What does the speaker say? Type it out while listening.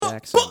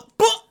accent.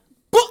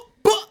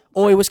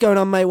 Oi, what's going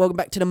on, mate? Welcome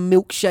back to the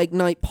Milkshake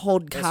Night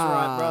podcast. That's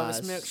right, bro.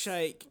 It's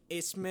milkshake.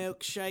 It's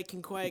milkshake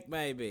and quake,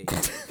 baby.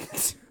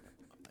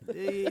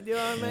 Do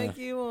I make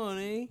you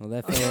horny? Well,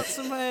 that I got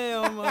some hair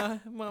on my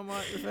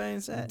microphone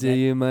set. Do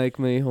you make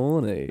me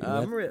horny?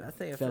 I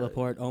think I fell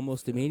apart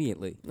almost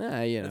immediately.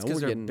 Nah, you know, It's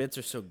because we're our getting... bits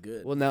are so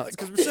good. Well, now... It's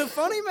because we're so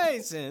funny,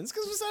 Mason. It's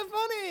because we're so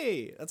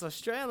funny. That's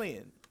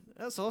Australian.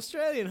 That's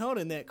Australian. Hold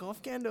in that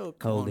cough candle.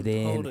 Hold it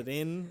in. Hold it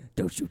in.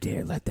 Don't you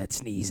dare let that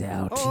sneeze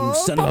out, Oh, you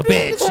son of a pop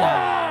it in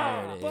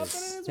bitch!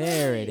 his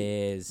There way. it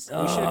is. We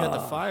should have got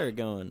the fire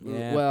going.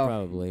 Yeah, Well-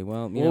 probably.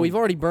 Well, we've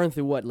already burned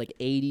through, what, like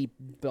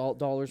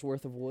 $80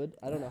 worth of wood?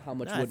 I don't know how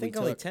much Nah, wood I think we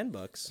only took.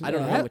 $10. I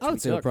don't know how much I we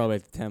would say took. probably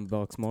at the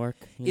 $10 mark.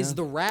 Is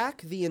the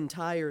rack the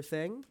entire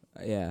thing?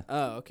 Yeah.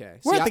 Oh, okay.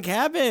 We're See, at the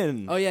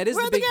cabin. Oh, yeah, it is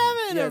We're the at big... the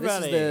cabin, yeah,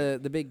 everybody. this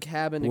is the big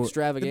cabin We're- The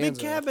extravaganza. big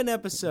cabin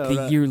episode.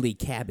 The yearly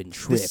cabin The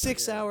trip.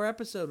 6-hour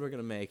episode we're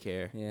going to make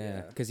here.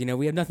 Yeah, because,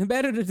 we have nothing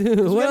better to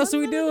do. What else are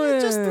we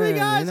doing? Just 3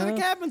 guys you in a know?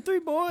 cabin, 3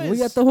 boys. We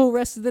got the whole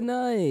rest of the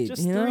night.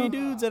 Just you know? 3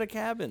 dudes at a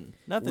cabin.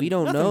 Nothing. We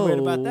don't nothing know weird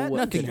about that. what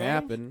Nothing can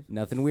happen.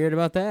 Nothing weird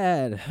about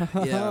that.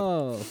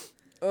 Yeah.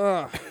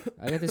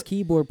 I got this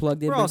keyboard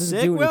plugged in. We're but it all doesn't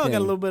sick. do We all got a anything.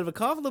 little bit of a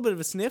cough, a little bit of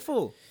a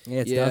sniffle. Yeah,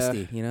 it's Yeah.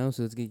 dusty,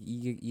 so it's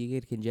you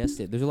get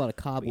congested. There's a lot of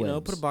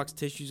cobwebs. Put a box of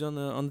tissues on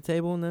the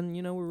table, and then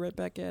we're right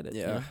back at it.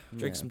 Yeah.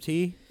 Drink Yeah. some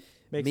tea.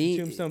 Make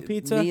some tombstone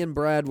pizza. Me and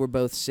Brad were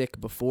both sick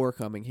before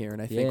coming here,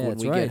 and I think Yeah, when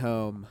that's we right. get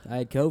home... I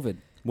had COVID.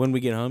 When we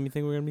get home, you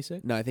think we're gonna be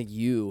sick? No, I think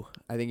you're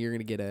going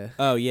to get a...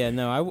 Oh yeah,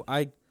 no,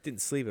 I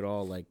didn't sleep at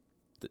all. Like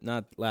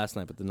not last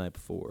night, but the night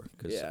before,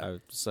 because Yeah. I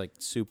was just like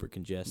super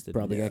congested.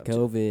 Probably Yeah. got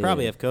COVID.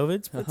 Probably have COVID.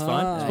 It's fine.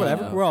 It's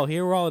whatever. Yeah. We're all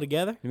here. We're all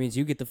together. It means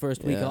you get the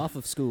first week Yeah. off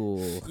of school.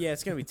 Yeah,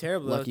 it's gonna be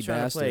terrible. Lucky Trying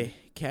bastard. to play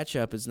catch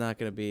up is not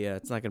gonna be.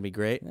 It's not gonna be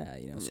great.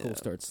 Yeah, school Yeah.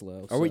 starts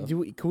slow. Are we?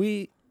 Can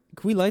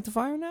we light the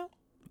fire now?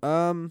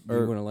 Are you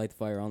going to light the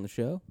fire on the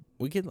show?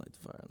 We can light the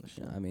fire on the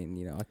show. I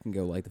mean, I can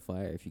go light the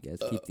fire if you guys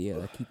keep the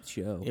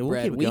show. Yeah, we'll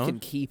Brad, keep it we going. can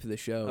keep the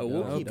show. Oh,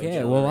 we'll going. keep it Okay,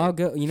 going. well I'll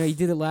go. You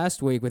did it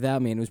last week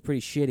without me, and it was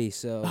pretty shitty.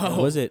 So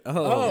Was it?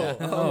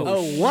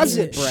 Oh, was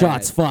it, Brad?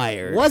 shots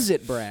fired. Was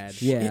it, Brad?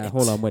 Yeah,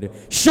 hold on, wait.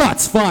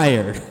 Shots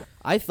fired.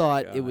 I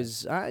thought it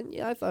was... I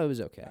thought it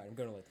was okay. I'm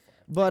gonna light the fire.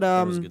 But,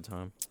 It was a good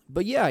time.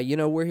 But yeah,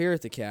 we're here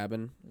at the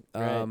cabin.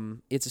 Right.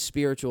 It's a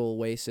spiritual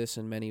oasis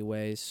in many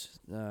ways.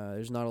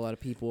 There's not a lot of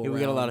people Yeah, around. we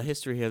got a lot of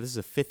history here. This is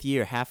a 5th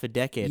year, half a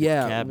decade. Yeah,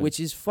 at the cabin. which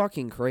is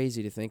fucking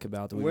crazy to think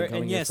about. That we've been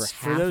coming and here yes, for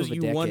for half those of of a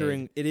you decade.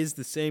 wondering, it is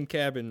the same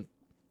cabin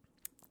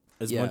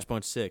as Yeah. Munch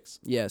Bunch 6.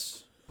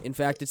 Yes. In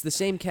fact, it's the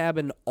same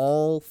cabin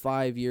all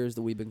 5 years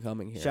that we've been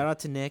coming here. Shout out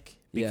to Nick,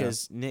 Yeah.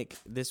 because Nick,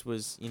 this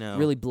was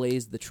Really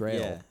blazed the trail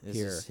yeah, this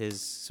here. is his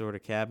sort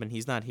of cabin.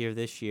 He's not here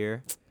this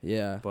year,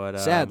 Yeah. but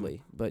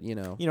Sadly, but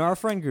our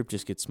friend group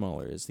just gets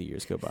smaller as the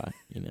years go by.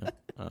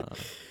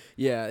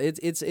 Yeah,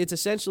 it's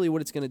essentially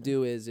what it's going to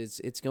do is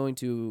it's going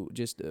to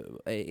just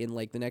in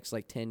like the next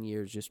 10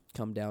 years just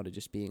come down to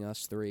just being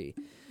us 3.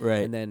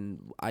 Right, And then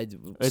It's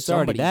already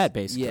somebody's- that,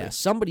 basically. Yeah,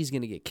 somebody's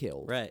going to get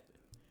killed. right.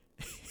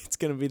 It's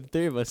gonna be the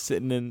 3 of us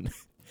sitting in.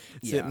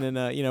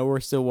 Yeah. We're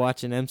still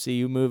watching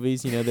MCU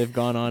movies. They've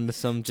gone on to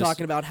some just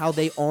Talking about how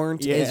they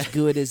aren't Yeah. as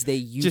good as they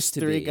used just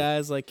to 3 be.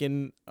 guys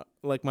in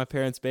my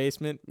parents'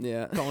 basement,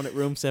 Yeah. calling it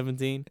Room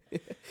 17.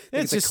 it's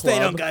It's a just they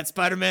don't club. got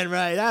Spider-Man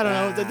right. I don't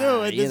know what to do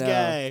with you this know.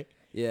 guy.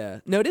 Yeah.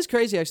 No, it is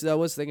crazy actually. I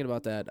was thinking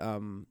about that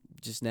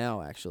just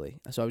now actually.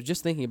 So I was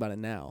just thinking about it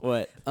now.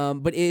 What?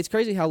 But it's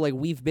crazy how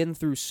we've been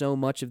through so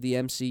much of the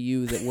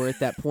MCU that we're at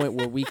that point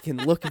where we can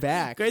look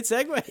back Great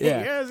segue.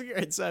 Yeah. That was a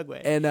great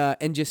segue.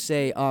 and just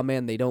say, "Oh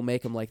man, they don't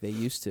make them like they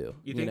used to."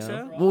 You think know?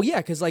 so? Well,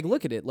 yeah, cuz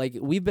look at it.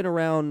 We've been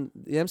around.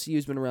 The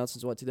MCU's been around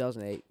since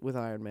 2008 with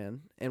Iron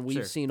Man, and we've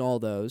Sure. seen all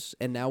those.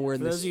 And now we're in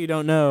For this. those of you who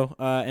don't know,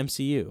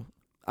 MCU.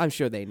 I'm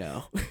sure they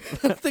know.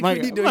 I don't think my we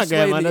need to my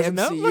explain grandma the doesn't MCU.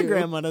 know. My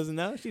grandma doesn't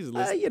know. She's a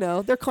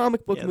listener. They're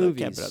comic book Yeah, they'll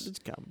movies. cap it up. It's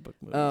comic book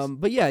movies.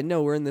 But yeah,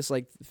 no, we're in this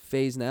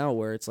phase now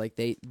where it's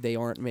they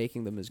aren't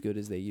making them as good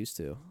as they used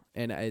to,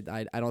 and I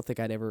don't think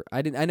I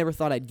never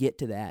thought I'd get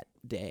to that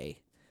day,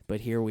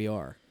 but here we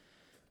are,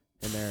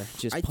 and they're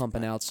just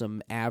pumping out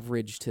some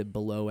average to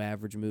below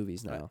average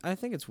movies now. I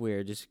think it's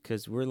weird just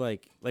because we're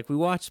like we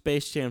watched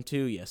Space Jam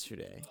 2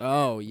 yesterday.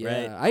 Oh yeah,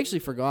 Right. I actually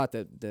forgot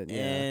that. Yeah.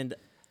 And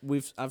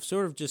I've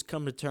sort of just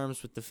come to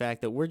terms with the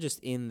fact that we're just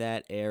in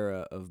that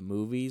era of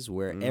movies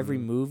where every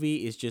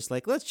movie is just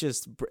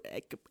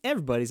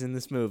everybody's in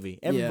this movie.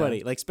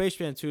 Everybody. Like Space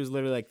Jam 2 is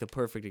literally the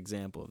perfect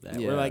example of that.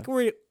 Yeah.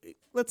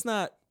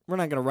 We're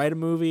not gonna write a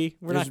movie.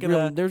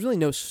 There's really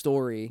no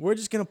story. We're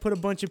just gonna put a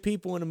bunch of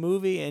people in a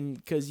movie, and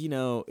because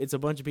it's a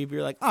bunch of people,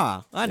 you're like,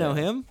 I know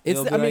him. This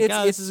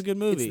is a good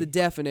movie. It's the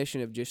definition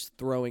of just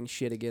throwing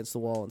shit against the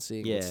wall and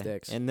seeing what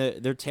sticks. and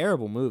they're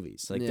terrible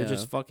movies. They're Yeah.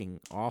 just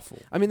fucking awful.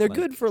 I mean, they're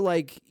good for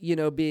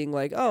being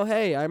oh,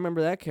 hey, I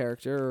remember that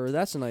character, or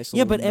that's a nice.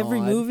 Yeah, little but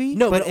every nod. movie?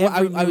 No, But but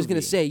every I was gonna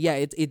movie. say, yeah,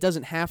 it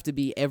doesn't have to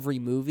be every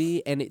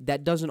movie, and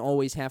that doesn't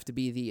always have to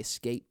be the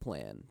escape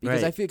plan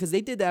because Right. I feel because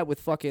they did that with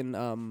fucking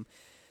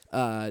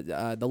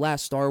the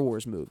last Star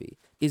Wars movie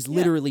is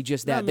literally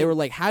just that. They were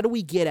like, how do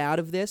we get out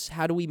of this?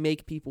 How do we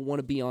make people want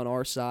to be on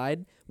our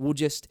side? We'll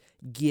just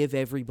give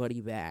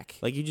everybody back.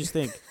 Like, you just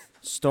think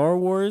Star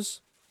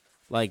Wars,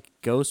 like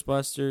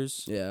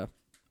Ghostbusters,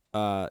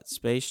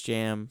 Space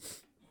Jam,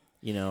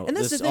 you know, and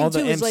that's the thing all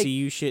the too,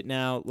 MCU shit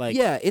now. Like,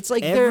 it's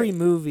like every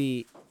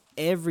movie,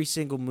 every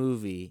single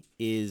movie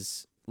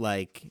is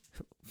like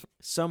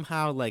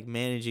somehow like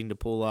managing to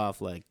pull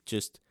off like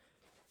just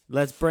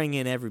let's bring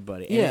in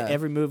everybody. And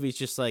every movie is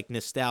just like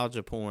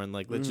nostalgia porn.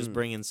 Like, let's just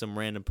bring in some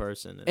random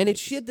person. And it's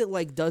shit that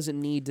like doesn't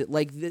need to,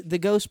 like the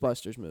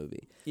Ghostbusters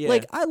movie. Yeah.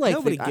 Like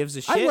nobody gives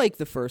a shit. I like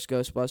the first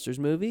Ghostbusters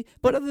movie,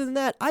 but other than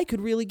that, I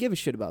could really give a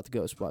shit about the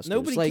Ghostbusters.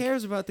 Nobody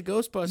cares about the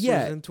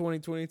Ghostbusters in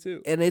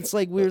 2022. And it's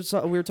like we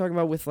were talking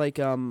about with like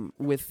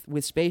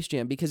with Space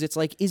Jam, because it's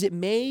like, is it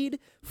made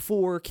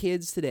for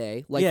kids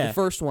today, like the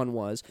first one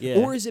was,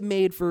 or is it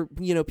made for,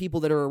 you know, people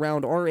that are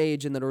around our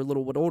age and that are a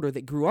little bit older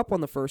that grew up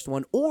on the first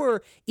one, or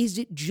is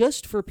it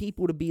just for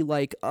people to be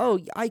like,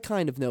 oh, I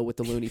kind of know what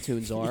the Looney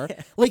Tunes are?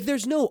 Like,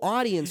 there's no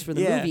audience for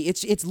the movie.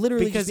 It's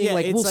literally because, just being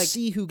like, we'll like,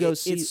 see who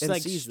goes see it's and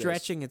like sees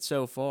stretching this. it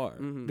so far.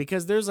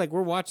 Because there's like,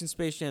 we're watching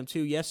Space Jam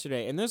 2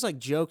 yesterday, and there's like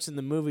jokes in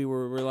the movie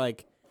where we're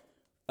like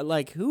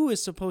who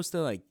is supposed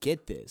to like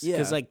get this?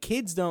 Because like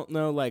kids don't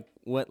know like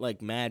what like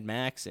Mad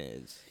Max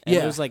is. And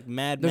there's like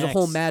There's a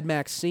whole Mad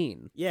Max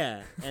scene.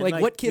 Yeah. And,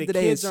 like, what kid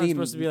today has aren't seen?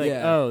 Supposed to be like,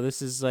 oh,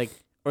 this is like,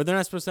 or they're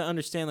not supposed to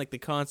understand like the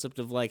concept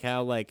of like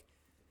how like,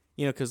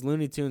 you know, because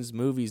Looney Tunes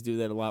movies do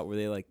that a lot, where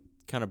they like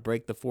kind of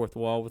break the fourth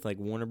wall with like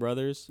Warner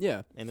Brothers.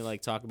 Yeah. And they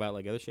like talk about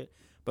like other shit,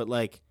 but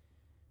like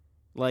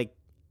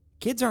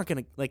kids aren't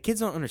gonna like kids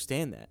don't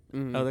understand that.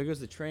 Oh, there goes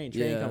the train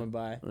coming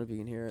by. I don't know if you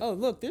can hear it. Oh,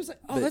 look, there's like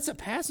that's a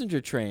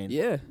passenger train.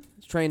 Yeah,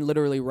 it's train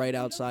literally right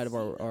outside of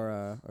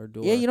our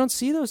door. Yeah, you don't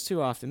see those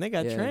too often. They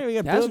got train. We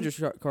got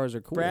passenger cars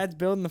are cool. Brad's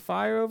building the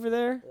fire over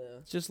there.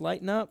 It's just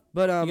lighting up.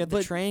 But you got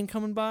the train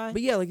coming by.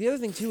 But yeah, like the other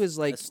thing too is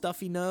like a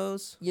stuffy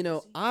nose. You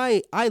know,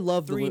 I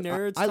love three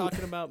nerds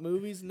talking about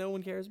movies no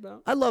one cares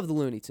about. I love the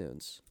Looney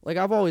Tunes. Like,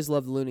 I've always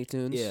loved the Looney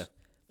Tunes. Yeah,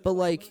 but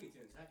like,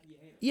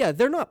 yeah,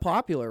 they're not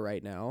popular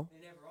right now.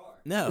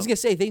 No. I was gonna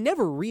say they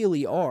never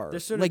really are. They're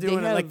sort of like,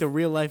 doing it like the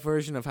real life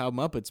version of how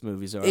Muppets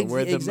movies are,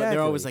 where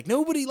they're always like,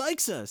 nobody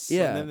likes us.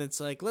 Yeah, and then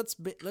it's like let's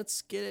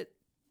get it.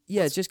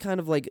 Yeah, it's just kind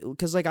of like,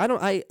 because like I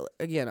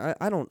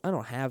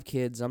don't have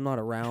kids. I'm not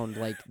around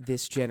like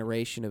this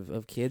generation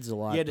of kids a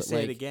lot. You had to but, say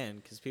like, it again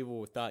because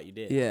people thought you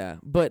did. Yeah,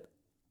 but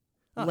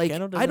like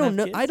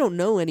I don't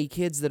know any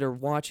kids that are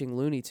watching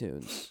Looney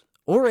Tunes.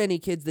 Or any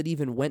kids that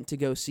even went to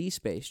go see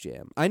Space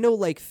Jam. I know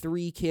like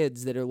 3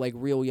 kids that are like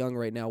real young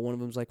right now. One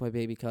of them's like my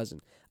baby cousin.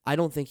 I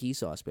don't think he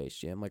saw Space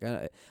Jam. Like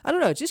I don't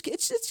know. It's just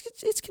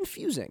it's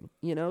confusing.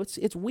 You know,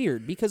 it's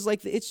weird because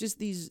like it's just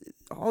these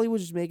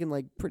Hollywood's just making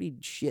like pretty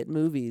shit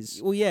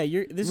movies. Well, yeah,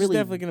 this is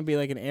definitely gonna be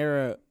like an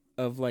era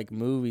of like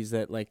movies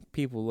that like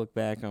people look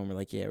back on. We're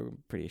like, yeah, we're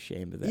pretty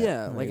ashamed of that.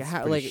 Yeah, like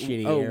how like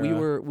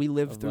we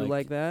lived through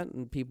like that,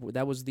 and people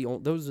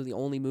those are the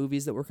only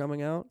movies that were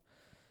coming out.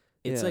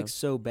 It's like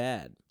so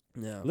bad.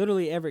 Yeah,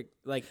 literally every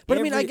like. But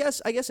I mean, I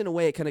guess in a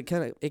way, it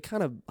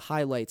kind of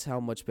highlights how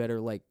much better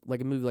like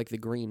a movie like The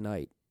Green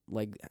Knight,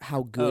 like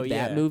how good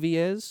that movie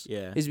is.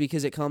 Yeah, is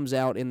because it comes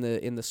out in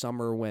the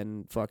summer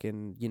when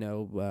fucking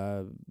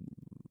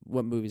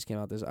what movies came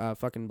out? There's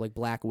fucking like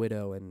Black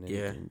Widow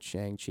and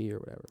Shang-Chi or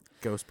whatever.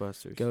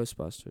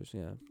 Ghostbusters,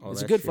 yeah.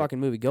 It's a good fucking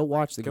movie. Go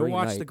watch The Green Knight.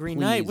 Go watch The Green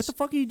Knight. What the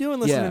fuck are you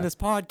doing listening to this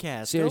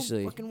podcast?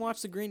 Seriously. Go fucking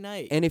watch The Green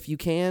Knight. And if you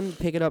can,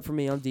 pick it up for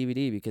me on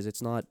DVD because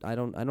it's not I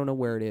don't know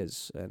where it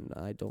is and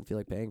I don't feel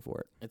like paying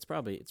for it. It's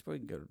probably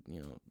good, you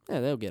know.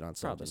 Yeah, they'll get on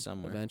something. Probably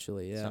somewhere.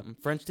 Eventually, yeah. Something.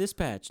 French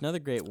Dispatch, another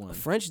great one.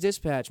 French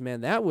Dispatch,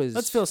 man, that was...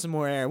 Let's fill some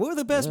more air. What were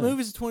the best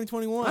movies of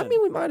 2021? I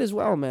mean, we might as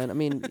well, man. I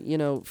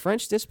mean,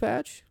 French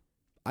Dispatch...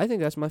 I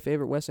think that's my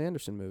favorite Wes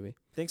Anderson movie.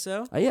 Think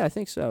so? Yeah, I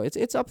think so.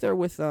 It's up there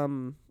with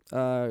Fantastic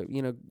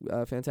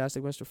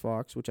Mr.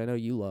 Fox, which I know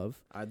you love.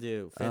 I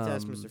do.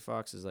 Fantastic Mr.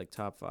 Fox is like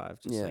top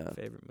 5, just like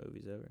favorite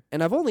movies ever.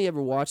 And I've only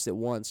ever watched it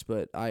once,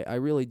 but I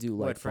really do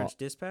like. What, French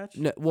Dispatch?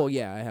 No, well,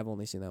 yeah, I have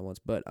only seen that once,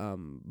 but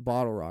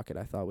Bottle Rocket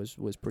I thought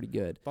was pretty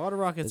good. Bottle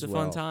Rocket's a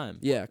fun time.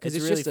 Yeah, because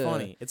it's really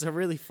funny. It's a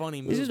really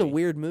funny movie. It's just a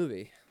weird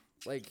movie,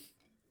 like.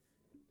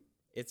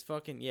 It's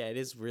fucking it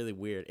is really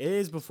weird. It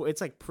is before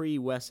it's like pre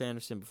Wes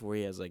Anderson before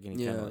he has like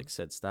any kind of like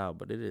set style,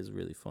 but it is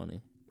really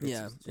funny.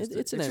 It's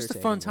just a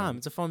fun time.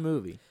 It's a fun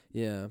movie.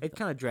 Yeah, it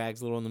kind of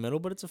drags a little in the middle,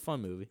 but it's a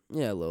fun movie.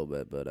 Yeah, a little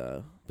bit,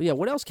 but yeah.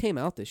 What else came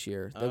out this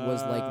year that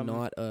was like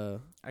not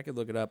I could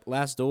look it up.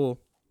 Last Duel.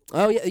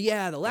 Oh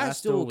yeah. The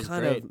Last Duel was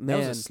kind great. of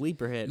man. That was a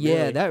sleeper hit.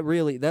 Yeah,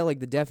 really. that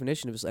like the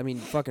definition of. I mean,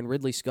 fucking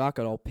Ridley Scott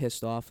got all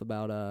pissed off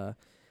about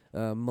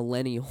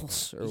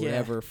millennials or Yeah.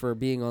 whatever for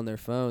being on their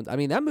phones. I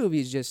mean, that movie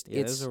is just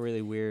Yeah, it's those are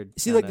really weird.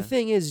 see like the kinda-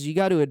 thing is you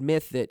got to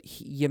admit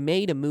that you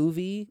made a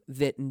movie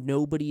that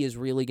nobody is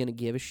really going to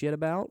give a shit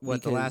about. What,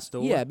 The because- Last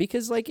Door? Yeah,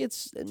 because like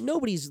it's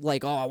nobody's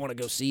like, oh, I want to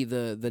go see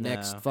the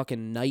next No.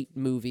 fucking Night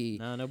movie.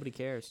 No, nobody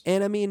cares.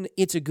 And I mean,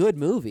 it's a good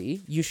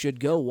movie. You should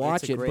go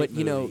watch a it, great but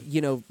movie.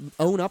 you know,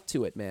 own up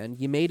to it, man.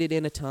 You made it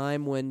in a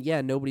time when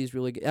nobody's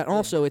really. And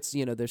also, it's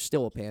there's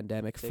still a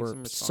pandemic Take for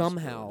some somehow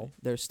responsibility.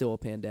 there's still a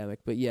pandemic,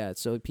 but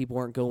so people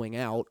aren't going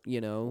out.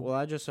 Well,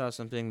 I just saw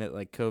something that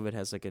like COVID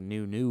has like a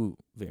new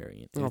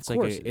variant. Oh, it's of like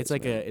course a, it it's is,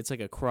 like man. it's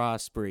like a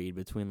crossbreed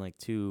between like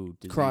two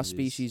diseases. Cross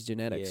species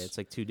genetics. Yeah, it's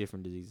like two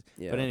different diseases.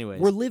 Yeah. But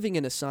anyways, we're living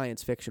in a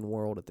science fiction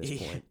world at this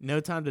point. No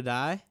Time to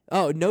Die.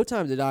 Oh, No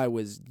Time to Die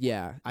was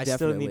I definitely.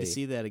 still need to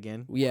see that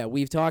again. Yeah,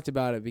 we've talked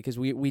about it because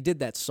we did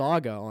that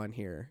saga on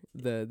here,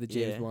 the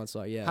James Yeah. Bond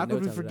saga. Yeah, How No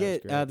could we Time to Die was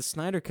forget? great. The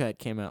Snyder Cut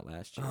came out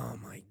last year. Oh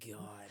my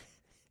god,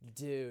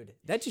 dude,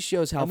 that just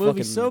shows how The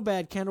movie's fucking so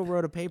bad. Kendall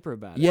wrote a paper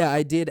about it. Yeah,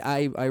 I did.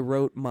 I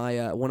wrote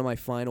my one of my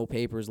final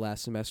papers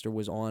last semester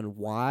was on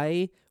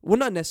why. Well,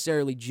 not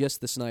necessarily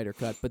just the Snyder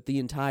Cut, but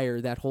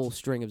that whole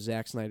string of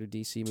Zack Snyder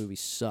DC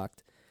movies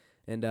sucked.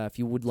 And if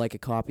you would like a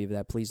copy of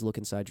that, please look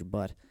inside your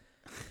butt.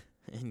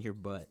 In your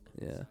butt.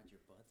 Yeah.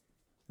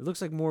 It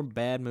looks like more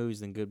bad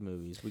movies than good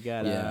movies. We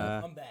got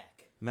Yeah. I'm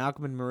back.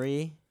 Malcolm and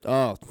Marie.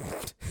 Oh,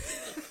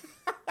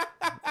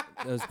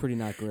 That was pretty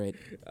not great.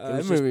 that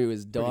was movie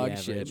was dog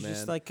average. shit, It's man.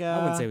 just like I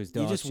wouldn't say it was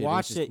you dog just shit, it was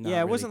watched just it. not Yeah, it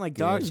really wasn't like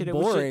dog good. shit. It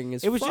Boring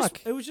was as just,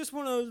 fuck. It was just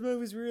one of those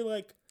movies where you're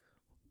like,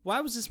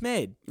 why was this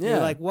made? Yeah. You're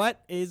like,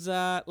 what is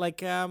I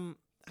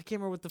can't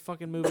remember what the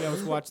fucking movie I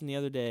was watching the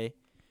other day,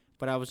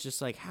 but I was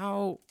just like,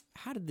 how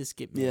did this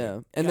get made? Yeah,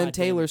 and then God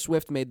damn Taylor it.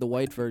 Swift made the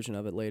white version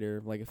of it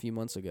later, like a few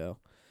months ago.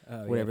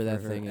 Whatever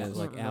that thing is.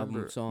 like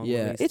album song.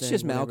 Yeah, release it's thing,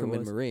 just whatever Malcolm it and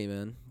was. Marie,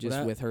 man, just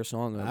Well, with her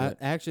song on it.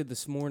 Actually,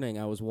 this morning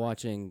I was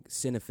watching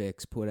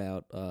Cinefix put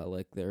out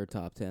like their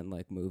top 10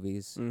 like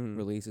movies Mhm.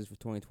 releases for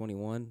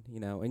 2021.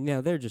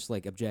 And they're just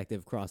like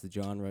objective across the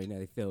genre.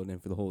 They filled in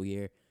for the whole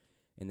year,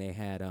 and they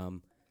had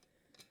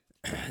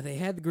they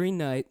had The Green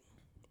Knight,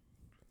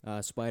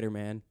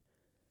 Spider-Man,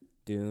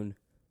 Dune.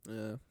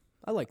 Yeah,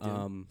 I like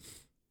Dune.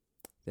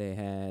 They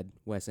had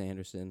Wes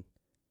Anderson.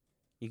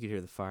 You could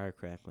hear the fire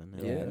crackling.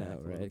 Yeah, I know,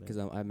 right? Because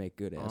I make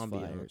good ass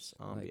fires.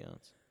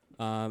 Ambiance.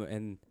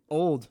 And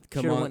Old.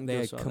 come Should've on, went and they go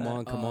had saw come that.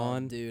 on, come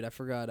on, dude, I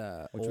forgot.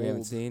 which we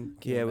haven't seen.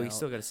 Yeah, we out.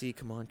 still got to see.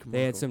 Come on.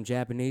 They had some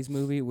Japanese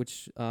movie,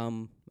 which I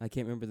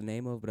can't remember the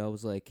name of, but I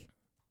was like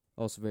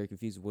also very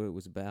confused what it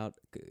was about.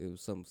 It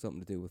was something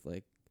to do with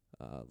like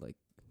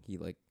he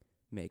like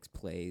makes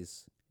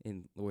plays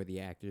in where the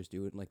actors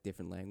do it in like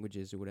different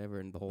languages or whatever,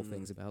 and the whole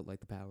thing's about like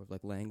the power of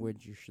like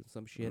language or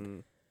some shit.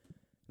 Mm.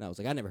 And I was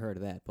like, I never heard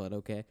of that, but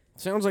okay.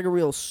 Sounds like a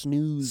real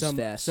snooze Some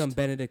fest.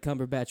 Benedict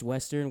Cumberbatch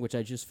Western, which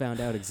I just found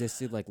out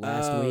existed like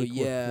last Oh, week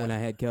yeah. when I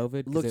had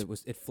COVID, Looks-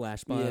 because it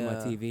flashed by on my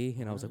Yeah. TV,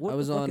 and I was like, what I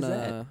was the fuck on is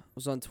that? I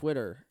was on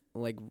Twitter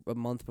like a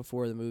month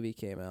before the movie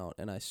came out,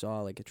 and I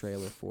saw like a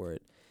trailer for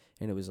it,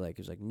 and it was like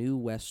new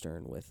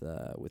Western with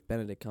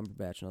Benedict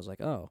Cumberbatch, and I was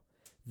like, oh,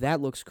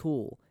 that looks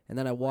cool. And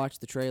then I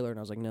watched the trailer, and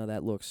I was like, no,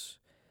 that looks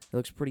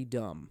pretty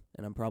dumb,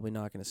 and I'm probably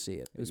not going to see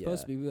it. It was But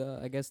supposed to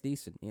be, I guess,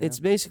 decent. It's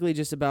basically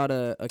just about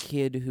a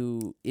kid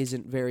who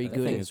isn't very That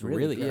good thing at is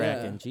really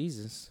cracking. Yeah.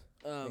 Jesus.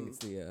 I think it's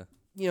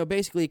the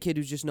Basically a kid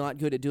who's just not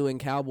good at doing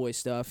cowboy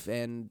stuff,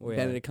 and Oh, yeah.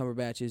 Benedict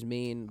Cumberbatch is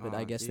mean, but Aw,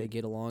 I guess they dude.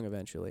 get along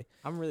eventually.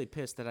 I'm really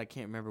pissed that I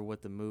can't remember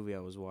what the movie I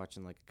was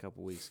watching like a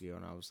couple weeks ago,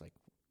 and I was like,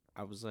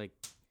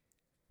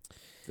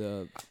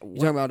 the You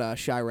talking about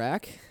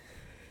Chirac?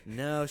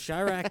 no,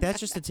 Chirac. That's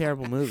just a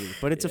terrible movie,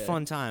 but it's a Yeah.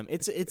 fun time.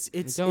 It's the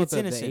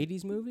innocent.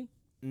 80s movie.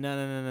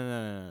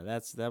 No.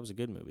 That was a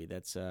good movie.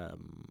 That's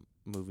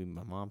movie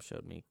my mom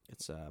showed me.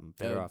 It's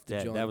Better Off The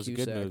Dead. John That was a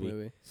good Cusack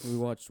movie. We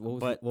watched what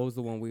But- was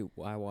the one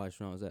I watched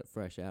when I was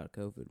fresh out of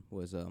COVID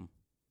was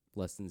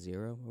Less Than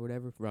Zero or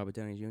whatever. Robert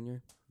Downey Jr.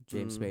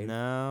 James Spader.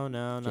 No,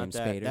 not James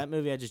that. Spader. That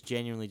movie I just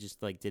genuinely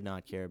just like did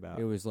not care about.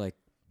 It was like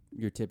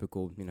your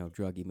typical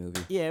druggy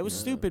movie. Yeah, it was a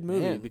Yeah. stupid movie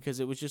Man. because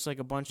it was just like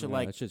a bunch of No,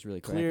 like it's just really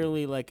cracking.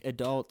 clearly like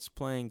adults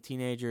playing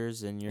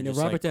teenagers, and you're And just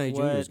Robert like, Downey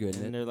Jr. what? was good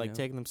in and it, they're like you know?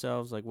 taking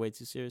themselves like way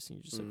too serious, and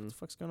you're just like, Mm. what the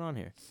fuck's going on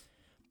here?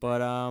 But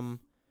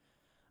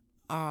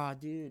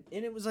dude,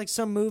 and it was like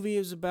some movie. It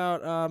was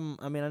about I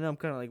mean, I know I'm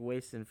kind of like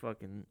wasting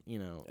fucking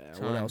What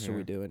time else are we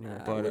here. doing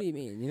here? But what do you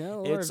mean?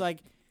 It's like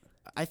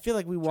I feel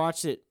like we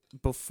watched it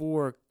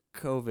before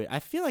COVID. I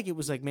feel like it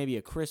was like maybe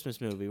a Christmas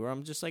movie where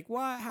I'm just like,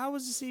 why? How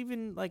was this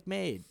even like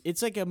made?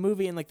 It's like a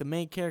movie and like the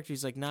main character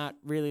is like not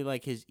really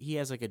like he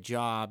has like a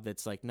job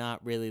that's like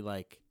not really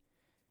like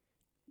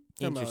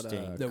Talking about,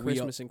 interesting. That we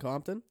Christmas in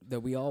Compton? that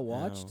we all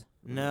watched.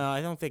 No,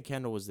 I don't think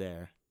Kendall was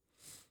there.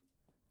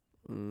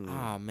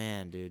 Oh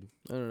man, dude,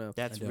 I don't know.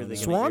 that's don't really know.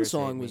 gonna Swan irritate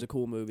Song me. was a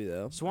cool movie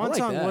though. Swan I like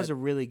Song that. was a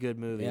really good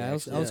movie. Yeah, I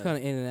was Yeah. kind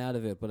of in and out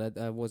of it, but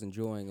I was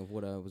enjoying of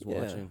what I was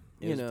Yeah. watching.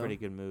 It was a pretty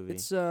good movie.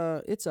 It's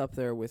up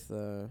there with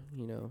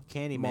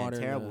Candyman, modern,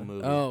 terrible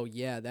movie. Oh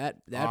yeah, that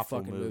Awful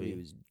fucking movie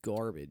was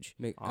garbage.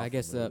 I Awful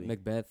guess movie.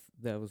 Macbeth,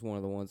 that was one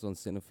of the ones on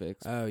Cinefix.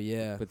 Oh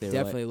yeah, But they were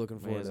definitely looking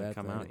It forward to hasn't that.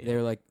 come thing. out yet. They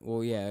were like,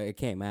 well, yeah, it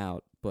came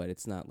out, but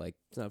it's not like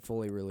It's not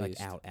fully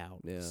released. out.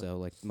 Yeah. So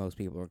like most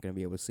people aren't going to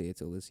be able to see it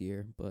till this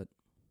year. But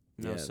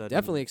No yeah, sudden-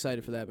 definitely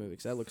excited for that movie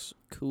because that looks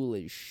cool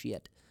as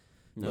shit.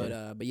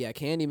 But yeah,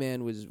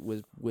 Candyman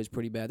was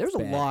pretty bad. There was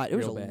Bad, a lot. There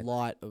was real a bad.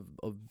 lot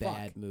of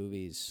bad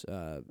movies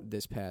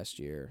this past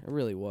year. It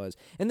really was.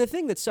 And the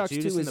thing that sucks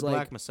Judas too and is the like,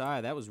 Black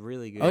Messiah. That was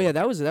really good. oh yeah,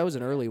 that was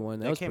an early one.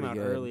 That was came pretty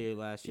out good. earlier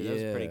last year. That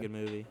was a pretty Yeah. good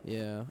movie.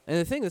 Yeah, and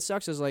the thing that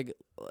sucks is like,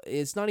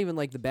 it's not even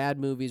like the bad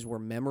movies were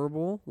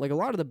memorable. Like a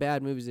lot of the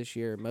bad movies this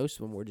year, most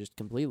of them were just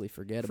completely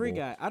forgettable. Free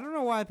Guy. I don't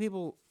know why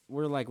people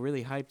were like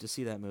really hyped to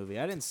see that movie.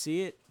 I didn't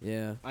see it.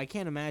 Yeah, I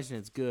can't imagine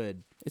it's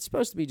good. it's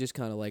supposed to be just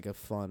kind of like a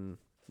fun,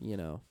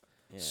 Yeah.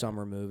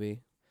 summer movie.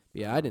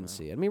 Yeah, I I don't didn't know.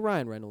 see it. I mean,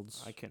 Ryan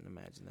Reynolds. I couldn't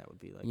imagine that would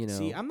be like. You know.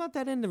 See, I'm not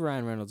that into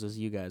Ryan Reynolds as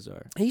you guys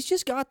are. He's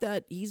just got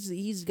that.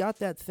 He's got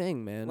that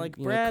thing, man. Like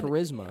You know, Brad,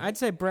 charisma. I'd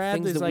say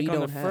Bradley's that like we on the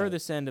don't have.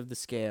 furthest end of the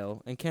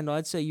scale, and Kendall,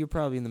 I'd say you're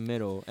probably in the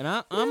middle, and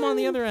I'm on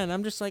the other end.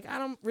 I'm just like I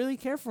don't really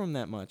care for him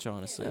that much,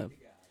 honestly. Yeah.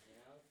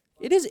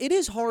 It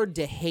is hard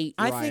to hate.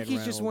 I Ryan think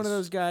he's just one of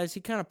Reynolds. those guys.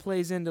 He kind of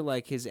plays into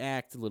like his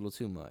act a little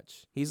too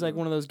much. He's like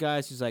one of those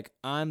guys who's like,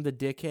 I'm the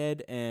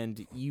dickhead,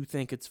 and you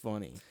think it's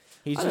funny.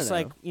 He's I don't just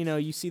like, know.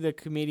 you see the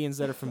comedians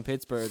that are from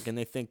Pittsburgh, and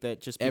they think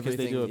that just because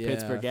they do a Everything, yeah.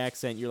 Pittsburgh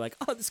accent, you're like,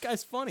 oh, this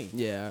guy's funny,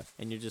 Yeah,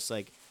 and you're just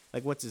like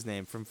what's his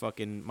name from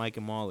fucking Mike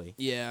and Molly?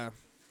 yeah,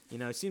 He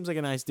seems like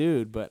a nice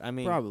dude, but I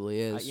mean, probably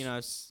is.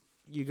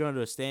 you go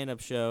to a stand-up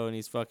show and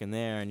he's fucking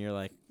there, and you're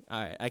like, all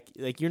right,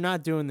 like you're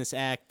not doing this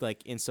act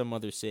like in some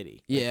other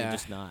city. Like, Yeah. you're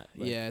just not.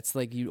 Like, yeah, it's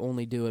like you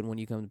only do it when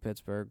you come to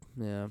Pittsburgh.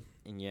 Yeah,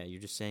 and yeah,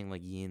 you're just saying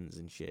like yins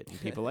and shit,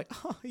 and people are like,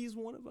 oh, he's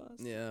one of us.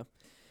 yeah.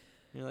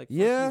 You're like, fuck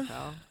Yeah. you,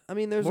 pal. I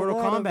mean, there's Mortal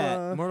a lot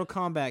Kombat. Of, Mortal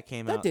Kombat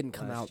came out. that didn't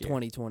come last out year.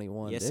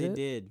 2021. Yes, did it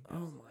did. Oh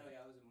my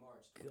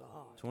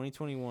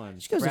 2021.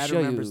 Just goes to Brad show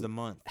remembers you the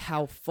month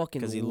how fucking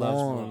because he long.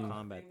 loves Mortal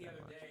Kombat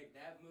that much.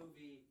 that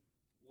movie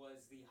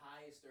was the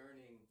highest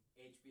earning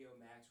HBO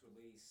Max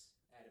release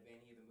out of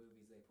any of the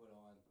movies they put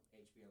on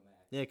HBO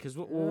Max. Yeah, because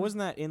wasn't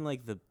that in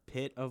like the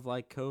pit of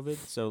like COVID?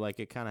 So like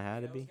it kind of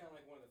had to be.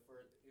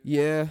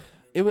 Yeah,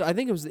 it was. I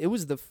think it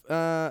was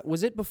the.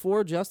 Was it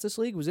before Justice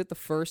League? Was it the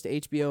first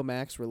HBO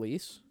Max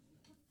release?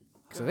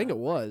 Because I think it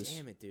was.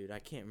 Damn it, dude! I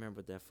can't remember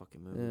what that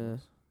fucking movie Yeah, was.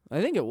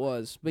 I think it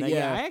was. But No,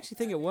 yeah, I actually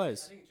think it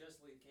was. I think Justice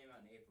League came out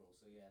in April,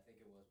 so yeah, I think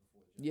it was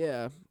before.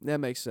 yeah, that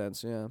makes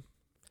sense. Yeah.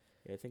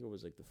 Yeah, I think it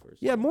was like the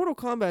first. Yeah, one. Mortal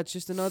Kombat's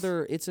just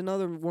another. It's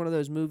another one of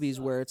those movies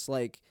where it's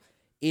like,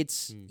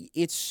 it's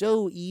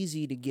so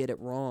easy to get it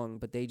wrong,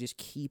 but they just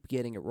keep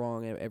getting it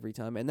wrong every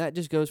time, and that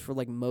just goes for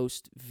like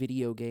most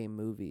video game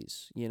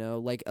movies.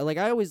 Like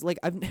I always like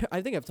I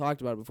think I've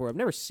talked about it before. I've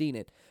never seen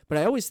it, but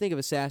I always think of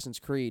Assassin's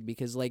Creed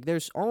because like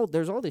there's all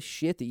this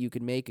shit that you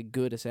could make a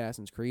good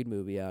Assassin's Creed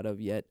movie out of,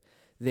 yet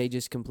they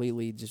just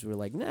completely just were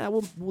like, nah,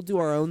 we'll do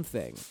our own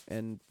thing,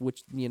 and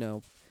which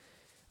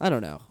I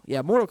don't know.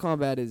 Yeah, Mortal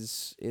Kombat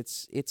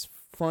it's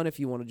fun if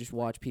you want to just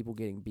watch people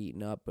getting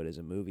beaten up, but as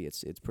a movie,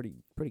 it's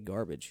pretty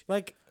garbage.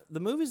 Like the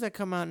movies that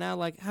come out now,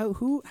 like how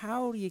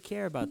do you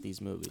care about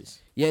these movies?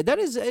 Yeah, that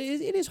is it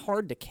is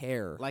hard to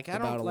care. Like I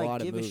about don't a like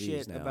lot give of a movies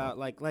shit now. about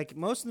like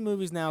most of the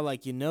movies now.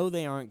 Like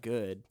they aren't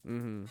good.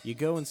 Mm-hmm. You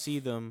go and see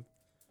them,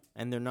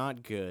 and they're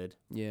not good.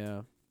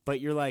 Yeah, But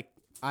you're like,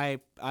 I'm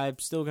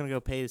still gonna go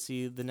pay to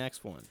see the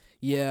next one.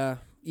 yeah.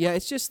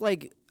 It's just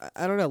like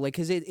I don't know, like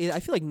because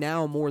I feel like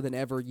now more than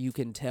ever you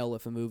can tell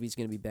if a movie's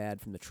gonna be bad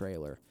from the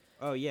trailer.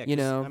 Oh yeah, You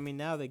know? I mean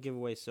now they give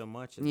away so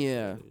much. In the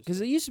Yeah, trailers. because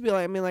it used to be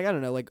like I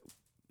don't know, like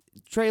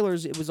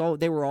trailers.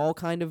 They were all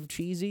kind of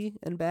cheesy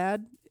and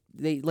bad.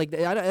 I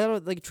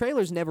don't like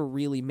trailers never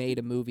really made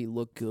a movie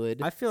look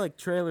good. I feel like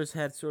trailers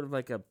had sort of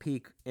like a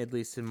peak, at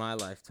least in my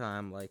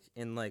lifetime, like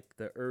in like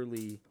the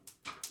early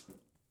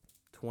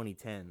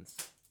 2010s.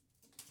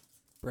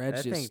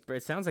 Brad's That just thing,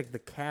 it sounds like the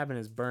cabin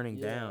is burning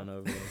down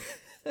over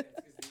there.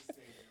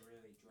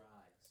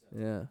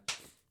 yeah.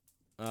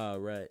 Oh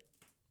right.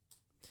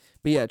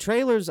 But yeah,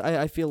 trailers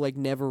I feel like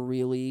never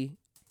really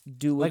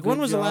do a Like good when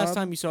was the last job.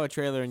 time you saw a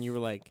trailer and you were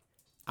like,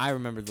 I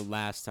remember the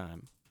last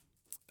time.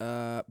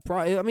 I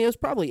mean, it was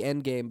probably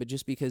Endgame, but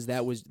just because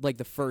that was like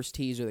the first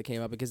teaser that came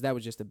up, because that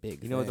was just a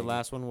big. You know what the thing.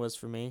 last one was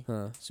for me?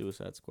 Huh?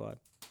 Suicide Squad.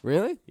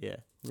 Really? Yeah.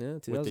 Yeah,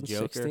 With the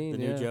Joker, 2016. the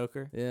new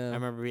Joker. Yeah. I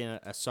remember being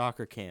at a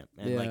soccer camp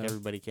and like Yeah.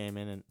 everybody came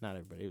in, and not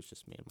everybody, it was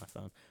just me and my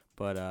phone.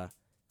 But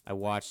I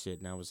watched it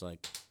and I was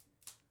like,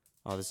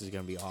 oh, this is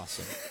gonna be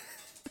awesome.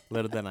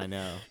 Little did I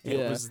know, it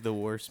Yeah. was the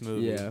worst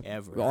movie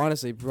ever. Well,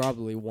 honestly,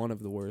 probably one of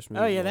the worst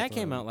movies. Oh yeah, of all that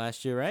came time. out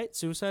last year, right?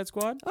 Suicide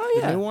Squad. Oh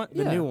yeah, the new one.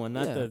 The yeah, new one,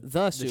 not yeah.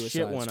 the Suicide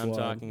shit one I'm Squad.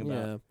 talking about.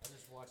 Yeah. I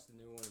just watched the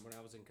new one when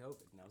I was in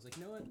COVID, and I was like,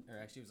 you know what? Or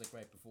actually, it was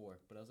like right before,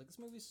 but I was like, this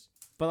movie's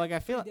But like I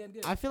feel damn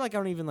good. like I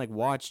don't even like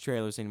watch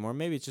trailers anymore.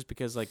 Maybe it's just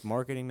because like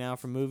marketing now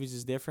for movies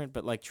is different.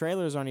 But like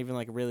trailers aren't even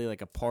like really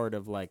like a part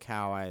of like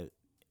how I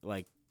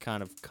like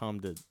kind of come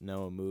to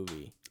know a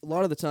movie. A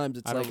lot of the times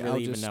it's I don't like really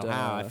I'll even just know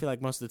how. I feel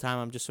like most of the time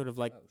I'm just sort of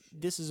like,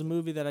 this is a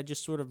movie that I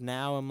just sort of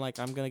now I'm like,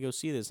 I'm gonna go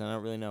see this, and I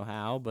don't really know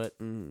how, but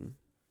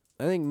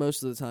I think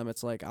most of the time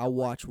it's like I'll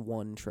watch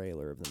one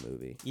trailer of the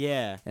movie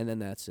yeah, and then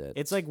that's it.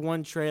 it's like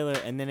one trailer,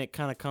 and then it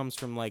kind of comes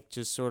from like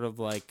just sort of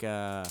like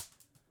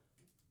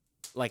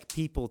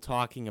people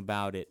talking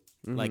about it,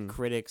 like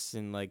critics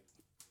and like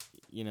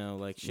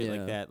like shit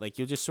like that. Like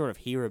you'll just sort of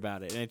hear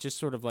about it, and it just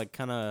sort of like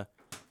kind of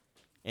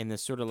in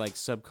this sort of like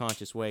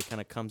subconscious way kind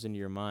of comes into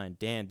your mind.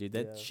 Damn, dude,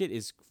 that shit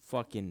is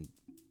fucking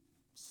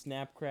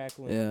snap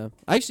crackling. Yeah.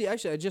 Actually,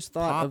 I just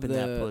thought of Popping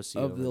that pussy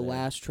the over there.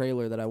 last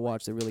trailer that I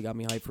watched that really got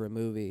me hyped for a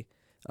movie.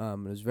 It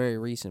was very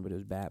recent, but it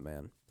was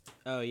Batman.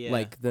 Oh yeah.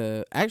 Like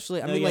the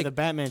actually, I No, mean, yeah, like the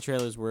Batman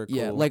trailers were cool.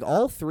 yeah, like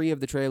all three of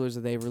the trailers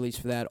that they've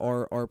released for that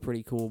are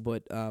pretty cool.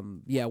 But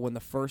yeah, when the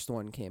first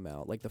one came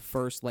out, like the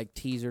first like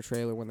teaser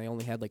trailer when they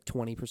only had like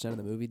 20% of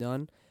the movie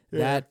done,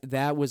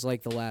 that was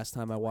like the last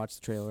time I watched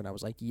the trailer, and I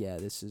was like, yeah,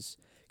 this is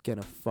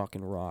gonna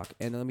fucking rock.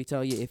 And let me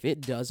tell you, if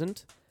it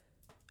doesn't,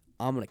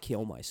 I'm gonna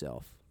kill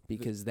myself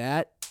because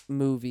that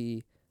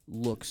movie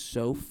looks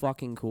so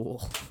fucking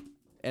cool.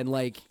 And,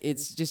 like,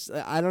 it's just,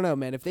 I don't know,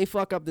 man. If they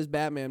fuck up this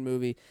Batman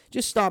movie,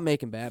 just stop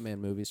making Batman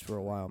movies for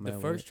a while, man. The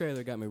first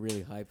trailer got me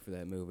really hyped for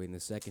that movie, and the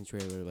second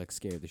trailer, like,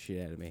 scared the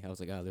shit out of me. I was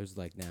like, oh, there's,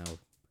 like, now,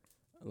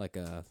 like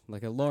a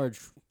large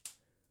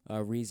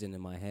reason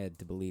in my head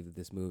to believe that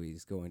this movie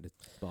is going to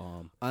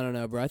bomb. I don't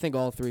know, bro. I think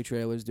all three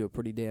trailers do a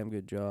pretty damn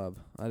good job.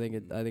 I think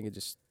it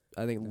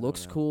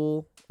looks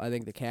cool. I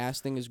think the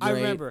casting is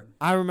great.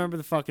 I remember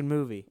the fucking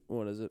movie.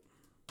 What is it?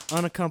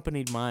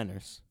 Unaccompanied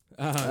Minors.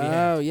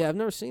 Oh, yeah, I've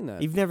never seen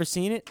that. You've never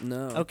seen it?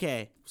 No.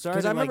 Okay. Sorry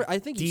Because to I remember, like, I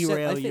think you sent,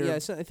 derail I think, your yeah, I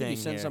think you thing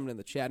sent here. something in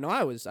the chat. No,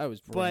 I was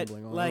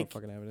rambling on. I like,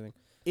 don't fucking have anything.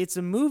 It's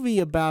a movie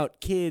about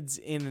kids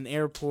in an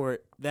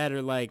airport that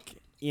are like,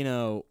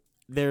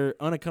 they're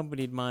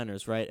unaccompanied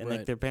minors, right? And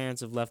like their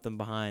parents have left them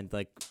behind,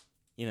 like,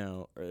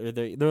 or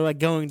they're like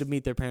going to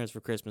meet their parents for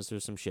Christmas or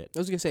some shit. I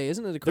was gonna say,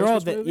 isn't it a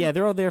Christmas movie? Yeah,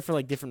 they're all there for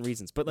like different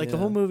reasons, but like the Yeah.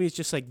 whole movie is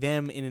just like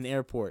them in an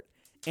airport,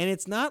 and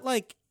it's not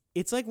like.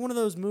 It's like one of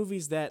those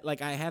movies that,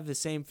 like, I have the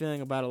same feeling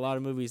about a lot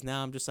of movies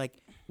now. I'm just like,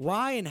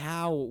 why and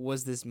how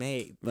was this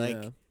made?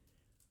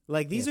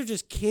 Like these are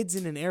just kids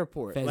in an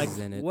airport. Fez like, is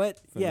in it what?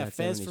 from Yeah, that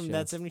Fez 70s from show.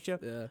 that 70s show.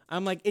 Yeah.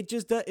 I'm like,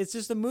 it's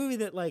just a movie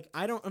that, like,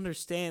 I don't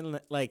understand.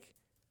 Like,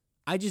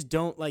 I just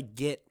don't, like,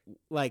 get,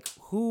 like,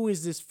 who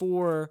is this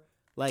for?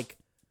 Like,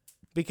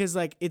 because,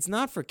 like, it's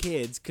not for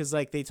kids because,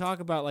 like, they talk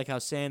about, like, how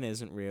Santa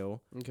isn't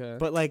real. Okay.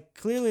 But, like,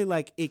 clearly,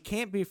 like, it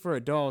can't be for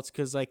adults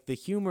because, like, the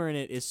humor in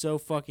it is so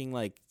fucking,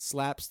 like,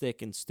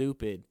 slapstick and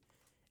stupid.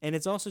 And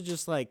it's also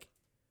just, like,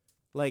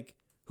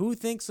 who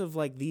thinks of,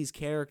 like, these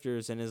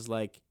characters and is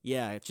like,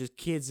 yeah, it's just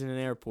kids in an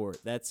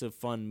airport. That's a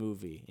fun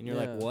movie. And you're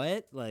like,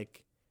 what?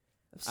 Like,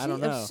 I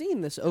don't know. I've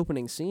seen this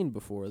opening scene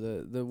before,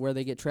 the where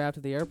they get trapped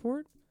at the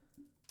airport.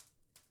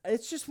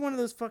 It's just one of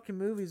those fucking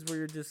movies where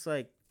you're just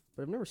like,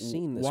 But I've never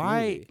seen this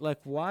why? movie. Like,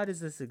 why does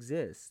this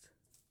exist?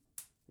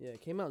 Yeah,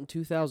 it came out in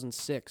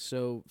 2006,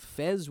 so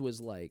Fez was,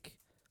 like,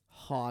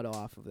 hot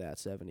off of that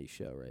 70s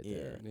show right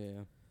there.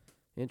 Yeah.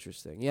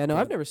 Interesting. Yeah, no,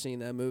 I've never seen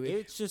that movie.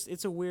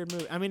 It's a weird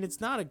movie. I mean, it's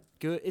not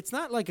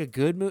like a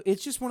good movie.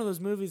 It's just one of those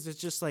movies that's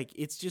just like,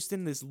 it's just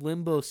in this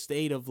limbo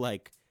state of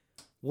like,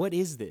 what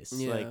is this?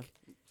 Yeah. Like,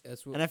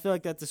 That's what and I feel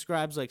like that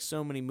describes like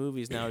so many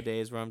movies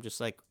nowadays where I'm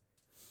just like,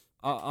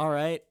 all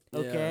right,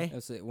 okay.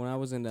 That's it. When I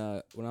was in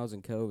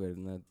COVID,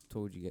 and I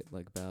told you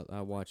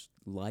I watched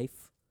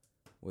Life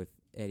with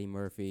Eddie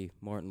Murphy,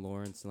 Martin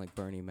Lawrence, and like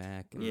Bernie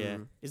Mac. And Yeah.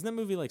 Isn't that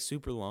movie like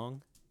super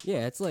long?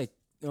 yeah, it's like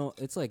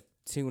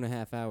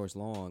 2.5 hours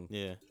long.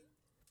 Yeah.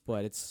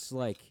 But it's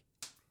like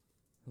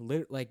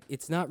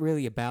it's not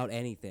really about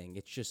anything.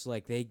 It's just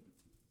like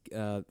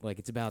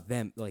it's about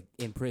them like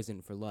in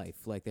prison for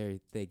life. Like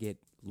they get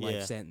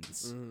life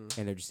sentence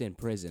and they're just in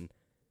prison.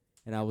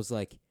 And I was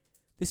like,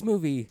 this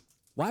movie,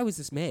 why was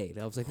this made?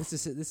 I was like, this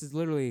is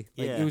literally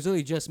like it was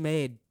literally just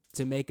made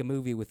to make a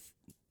movie with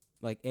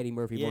like Eddie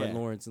Murphy, Martin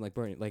Lawrence, and like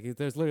Bernie. Like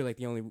there's literally like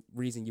the only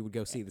reason you would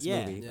go see this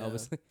movie. Yeah. I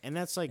was like, And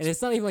that's like, and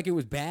it's not even like it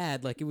was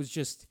bad. Like it was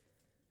just,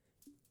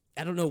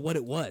 I don't know what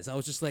it was. I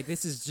was just like,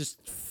 this is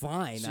just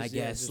fine, It's I just-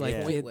 yeah, guess. just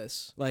Like,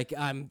 pointless.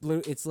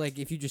 it's like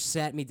if you just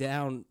sat me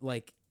down,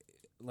 like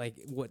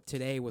what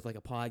today with like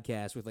a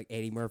podcast with like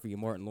Eddie Murphy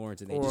and Martin Lawrence,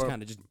 and they just Or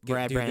kind of just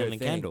Brad do their Brandon and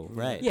thing. Kendall,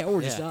 right? Yeah, or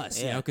just Yeah,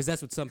 us, yeah. because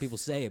that's what some people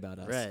say about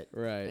us. Right.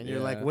 Right. And you're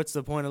like, what's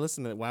the point of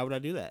listening to it? Why would I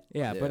do that?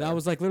 Yeah, but Yeah. I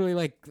was like literally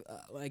like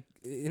like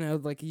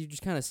you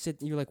just kind of sit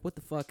and you're like, what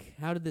the fuck?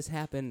 How did this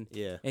happen?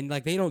 Yeah. And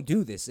like they don't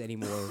do this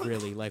anymore,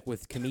 really. Like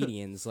with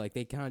comedians, like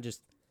they kind of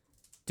just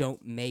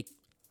don't make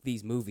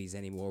these movies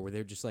anymore, where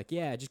they're just like,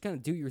 yeah, just kind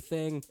of do your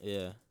thing.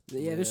 Yeah.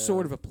 Yeah, there's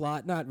sort of a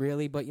plot, not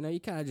really, but you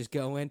kind of just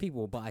go in.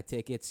 People will buy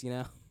tickets,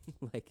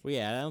 like. Well,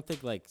 yeah, I don't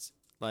think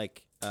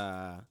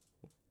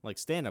Like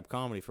stand-up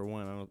comedy, for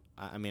one,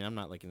 I mean, I'm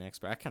not like an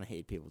expert. I kind of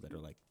hate people that are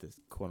like this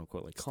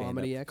quote-unquote like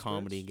Comedy stand-up experts?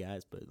 comedy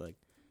guys, but like,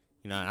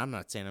 I'm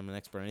not saying I'm an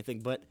expert or anything,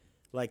 but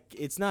like,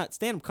 it's not,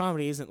 stand-up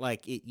comedy isn't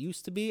like it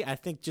used to be. I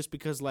think just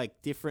because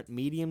like different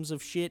mediums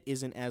of shit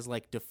isn't as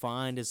like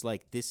defined as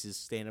like this is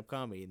stand-up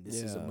comedy and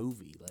this is a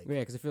movie. Like, yeah,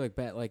 because I feel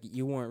like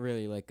you weren't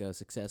really like a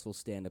successful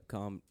stand-up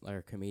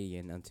or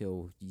comedian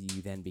until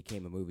you then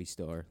became a movie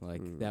star.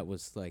 Like that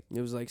was like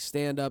it was like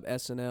stand-up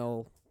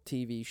SNL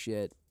TV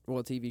shit.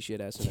 Well, TV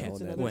shit SNL. Yeah, and it's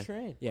then, another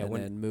train. yeah, and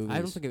then movies. I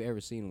don't think I've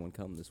ever seen one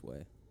come this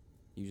way.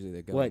 Usually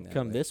they're going What, that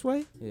come way. this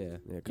way? Yeah,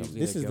 usually This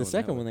they're is the going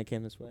second that one way. that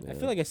came this way. I Yeah.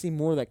 feel like I see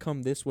more that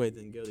come this way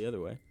than go the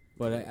other way.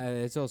 But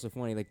it's also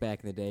funny. Like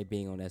back in the day,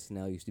 being on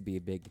SNL used to be a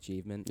big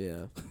achievement.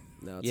 Yeah.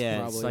 No, it's Yeah,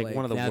 probably it's like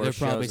one of the now worst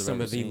they're probably shows I've some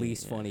ever of the seen.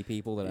 least funny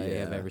people that I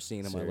have ever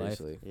seen in my life.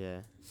 seriously.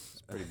 Yeah,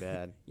 it's pretty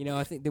bad. You know,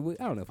 I think that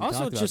I don't know if we Also,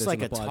 talked about just this like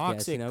on a the podcast,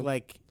 toxic, you know?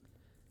 like,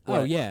 oh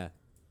what? yeah,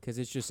 because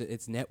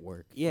it's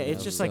network. Yeah, you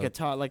it's know, just so- like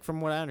like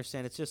from what I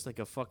understand, it's just like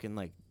a fucking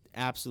like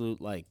absolute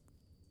like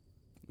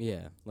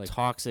yeah, like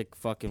toxic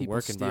fucking people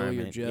work steal your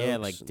environment. Yeah,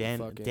 jokes like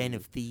and fucking- den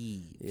of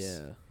thieves. Yeah.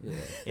 yeah.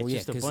 It's Well, yeah,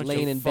 just a 'cause bunch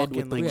laying of in bed with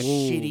fucking the like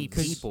wolves. shitty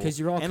people. Because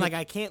you're all and like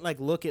I can't like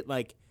look at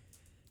like,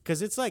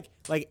 because it's like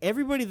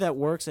everybody that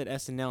works at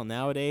SNL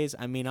nowadays.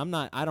 I mean,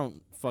 I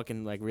don't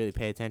fucking like really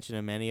pay attention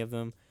to many of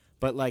them,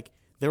 but like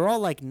they're all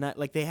like not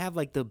like they have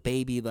like the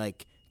baby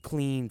like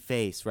clean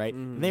face, right?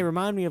 And they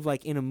remind me of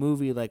like in a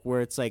movie like where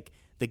it's like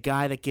the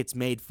guy that gets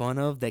made fun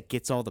of that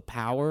gets all the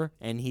power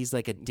and he's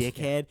like a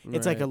dickhead.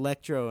 It's like Right.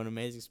 Electro in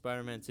Amazing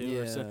Spider-Man 2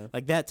 or Yeah. so,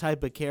 like that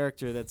type of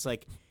character that's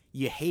like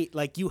you hate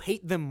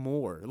them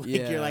more. Like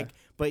Yeah. you're like,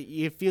 but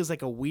it feels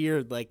like a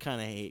weird like kind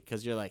of hate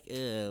because you're like,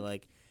 ugh,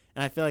 like,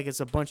 and I feel like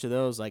it's a bunch of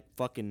those like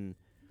fucking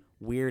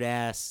weird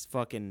ass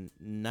fucking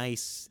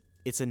nice.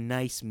 It's a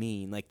nice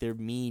mean, like they're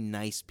mean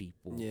nice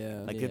people.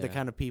 Yeah. Like they're the Yeah.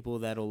 kind of people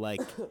that'll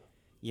like,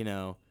 you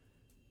know,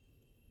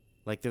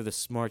 like they're the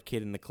smart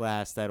kid in the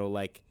class that'll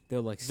like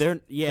they'll like they're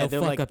they'll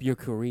they're fuck like up your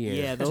career.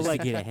 yeah, they'll just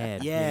like to get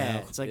ahead. yeah, you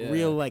know? it's like Yeah.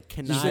 real like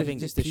conniving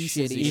just a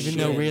pieces shitty of Even shit,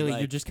 though really like,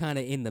 you're just kind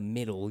of in the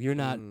middle. You're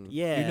not.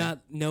 yeah, You're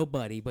not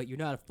nobody, but you're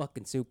not a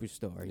fucking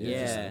superstar. You're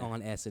just Yeah.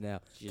 on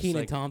SNL. Just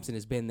Keenan like- Thompson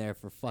has been there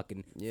for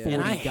fucking Yeah. 40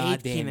 and I hate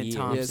goddamn Keenan years.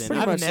 Yeah, it's Thompson.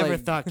 pretty I've much never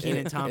like- thought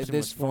Keenan at Thompson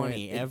this was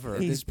funny point, ever. At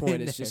this He's point,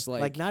 been it's just there.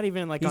 like, Like not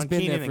even like He's on been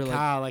there Keenan for, and like-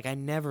 Kyle. Like I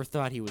never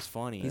thought he was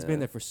funny. He's Yeah. been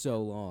there for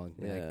so long.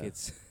 Yeah. Like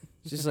it's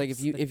it's just like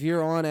if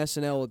you're on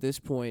SNL at this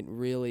point,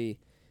 really,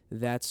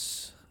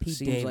 that's Pete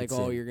seems like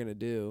all Davidson. you're gonna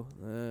do.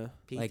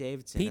 Pete like,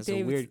 Davidson Pete has a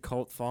Davidson- weird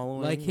cult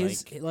following. like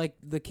his like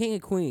the King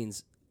of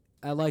Queens.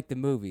 I like the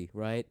movie,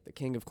 right? The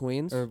King of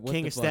Queens, Or what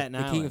King the of fuck? Staten The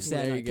Island. King of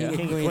Staten There Island. you go.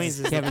 King of Queens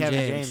is the Kevin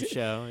James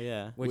show.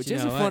 Yeah, Which you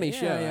is a know, funny yeah,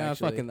 show, Yeah,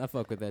 actually. I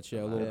fuck with that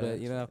show a little Yeah. bit,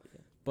 you know.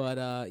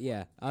 But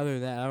yeah, other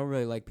than that, I don't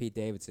really like Pete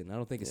Davidson. I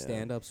don't think his Yeah.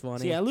 stand-up's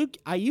funny. See,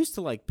 I used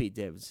to like Pete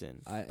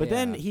Davidson, but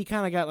then yeah. he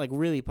kind of got like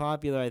really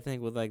popular. I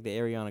think with like the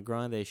Ariana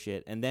Grande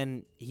shit, and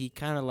then he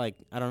kind of like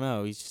I don't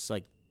know. He's just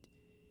like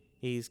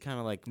he's kind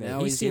of like Now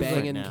he he's seems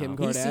banging now. Kim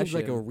he seems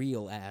like a Kardashian.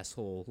 real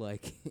asshole,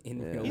 like in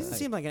Yeah. real He life. doesn't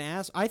seem like an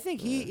ass. I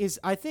think he is.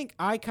 I think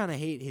I kind of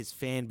hate his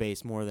fan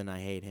base more than I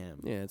hate him.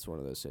 Yeah, it's one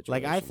of those situations.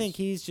 Like I think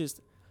he's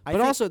just. I but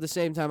think- also at the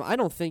same time, I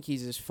don't think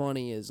he's as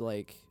funny as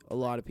like a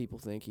lot of people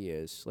think he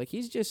is. Like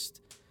he's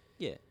just,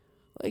 yeah,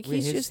 like Well,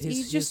 he's his- just his-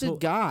 he's just his a whole-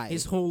 guy.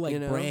 His whole like you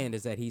know? brand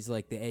is that he's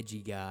like the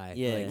edgy guy.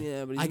 Yeah. Like,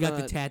 Yeah, but he's I got the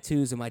not-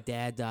 tattoos and my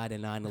dad died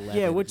in 9/11.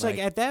 yeah. Which like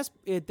at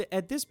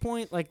this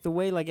point, like the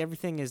way like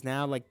everything is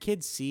now, like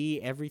kids see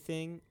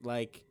everything.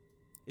 Like,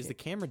 is the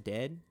camera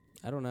dead?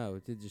 I don't know.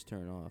 It did just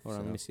turn off. Hold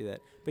on, so. let me see that.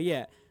 But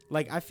yeah,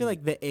 like I feel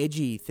like the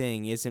edgy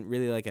thing isn't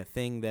really like a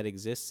thing that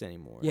exists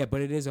anymore. Yeah, but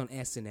it is on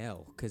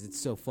SNL because it's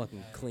so fucking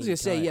I clean. was gonna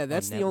say, cut yeah, on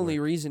that's the only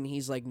network. reason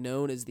he's like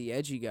known as the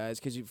edgy guys.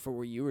 Because for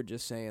what you were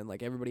just saying,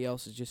 like everybody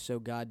else is just so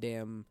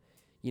goddamn,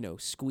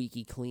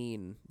 squeaky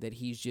clean that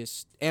he's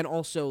just, and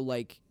also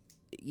like,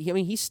 I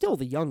mean, he's still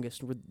the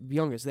youngest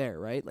there,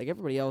 right? Like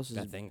everybody else is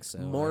I think so.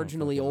 I don't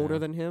marginally fucking older know.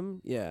 than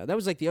him. Yeah, that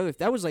was like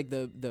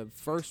the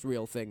first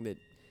real thing that,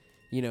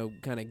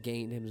 kind of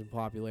gained him some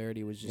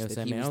popularity was just Yes,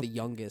 that I he mean, was I the don't-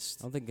 youngest.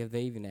 I don't think if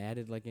they even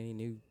added like any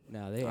new.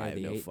 No, they I added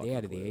have no they fucking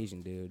added the clue.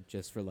 Asian dude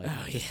just for like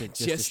Oh, just yeah,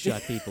 to just-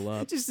 shut people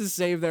up. Just to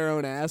save their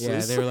own asses. Yeah,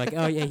 they were like,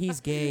 oh yeah,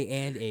 he's gay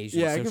and Asian.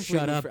 Yeah, I so completely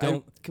shut up. for- I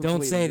Don't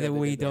completely say forgot that they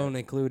we did that. don't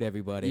include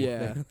everybody.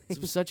 Yeah,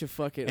 it's such a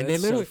fucking. And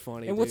That's they literally so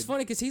funny. And what's dude.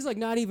 funny because he's like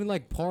not even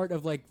like part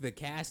of like the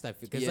cast. I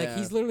feel because like Yeah.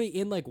 he's literally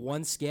in like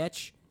one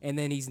sketch and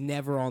then he's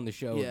never on the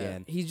show Yeah,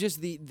 again. he's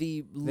just the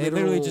They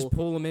literal, literally just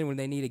pull him in when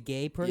they need a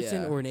gay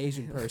person Yeah. or an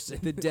Asian person.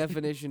 the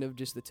definition of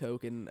just a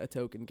token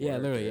character. Yeah,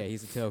 literally. Yeah,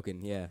 he's a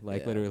token. Yeah,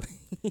 like Yeah. literally.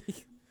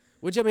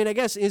 Which I mean, I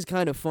guess is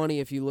kind of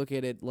funny if you look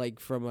at it like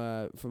from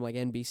like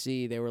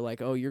NBC. They were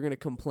like, "Oh, you're gonna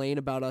complain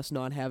about us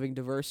not having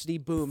diversity?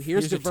 Boom,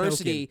 here's Here's a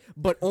diversity,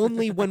 but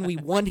only when we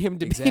want him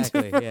to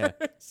Exactly. be." Yeah.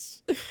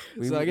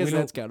 So I guess don't-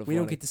 that's kind of We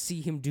don't funny. get to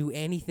see him do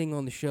anything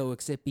on the show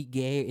except be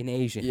gay and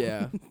Asian.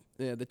 Yeah,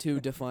 yeah, the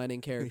two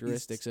defining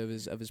characteristics of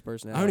his I don't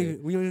personality.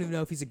 even. We don't even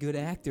know if he's a good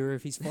actor or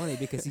if he's funny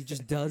because he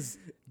just does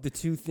the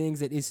two things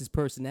that is his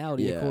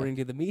personality Yeah. according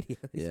to the media.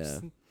 It's Yeah.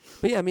 just-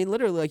 But yeah, I mean,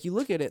 literally, like you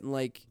look at it and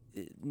like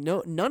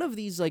none of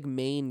these like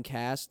main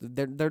cast,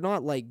 they're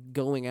not like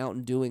going out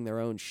and doing their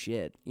own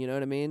shit. You know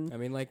what I mean? I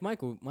mean, like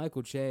Michael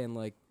Che and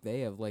like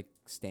they have like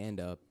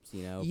stand-ups,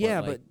 you know.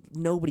 Yeah, but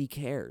nobody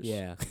cares.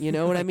 yeah, You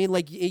know what I mean?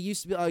 Like it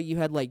used to be, you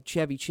had like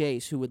Chevy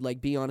Chase who would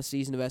like be on a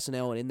season of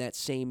SNL and in that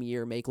same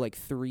year make like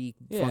 3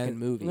 fucking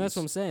movies. And that's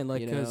what I'm saying.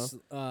 Like, you know? because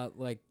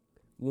like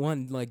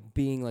one like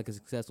being like a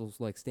successful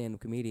like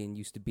stand-up comedian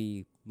used to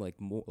be like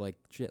more like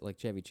like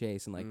Chevy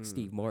Chase and like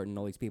Steve Martin,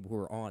 all these people who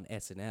were on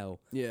SNL,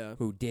 Yeah.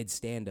 who did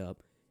stand-up.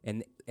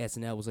 And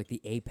SNL was like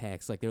the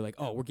apex. Like they're like,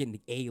 oh, we're getting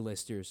the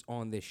A-listers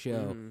on this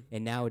show.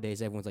 And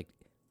nowadays everyone's like,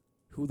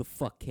 who the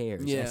fuck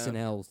cares? Yeah.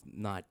 SNL's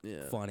not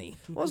funny.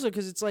 Also,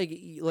 because it's like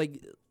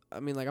I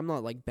mean, like I'm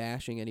not like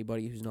bashing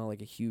anybody who's not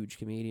like a huge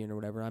comedian or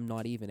whatever. I'm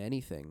not even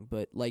anything,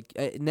 but like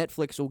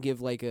Netflix will give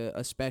like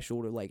a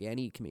special to like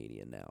any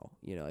comedian now.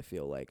 You know, I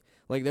feel like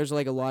there's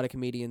like a lot of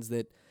comedians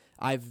that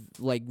I've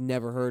like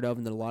never heard of,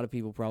 and that a lot of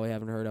people probably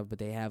haven't heard of, but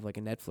they have like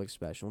a Netflix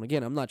special. And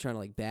again, I'm not trying to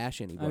like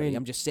bash anybody. I mean,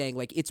 I'm just saying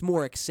like it's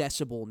more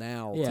accessible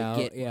now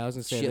to get I was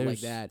gonna say shit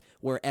like that,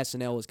 where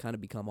SNL has kind of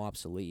become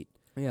obsolete.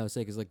 Yeah, I was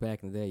saying because like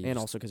back in the day, And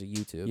also because of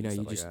YouTube. you know, and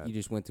you stuff just like that. you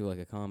just went to like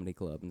a comedy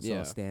club and saw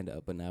Yeah. stand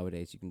up, but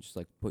nowadays you can just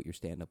like put your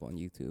stand up on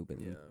YouTube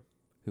and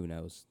who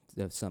knows,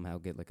 they'll somehow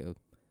get like a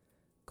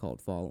cult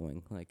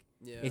following. Like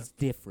it's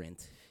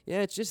different.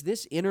 Yeah, it's just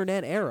this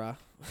internet era.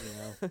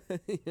 You know,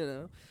 You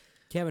know?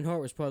 Kevin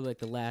Hart was probably like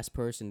the last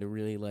person to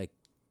really like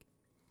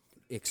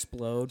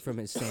explode from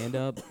his stand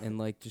up and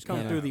like just Come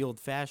kind through of the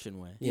old-fashioned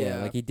way.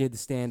 yeah, like he did the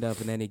stand up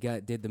and then he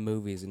did the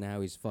movies and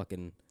now he's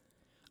fucking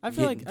I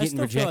feel like I getting still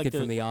feel rejected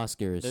like from the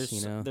Oscars. there's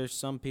You know, there's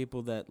some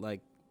people that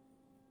like.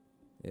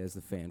 as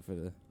the fan for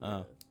the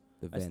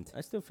vent.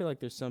 I still feel like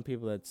there's some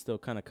people that still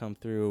kind of come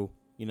through,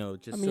 you know,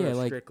 just I mean, sort yeah, of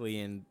like- strictly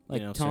in Like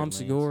you know, Tom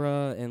certain lanes.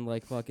 Segura and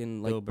like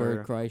fucking like Bill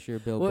Bert Burr.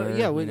 Kreischer, Bill Well, Burr.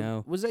 yeah, you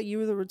know, was that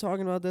you that were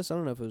talking about this? I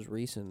don't know if it was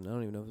recent. I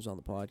don't even know if it was on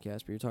the podcast,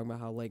 but you're talking about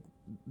how like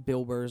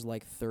Bill Burr's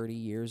like 30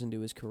 years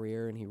into his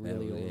career and he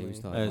really yeah, he only was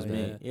talking That was about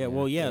me. that. Yeah,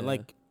 well, yeah, Yeah.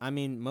 like I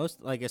mean,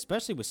 most like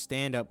especially with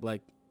stand up,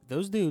 like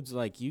those dudes,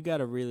 like you got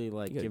to really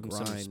like You gotta give them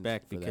some grind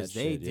respect for that because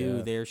they shit, do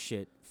yeah. their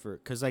shit for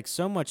because like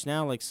so much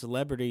now, like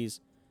celebrities.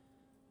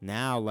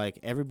 Now, like,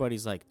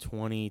 everybody's, like,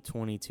 20,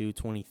 22,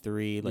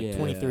 23. Like, Yeah.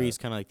 23 is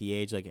kind of, like, the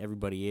age, like,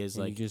 everybody is.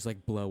 and Like, you just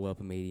like blow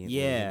up immediately.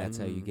 Yeah. and that's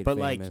how you get but,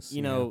 famous. like,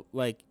 you know,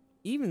 like,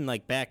 even,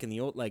 like, back in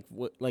the old, like,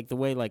 like, the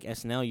way, like,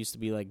 SNL used to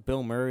be, like,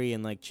 Bill Murray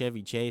and, like,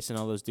 Chevy Chase and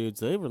all those dudes,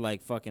 they were,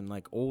 like, fucking,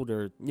 like,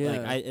 older.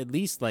 Yeah. Like, at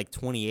least, like,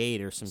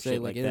 28 or some say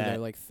shit like like in that. their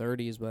like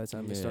 30s by the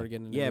time they Yeah. started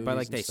getting into Yeah, by movies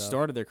like and they stuff.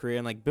 started their career,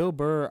 and like Bill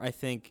Burr, I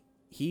think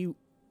he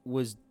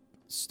was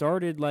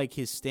started like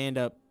his stand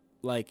up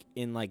like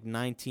in like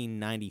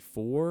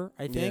 1994,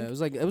 I Yeah, think.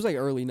 it was like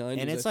early 90s.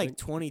 And it's I like think.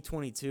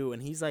 2022,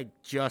 and he's like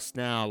just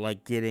now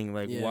like getting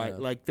like Yeah. white.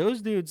 Like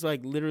those dudes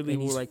like literally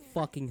and were he's like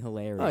fucking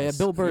hilarious. Oh yeah,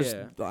 Bill Burr's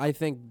Yeah. I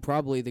think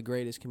probably the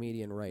greatest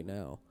comedian right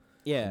now,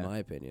 in yeah, my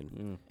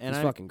opinion. and He's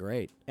I fucking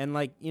great. and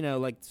like you know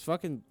like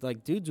fucking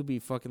like dudes would be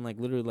fucking like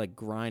literally like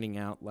grinding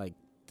out like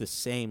the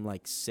same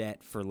like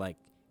set for like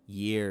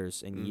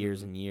years and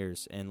years and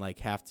years, and like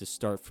have to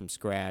start from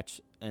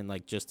scratch and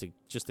like just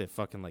to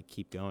fucking like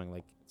keep going.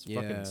 Like it's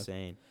fucking Yeah.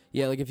 insane.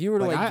 Yeah, like if you were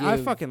to Like, like I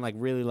give- fucking like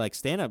really like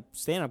stand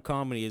up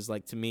comedy is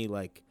like to me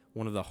like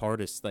one of the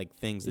hardest like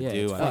things to Yeah,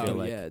 do. it's I fucking- feel oh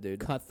like yeah, dude.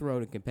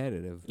 cutthroat and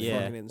competitive.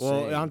 yeah. fucking Well,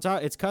 insane. on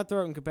top it's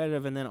cutthroat and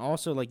competitive, and then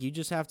also like you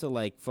just have to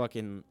like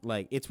fucking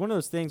like it's one of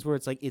those things where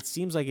it's like it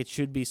seems like it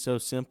should be so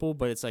simple,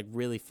 but it's like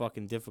really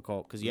fucking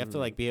difficult because you have to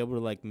like be able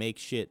to like make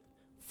shit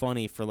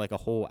funny for like a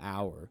whole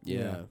hour.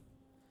 Yeah.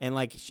 And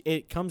like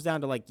it comes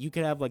down to like you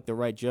could have like the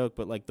right joke,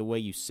 but like the way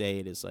you say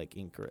it is like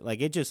incorrect.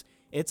 Like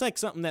it's like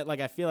something that like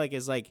I feel like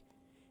is like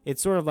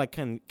it's sort of like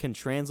can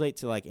translate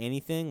to like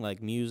anything like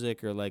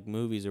music or like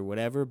movies or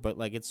whatever, but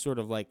like it's sort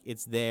of like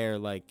it's there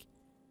like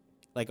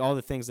all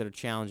the things that are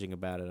challenging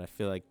about it. I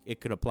feel like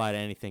it could apply to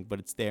anything, but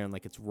it's there in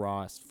like its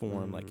rawest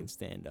form, like in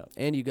stand up.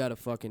 And you gotta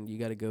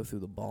go through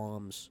the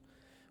bombs,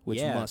 which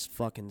Yeah. must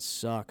fucking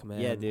suck, man.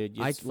 Yeah, dude,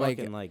 it's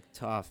fucking like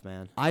tough,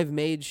 man. I've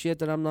made shit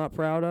that I'm not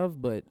proud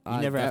of, but You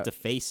never have to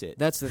face it.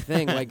 That's the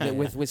thing. Like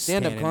with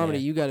stand up Standing comedy,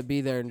 there. you got to be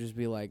there and just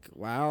be like,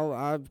 "Wow,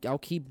 I'll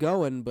keep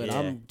going," but Yeah.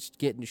 I'm just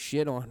getting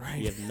shit on right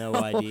You have now. no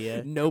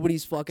idea.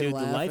 Nobody's fucking Dude,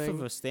 laughing. the life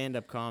of a stand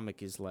up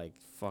comic is like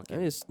fucking I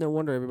mean, it's no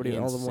wonder everybody,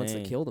 all the ones that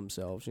insane. kill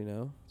themselves, you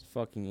know. it's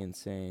fucking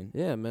insane.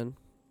 Yeah, man,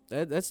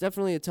 that's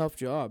definitely a tough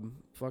job.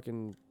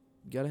 Fucking,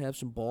 gotta have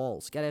some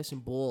balls. Gotta have some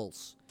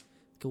balls.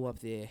 Go up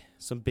there.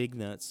 Some big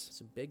nuts.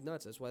 Some big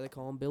nuts. That's why they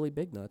call him Billy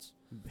Big Nuts.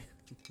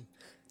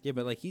 Yeah,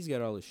 but like he's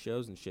got all his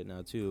shows and shit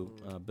now too.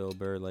 Bill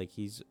Burr, like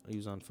he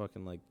was on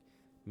fucking like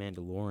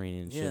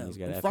Mandalorian and shit. Yeah, And he's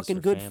got and F is fucking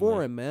for good Family.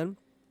 for him, man.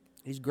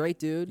 He's a great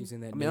dude. He's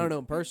in that I mean, I new- don't know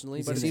him personally,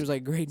 he's but in he that- seems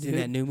like a great He's dude. in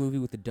that new movie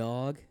with the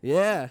dog.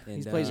 Yeah,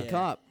 And, he plays a Yeah.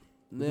 cop.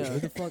 Who Yeah,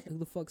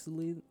 the fuck's the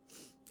lead?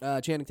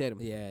 Channing Tatum.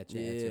 Yeah,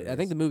 Yeah, I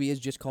think the movie is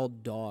just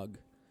called Dog.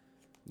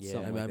 Yeah,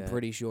 Something I'm, like I'm that.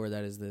 pretty sure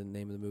that is the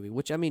name of the movie.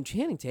 Which I mean,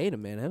 Channing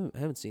Tatum, man, I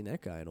haven't seen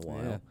that guy in a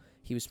while. Yeah.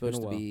 He was been a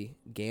supposed to while. be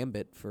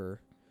Gambit for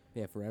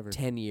Yeah, forever.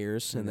 10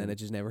 years, and then Mhm. it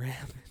just never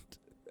happened.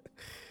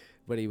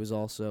 But he was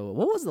also...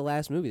 What was the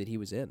last movie that he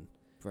was in?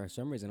 For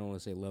some reason, I don't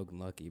want to say Logan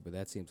Lucky, but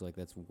that seems like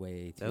that's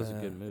way too... That was a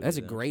good movie. That's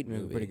a though. great Yeah,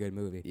 movie. pretty good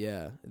movie.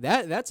 Yeah.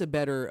 That's a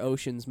better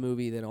Ocean's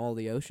movie than all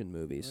the Ocean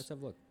movies, Let's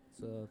have a look.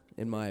 It's,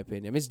 in my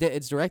opinion. I mean,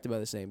 it's directed by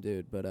the same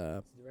dude, but...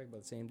 it's directed by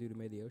the same dude who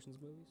made the Ocean's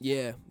movies?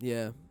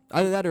 Yeah.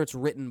 Either that or it's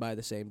written by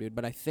the same dude,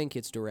 but I think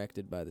it's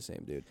directed by the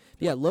same dude.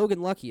 But yeah,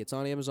 Logan Lucky. It's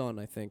on Amazon,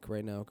 I think,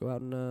 right now. Go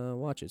out and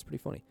watch it. It's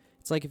pretty funny.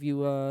 It's like if you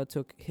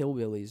took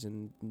hillbillies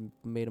and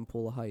made them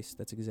pull a heist.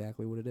 That's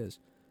exactly what it is.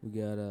 We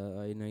got,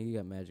 you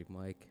got Magic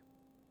Mike.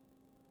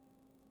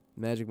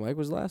 Magic Mike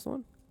was the last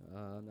one?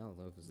 I don't know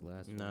if it was the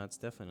last one. No, it's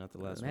definitely not the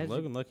last Magic- one.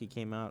 Logan Lucky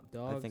came out, I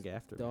Dogs- think,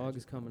 after. Dog Magic.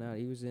 is coming out.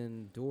 He was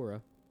in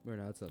Dora. Or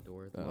no, it's not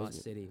Dora. The Oh, Lost is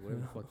it? City.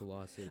 Whatever the fuck the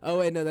Lost City. Oh,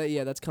 wait, no,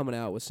 that's coming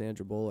out with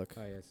Sandra Bullock.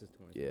 Oh, yeah, it's just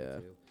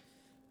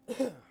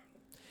 2022.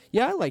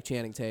 Yeah, I like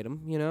Channing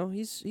Tatum. You know,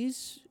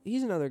 he's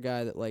another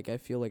guy that, like, I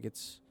feel like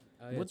it's...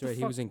 Oh, yeah, What that's the right.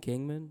 He fuck- was in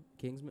Kingsman.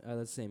 Oh,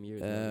 that's the same year.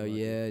 as Oh, Logan Lucky.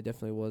 yeah, it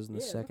definitely was in the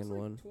Yeah, it second looks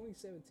like one.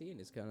 2017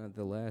 is kind of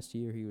the last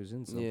year he was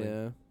in something.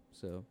 Yeah.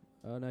 So,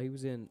 no, he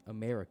was in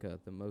America,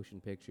 the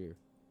motion picture,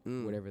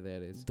 Mm. whatever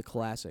that is, The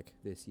classic.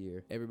 this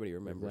year. Everybody Or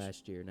remembers.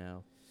 last year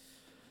now.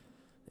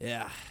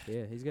 Yeah.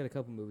 Yeah, he's got a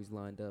couple movies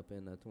lined up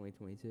in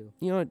 2022.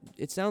 You know,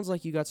 it sounds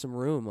like you got some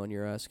room on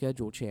your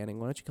schedule, Channing.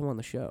 Why don't you come on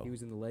the show? He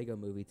was in the Lego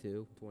movie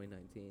too,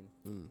 2019,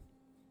 Mm.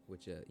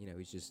 which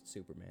he's just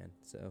Superman.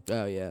 So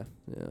Oh, yeah.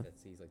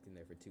 he's like in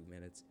there for 2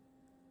 minutes.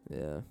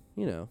 Yeah.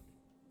 You know,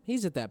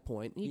 he's at that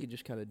point. He You- could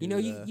just kind of do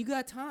You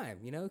got time.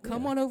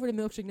 Come Yeah. on over to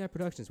Milkshake Night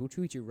Productions. We'll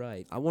treat you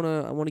right. I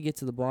wanna get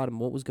to the bottom.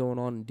 What was going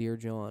on in Dear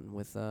John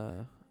with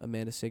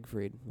Amanda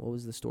Siegfried? What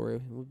was the story?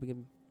 What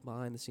became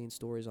behind the scenes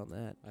stories on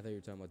that? I thought you were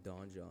talking about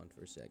Don John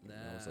for a second.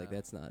 I was like, Nah.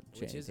 that's not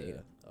Which Channing is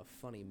Tatum. a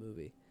funny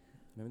movie.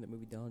 Remember that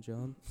movie Don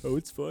John? Oh,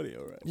 it's funny,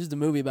 all right. Just a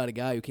movie about a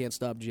guy who can't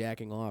stop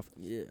jacking off.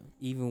 Yeah.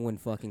 Even when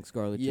fucking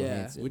Scarlett Yeah,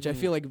 Johansson. which I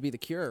feel like would be the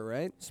cure,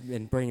 right?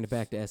 And bringing it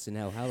back to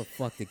SNL, how the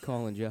fuck did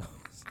Colin Jost,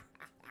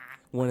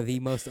 one of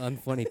the most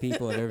unfunny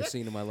people I've ever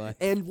seen in my life,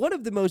 And one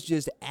of the most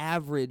just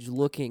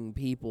average-looking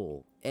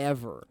people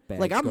ever. Bad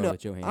Like I'm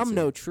Scarlett Johansson. I'm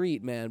no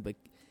treat, man, but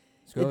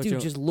that Scarlett dude Jo-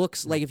 just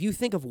looks like if you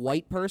think of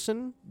white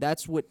person,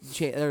 that's what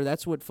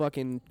that's what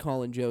fucking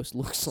Colin Jost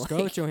looks Scarlett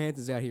like.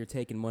 Johansson's out here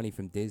taking money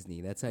from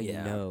Disney. That's how Yeah.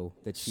 you know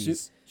that Su-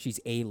 she's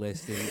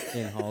A-list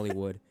in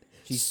Hollywood.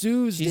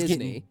 Sues She's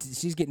Disney.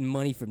 she's getting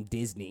money from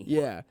Disney.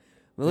 Yeah,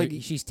 well, like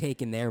She's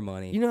taking their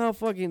money. you know how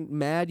fucking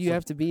mad you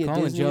have to be at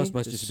Colin Disney Jost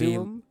must to just sue be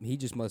him? he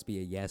just must be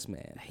a yes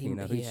man. He, you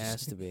know, he he's has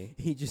just, to be.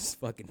 He just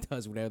fucking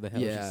does whatever the hell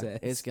she Yeah, says.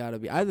 it's got to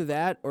be either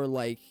that or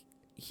like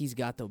he's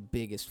got the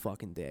biggest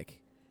fucking dick.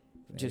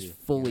 Just Maybe,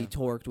 fully yeah.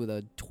 torqued with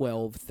a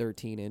 12,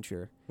 13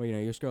 incher. Well,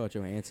 you're Scarlett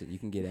Johansson. You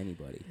can get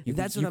anybody.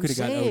 That's you what I'm could have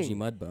got OG saying.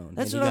 Mudbone.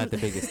 That's and what you I'm- got the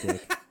biggest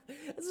dick.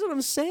 That's what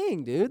I'm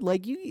saying, dude.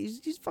 Like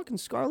he's fucking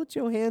Scarlett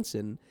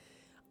Johansson.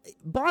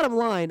 Bottom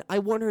line, I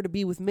want her to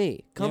be with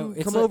me. Come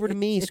it's come like- over to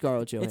me,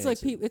 Scarlett Johansson.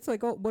 It's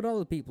like what all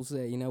the people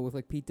say, with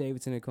like Pete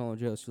Davidson and Colin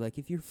Jost. Like,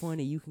 if you're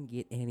funny, you can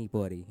get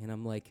anybody. And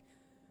I'm like,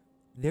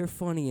 they're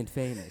funny and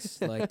famous.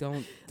 Like,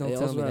 don't They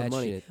tell also me have that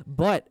money. shit.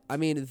 But I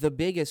mean, the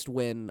biggest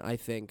win I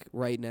think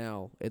right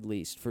now, at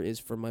least, is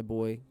for my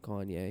boy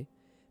Kanye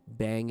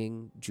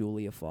banging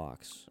Julia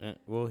Fox.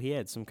 Well, he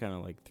had some kind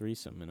of like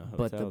threesome in a hotel.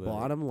 But the that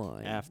bottom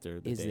line after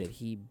the is date. that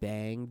he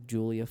banged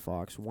Julia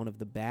Fox, one of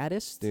the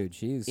baddest Dude,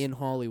 she's in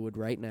Hollywood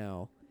right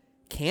now.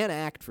 Can't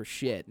act for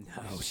shit.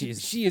 No,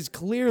 she is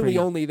clearly pretty-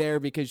 only there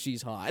because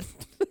she's hot.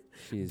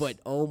 she's. But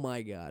oh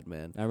my god,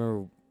 man! I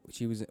remember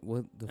she was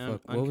what the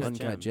fuck? What was Uncut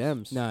Uncut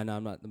Gems. Gems. No,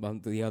 I'm not.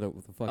 The other,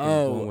 the fucking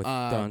Oh, one with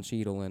Don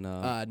Cheadle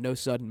and No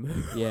sudden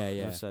move.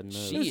 yeah. No sudden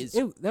She moves.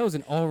 is- That was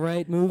an all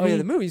right movie. Oh yeah,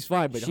 the movie's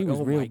fine, but She was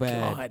oh real my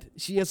bad. God.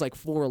 She has like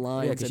 4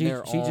 lines, Yeah, 'cause and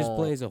they're she just all-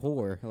 plays a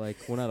whore. Like,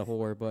 well, not a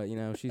whore, but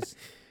she's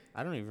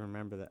I don't even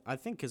remember that. I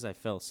think because I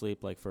fell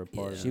asleep like for a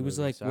part. Yeah. of the she was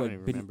movie, like so I don't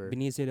even remember.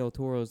 Benicio del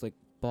Toro's like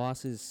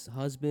boss's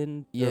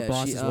husband, Yeah, or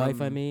boss's she,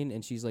 wife. I mean,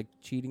 and she's like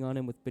cheating on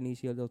him with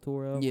Benicio del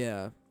Toro.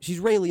 Yeah, she's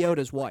Ray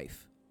Liotta's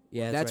wife.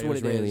 yeah, That's right, what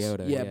was it Ray is.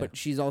 Liotta, yeah, but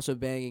she's also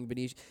banging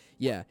Benicio.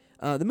 Yeah,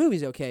 the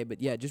movie's okay, but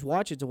yeah, just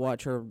watch it to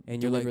watch her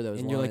and you're deliver like, those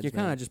and you're like, lines, you're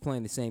kind man. of just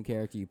playing the same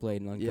character you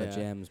played in Uncut Yeah.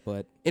 Gems,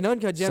 but In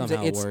Uncut Gems,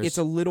 somehow it's worse.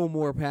 a little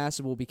more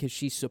passable because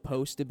she's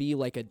supposed to be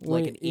like an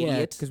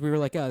idiot, because we were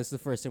like, oh, this is the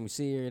first time we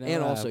see her,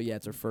 and also yeah,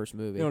 it's her first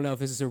movie. we don't know if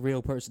this is a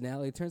real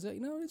personality. It turns out,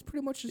 it's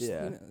pretty much just,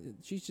 Yeah.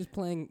 she's just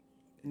playing,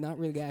 not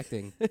really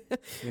acting,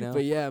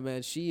 But yeah,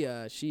 man, she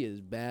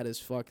is bad as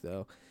fuck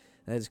though.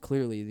 That is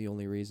clearly the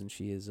only reason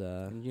she is.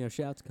 And,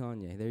 shout out to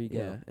Kanye. There you Yeah,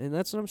 go. and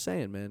that's what I'm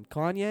saying, man.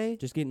 Kanye,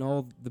 Just getting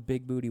all the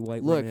big booty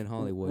white look, women in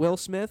Hollywood. Will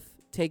Smith,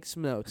 take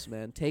some notes,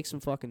 man. Take some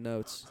fucking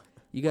notes.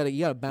 You gotta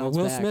Well, bounce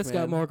Will back, Smith's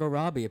got man. Margot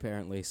Robbie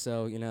apparently,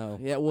 so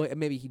Yeah, well,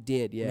 maybe he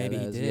did. Yeah, Maybe he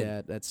that was- did.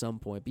 Yeah, at some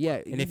point. But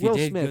yeah, And if Will you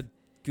did, Smith,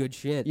 good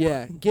shit.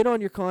 yeah, get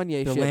on your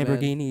Kanye The shit, man.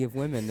 Lamborghini of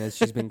women, as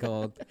she's been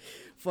called.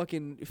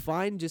 Fucking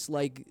find just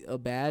like a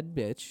bad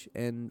bitch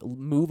and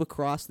move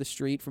across the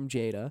street from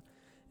Jada,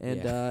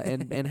 and Yeah.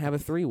 and have a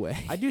 3-way.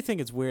 I do think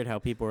it's weird how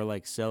people are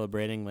like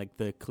celebrating like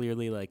the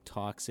clearly like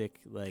toxic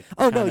like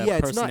Oh no, kinda yeah,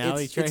 it's not.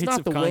 personality It's traits not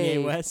of the Kanye way.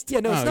 West.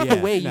 Yeah, no, it's Oh, not yeah,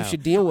 the way no. you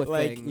should deal with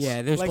Like, things.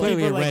 Yeah, there's like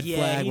clearly people a are red like,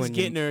 flag he's when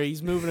getting her.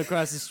 He's moving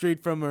across the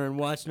street from her and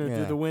watching her Yeah.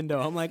 through the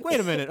window. I'm like, wait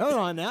a minute, hold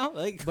on now.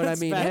 Like, But I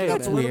let's mean, back hey, up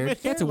that's a little weird. bit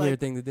here. That's a Like, weird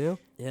thing to do.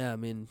 Yeah, I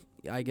mean,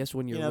 I guess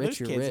when you're you know, rich, there's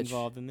you're kids rich.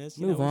 involved in this.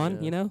 You Move know, on,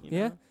 yeah. you know? you know?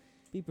 Yeah.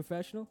 Be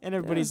professional. And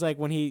everybody's like,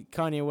 when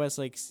Kanye West,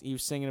 like, he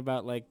was singing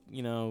about, like,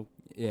 you know,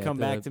 Yeah, come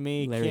the back to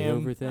me, Larry Kim.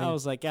 Hoover thing. I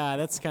was like,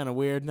 that's kind of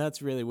weird.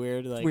 That's really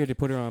weird. Like, It's weird to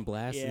put her on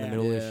blast in the Yeah.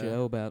 middle of Yeah. the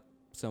show about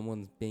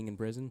someone being in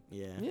prison.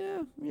 Yeah.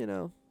 Yeah, you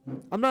know,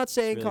 I'm not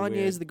saying really Kanye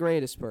weird. is the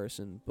greatest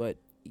person, but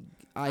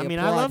I mean,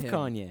 I applaud love him.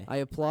 Kanye. I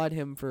applaud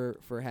him for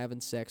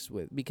having sex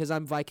with, because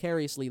I'm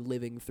vicariously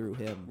living through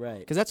him. Right.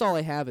 Because that's all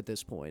I have at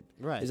this point.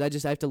 Right. Is I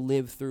have to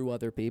live through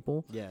other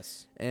people,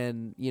 Yes.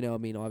 and you know, I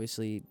mean,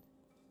 obviously,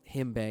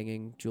 him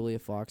banging Julia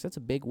Fox, that's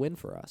a big win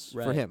for us. For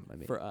Right. him, I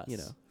mean, For us. you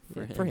know,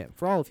 For for him. him,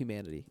 for all of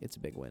humanity, it's a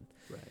big win.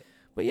 Right.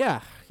 But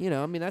yeah, you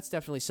know, I mean, that's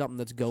definitely something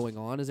that's going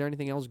on. Is there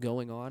anything else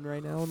going on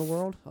right now in the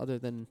world other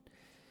than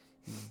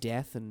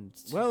death and?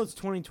 Well, it's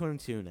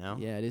 2022 now.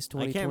 yeah, it is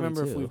I 2022. can't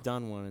remember if we've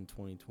done one in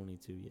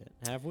 2022 yet.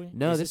 Have we?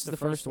 No, this is the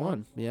first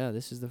one. Yeah,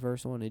 this is the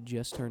first one. It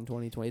just turned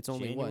 2020. It's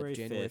only January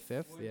January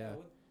 5th. 5th. Yeah.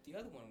 The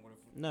other one would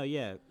have. No,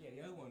 yeah. Yeah,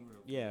 the other one would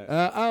have.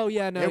 Yeah. Oh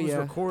yeah, no, it was yeah,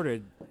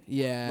 recorded.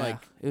 yeah.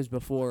 like- it was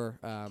before.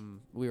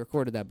 We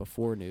recorded that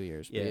before New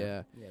Year's. But Yeah.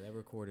 yeah, Yeah, that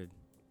recorded,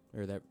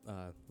 or that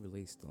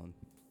released on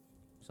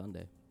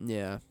Sunday.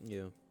 yeah,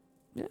 Yeah.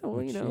 yeah. Well,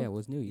 Which, you know, yeah, it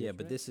was New Year's. Yeah,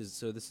 but right? this is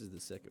the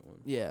second one.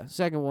 yeah.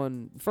 Second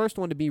one, first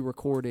one to be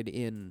recorded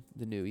in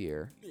the new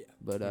year. Yeah.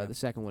 But Yeah. the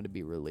second one to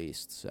be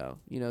released. So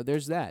you know,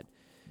 there's that.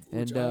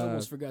 Which And I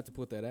almost forgot to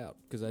put that out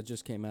because I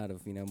just came out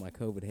of my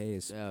COVID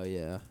haze, oh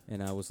yeah,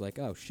 and I was like,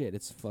 oh shit,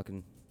 it's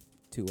fucking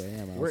 2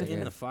 a.m. I We're was like, in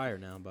yeah, the fire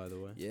now, by the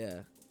way.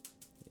 yeah.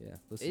 yeah.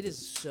 listen It to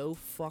is so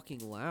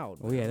fucking loud.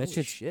 Oh yeah, man. that Holy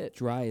shit's shit.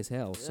 dry as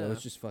hell, so Yeah.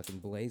 it's just fucking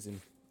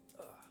blazing.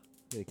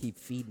 They keep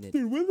feeding it.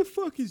 Dude, when the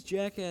fuck is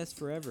Jackass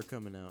Forever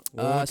coming out?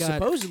 Well, it got-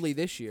 Supposedly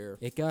this year.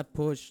 It got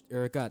pushed,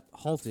 or it got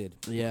halted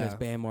Yeah. because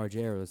Bam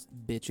Margera was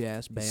Bitch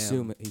ass he's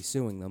Bam. he's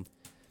suing them.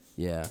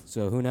 Yeah.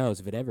 So who knows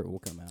if it ever will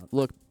come out.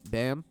 Look,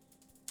 Bam.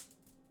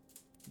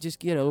 Just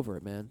get over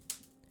it, man.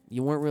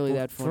 You weren't really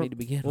Well, that funny to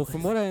begin Well, with.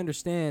 from what I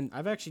understand,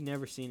 I've actually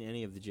never seen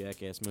any of the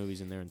Jackass movies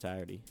in their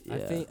entirety. Yeah. I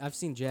think I've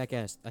seen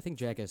Jackass. I think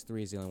Jackass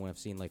 3 is the only one I've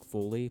seen like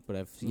fully, but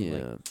I've seen Yeah.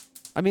 like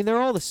I mean, they're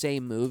all the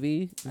same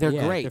movie. They're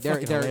Yeah, great. they're They're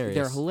fucking they're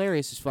hilarious.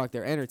 hilarious as fuck.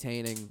 They're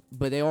entertaining,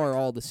 but they are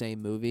all the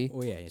same movie.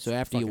 oh yeah. It's So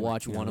after you fucking,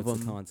 watch know, one of it's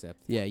the them,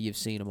 concept. Yeah, you've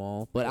seen them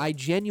all. But I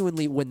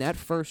genuinely, when that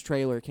first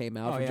trailer came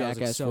out Oh from yeah, I was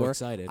like, Jackass so 4,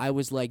 excited. I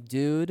was like,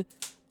 dude,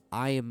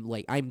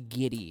 I'm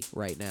giddy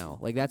right now.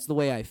 Like that's the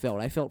way I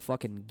felt. I felt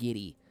fucking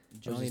giddy.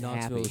 Johnny just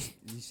Knoxville. happy.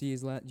 Did you see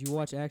his last? Did you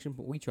watch Action?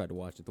 We tried to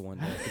watch it the one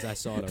day because I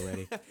saw it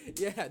already.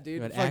 Yeah,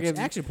 dude. But fucking-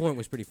 Action Point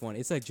was pretty funny.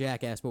 It's like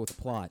Jackass, but with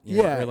a plot.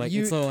 Yeah, or like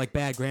you- it's sort of like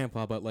Bad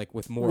Grandpa, but like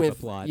with more with of a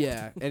plot.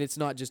 Yeah, and it's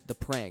not just the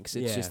pranks;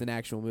 it's Yeah. just an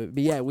actual movie.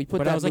 But yeah, we put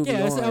But that I was like, movie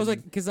yeah, on. I was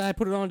like, because I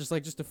put it on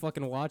just to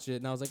fucking watch it,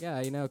 and I was like, yeah,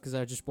 you know, because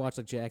I just watched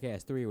like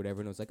Jackass 3 or whatever,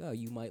 and it was like, oh,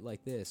 you might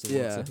like this. And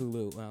Yeah. it's a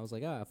Hulu, and I was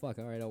like, ah, fuck,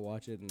 all right, I'll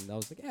watch it, and I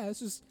was like, yeah,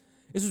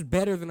 this was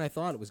better than I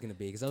thought it was gonna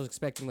be, because I was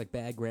expecting like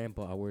Bad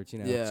Grandpa, where it's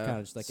it's Yeah. kind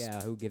of just like,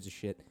 yeah, who gives a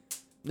shit.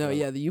 No, Well-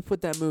 yeah, you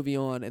put that movie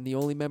on, and the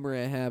only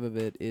memory I have of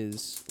it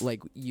is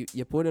like you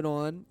put it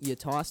on, you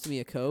tossed me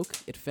a Coke,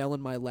 it fell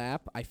in my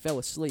lap, I fell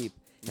asleep,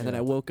 and then Yeah.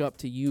 I woke up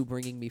to you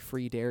bringing me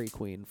free Dairy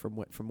Queen from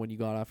when you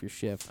got off your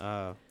shift.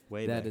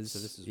 Way That back. is So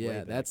this is yeah,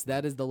 way back.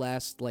 that is the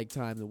last like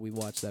time that we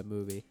watched that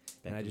movie,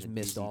 and Back I in just the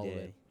missed busy all of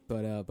day.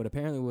 it. But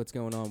apparently, what's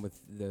going on with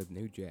the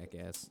new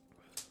Jackass?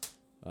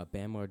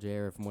 Bam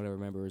Margera, from what I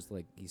remember, is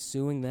like he's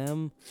suing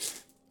them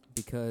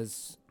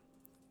because,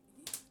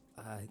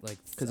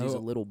 Because he's a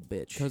little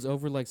bitch. because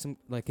over like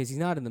because he's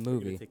not in the You're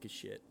gonna movie, Thick as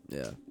shit.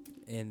 Yeah.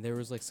 and there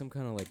was like some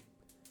kind of like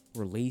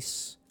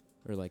release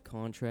or like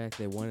contract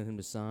they wanted him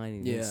to sign,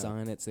 and he didn't Yeah.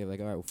 sign it. So they're like,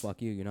 all right, well,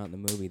 fuck you, you're not in the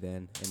movie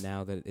then. And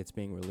now that it's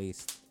being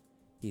released,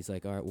 he's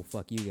like, all right, well,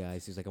 fuck you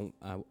guys. He's like,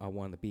 I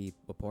want to be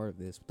a part of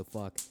this. What the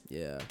fuck?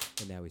 Yeah.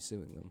 And now he's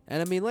suing them.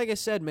 And I mean, like I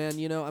said, man,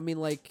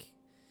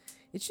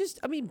 it's just,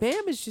 I mean,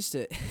 Bam is just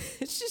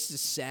it's just a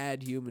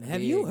sad human being.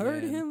 Have you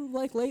heard man. him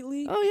like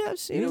lately? Oh yeah, I've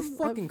seen He's him.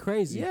 fucking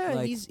crazy. Yeah,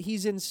 like,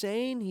 he's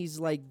insane. He's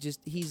like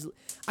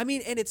I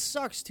mean, and it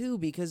sucks too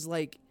because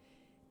like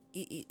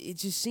it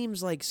just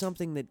seems like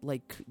something that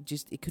like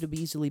just it could have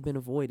easily been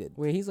avoided.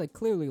 where he's like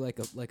clearly like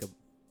a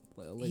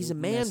He's a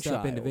man messed up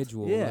child.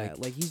 individual. Yeah,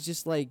 like he's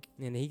just like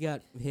and he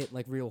got hit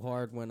like real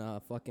hard when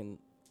fucking.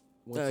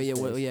 what's oh his yeah,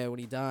 face? well, yeah, when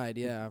he died,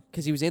 yeah,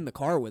 because he was in the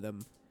car with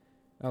him.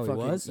 Oh,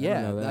 Fucking- he was. I didn't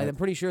Yeah, know that. I'm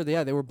pretty sure.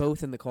 Yeah, they were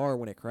both in the car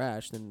when it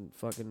crashed. And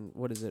fucking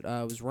what is it?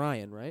 It was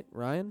Ryan, right?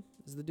 Ryan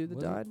is the dude that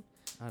Was it? died.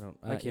 I don't.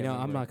 I can't I'm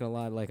remember. not gonna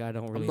lie. Like I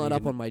don't really. I'm not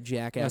up even- on my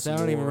jackass. Yes, I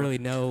don't even lore. really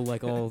know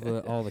like all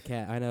the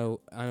cat. I know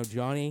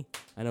Johnny.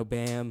 I know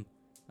Bam.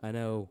 I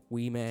know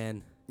Wee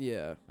Man.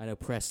 Yeah, I know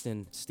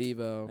Preston.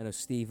 Steve-O. I know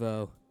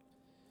Steve-O.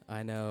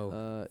 I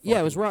know. Yeah,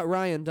 it was fucking-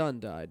 Ryan Dunn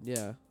died.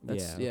 Yeah,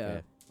 that's, Yeah, yeah.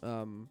 okay.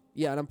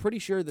 Yeah, and I'm pretty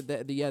sure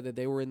that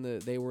they were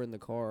in the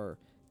car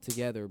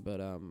together,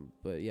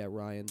 but yeah,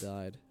 Ryan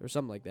died or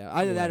something like that.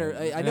 Either that or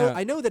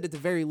I know that at the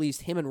very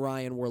least him and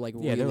Ryan were like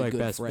really they're like good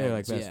best friends. They're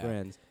like best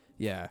friends.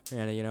 Yeah.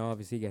 And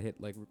obviously he got hit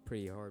like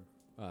pretty hard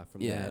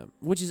from that.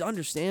 Which is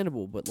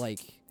understandable, but like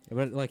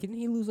didn't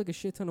he lose like a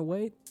shit ton of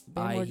weight?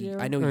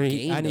 I know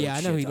he gained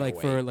I know he like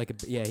weight. for like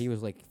he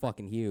was like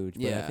fucking huge.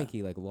 But I think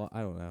he like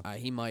I don't know.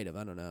 He might have.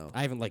 I don't know.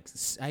 I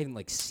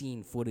haven't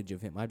seen footage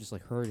of him. I've just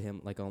like heard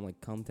him like on like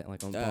content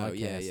like on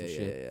podcasts and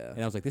shit. Yeah.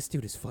 And I was like, this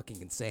dude is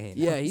fucking insane.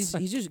 Yeah, he's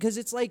just because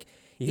it's like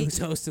he was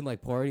hosting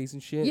like parties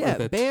and shit. Yeah,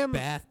 with a Bam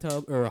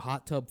bathtub or a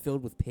hot tub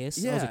filled with piss.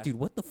 Yeah. I was like, dude,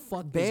 what the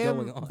fuck is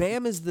going on?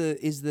 Bam is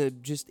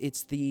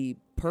it's the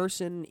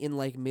person in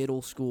like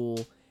middle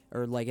school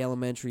or like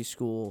elementary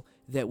school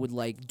that would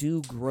like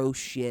do gross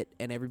shit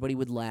and everybody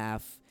would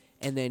laugh.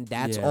 And then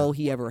that's all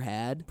he ever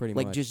had. Pretty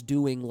like much. Just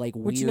doing like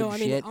weird shit. I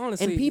mean,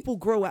 honestly, and people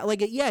grow out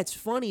like yeah, it's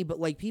funny, but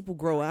like people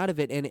grow out of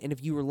it and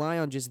if you rely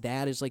on just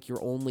that as like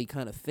your only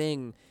kind of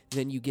thing,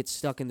 then you get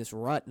stuck in this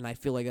rut. And I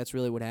feel like that's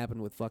really what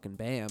happened with fucking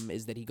Bam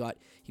is that he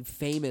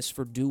famous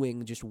for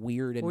doing just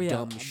weird and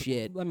dumb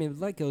shit. I mean,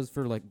 that goes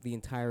for like the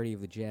entirety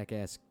of the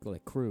Jackass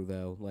like crew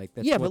though. Like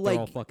that's but they're like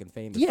all fucking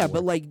famous Yeah,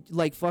 for. but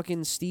like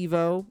fucking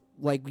Steve-O,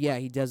 like yeah,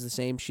 he does the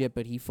same shit,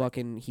 but he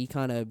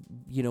kind of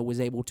was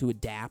able to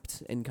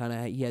adapt and kind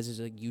of he has his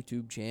like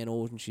YouTube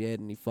channel and shit,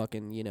 and he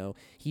fucking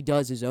he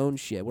does his own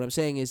shit. What I'm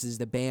saying is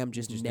the Bam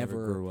just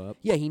never grew up.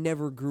 Yeah, he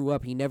never grew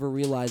up. He never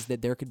realized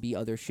that there could be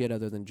other shit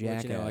other than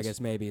Jackass. Which, I guess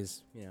maybe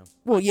is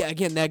Well, yeah,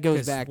 again that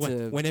goes back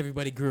to when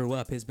everybody grew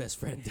up, his best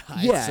friend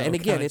died. Yeah, so and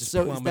again that's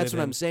what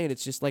I'm saying.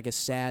 It's just like a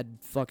sad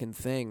fucking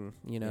thing,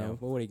 Well,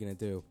 what are you gonna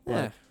do?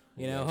 Yeah.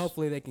 But,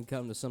 hopefully they can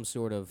come to some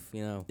sort of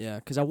Yeah,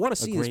 because I want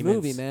to see this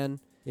agreements. movie, man.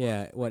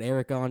 Yeah, what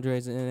Eric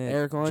Andre's in it.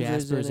 Eric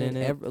Andre's Jasper's in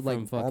it.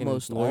 from fucking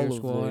Almost Lawyer all of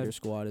Squad. Lawyer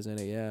Squad is in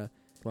it. Yeah,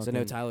 because I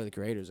know Tyler the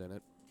Creator's in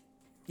it.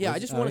 Yeah, I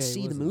just Oh, want to yeah, he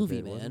see the was in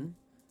movie, bit, wasn't man.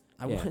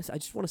 Yeah. I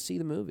just want to see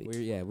the movie.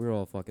 We're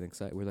all fucking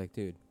excited. We're like,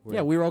 dude.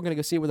 We were all gonna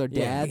go see it with our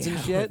dads and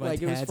shit. With my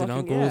Like it was dads fucking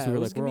and uncles. yeah, we it were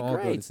was like, we're gonna be all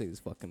great. going to see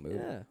this fucking movie.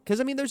 Yeah, because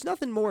I mean, there's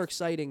nothing more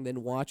exciting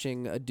than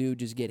watching a dude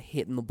just get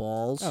hit in the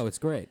balls. Oh, it's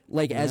great.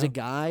 Like as a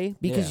guy,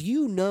 because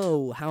you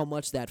know how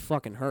much that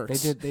fucking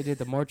hurts. They did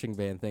the marching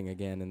band thing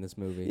again in this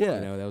movie.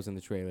 Yeah. That was in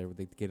the trailer where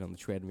they get on the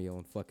treadmill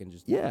and fucking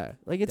just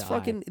like it's die.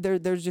 fucking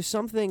there's just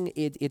something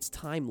it's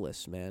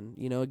timeless, man.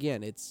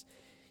 Again,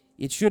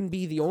 it shouldn't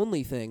be the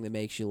only thing that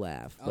makes you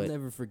laugh, I'll but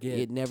never forget.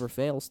 it never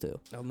fails to.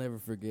 I'll never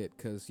forget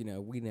because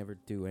we never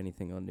do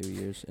anything on New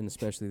Year's, and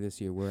especially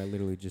this year where I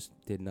literally just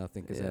did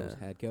nothing because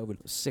I had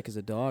COVID. Sick as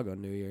a dog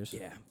on New Year's.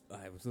 Yeah,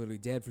 I was literally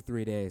dead for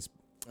 3 days.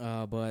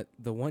 But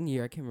the one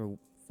year I can't remember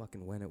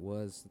fucking when it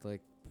was,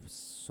 like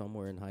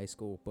somewhere in high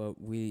school.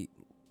 But we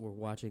were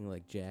watching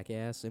like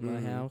Jackass in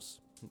my house,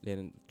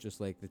 and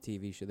just like the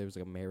TV show, there was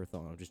like a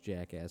marathon of just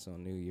Jackass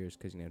on New Year's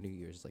because New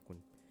Year's is like when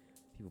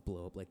people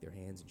blow up like their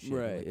hands and shit,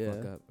 Right, and,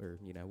 like, fuck up or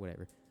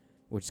whatever.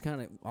 Which is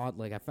kind of odd.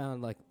 Like I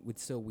found like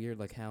it's so weird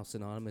like how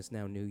synonymous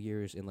now New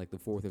Year's and like the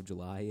 4th of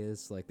July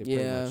is. Like they're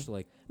pretty much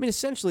like. I mean,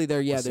 essentially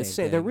they're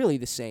they're really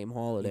the same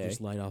holiday. You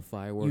just light off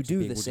fireworks. You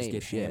do and the people same just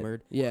get shit.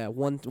 hammered. Yeah,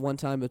 one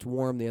time it's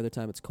warm, the other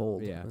time it's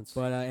cold. Yeah,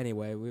 but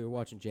anyway, we were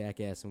watching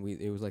Jackass, and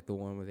it was like the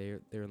one where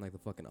they're in like the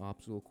fucking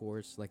obstacle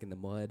course, like in the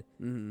mud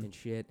and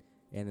shit.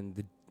 And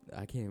then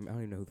I don't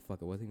even know who the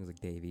fuck it was. I think it was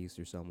like Dave East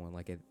or someone.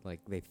 Like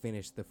they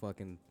finished the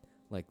fucking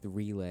like the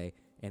relay,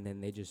 and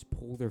then they just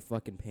pull their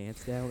fucking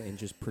pants down and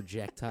just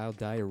projectile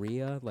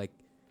diarrhea, like.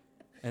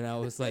 And I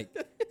was like,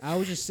 I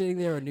was just sitting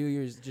there on New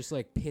Year's, just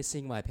like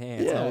pissing my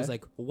pants. Yeah. I was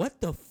like,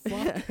 what the fuck?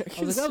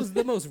 I was like, that was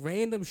the most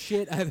random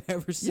shit I've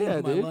ever seen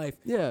in my life.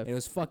 Yeah. And it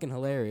was fucking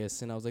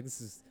hilarious. And I was like,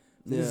 this is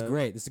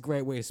great. This is a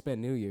great way to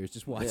spend New Year's,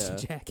 just watching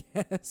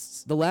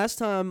Jackass. The last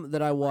time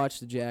that I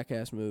watched the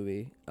Jackass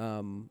movie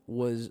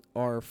was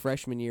our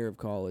freshman year of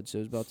college. So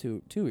it was about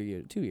two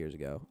years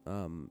ago.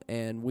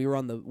 And we were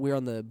on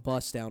the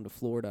bus down to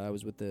Florida. I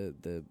was with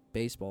the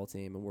baseball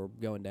team, and we're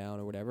going down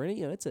or whatever. And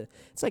it's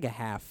like a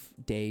half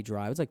day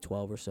drive. It's like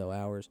 12 or so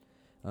hours,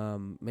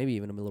 maybe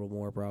even a little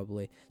more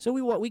probably. So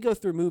we go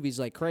through movies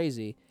like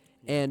crazy.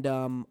 And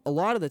a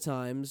lot of the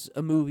times,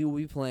 a movie will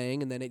be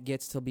playing, and then it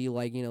gets to be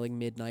like like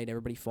midnight.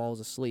 Everybody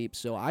falls asleep.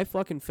 So I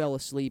fucking fell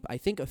asleep. I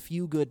think A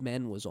Few Good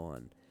Men was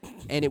on,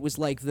 and it was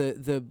like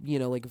the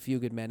like A Few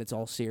Good Men. It's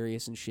all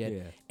serious and shit.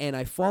 Yeah. And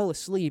I fall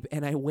asleep,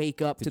 and I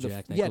wake up to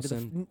Jack the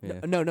Nicholson?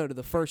 to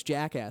the first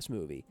Jackass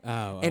movie.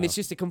 And it's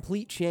just a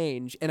complete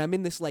change. And I'm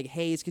in this like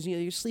haze because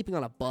you're sleeping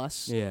on a bus,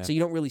 so you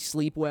don't really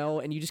sleep well,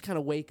 and you just kind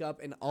of wake up,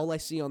 and all I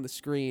see on the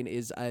screen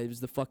is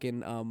the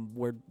fucking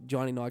where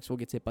Johnny Knoxville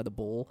gets hit by the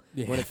bull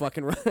when it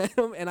fucking ran at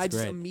him, and I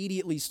just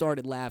immediately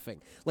started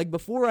laughing. Like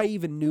before I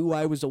even knew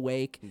I was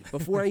awake,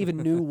 before I even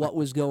knew what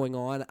was going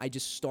on, I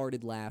just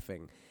started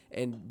laughing.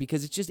 And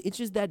because it's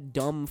just that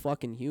dumb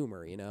fucking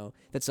humor,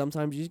 that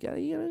sometimes you just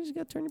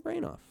gotta turn your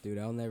brain off. Dude,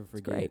 I'll never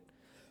forget.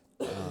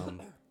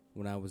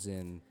 When I was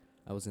in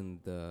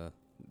the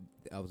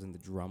I was in the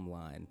drum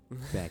line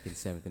back in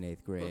 7th and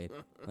 8th grade,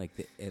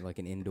 like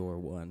an indoor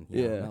one.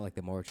 You know, not like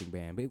the marching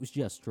band, but it was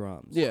just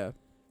drums. Yeah.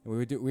 And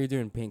we were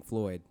doing Pink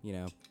Floyd, you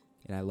know,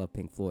 and I love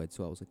Pink Floyd,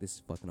 so I was like, this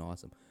is fucking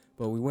awesome.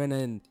 But we went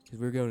in because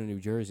we were going to New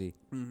Jersey,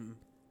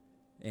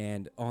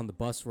 and on the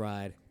bus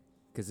ride,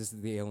 because this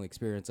is the only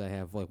experience I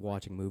have like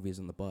watching movies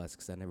on the bus,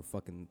 because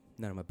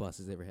none of my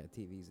buses ever had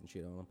TVs and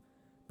shit on them.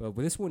 But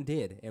this one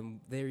did, and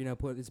they're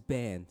it's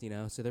band,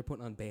 so they're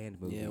putting on band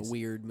movies. Yeah,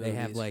 weird movies. They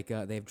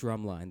have they have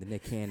Drumline, the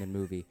Nick Cannon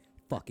movie,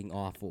 fucking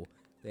awful.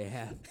 They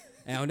have,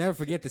 and I'll never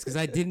forget this because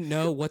I didn't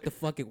know what the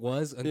fuck it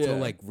was until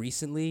like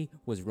recently.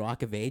 Was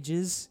Rock of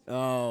Ages?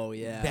 Oh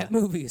yeah, that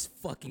movie is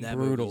fucking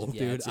brutal,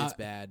 dude. It's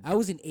bad. I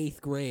was in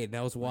 8th grade and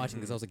I was watching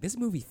because I was like, this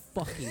movie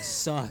fucking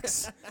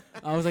sucks.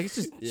 I was like, it's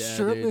just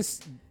shirtless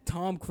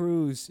Tom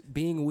Cruise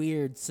being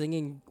weird,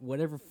 singing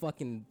whatever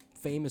fucking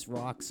famous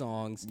rock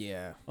songs.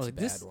 Yeah, I was like,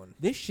 bad one.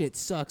 This shit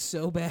sucks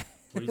so bad.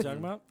 What are you talking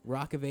about?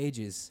 Rock of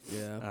Ages.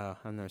 Yeah. Oh,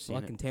 I've never seen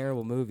Fucking it.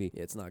 terrible movie.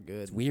 Yeah, it's not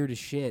good. It's weird as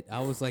shit.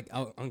 I was like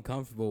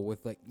uncomfortable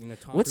with Tom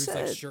What's Cruise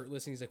like that?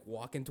 shirtless and he's like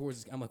walking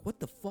towards. I'm like,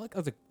 what the fuck? I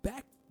was like,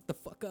 back the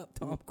fuck up,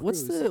 Tom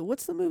Cruise.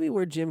 What's the movie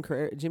where Jim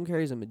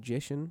Carrey's a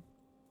magician?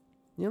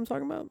 You know what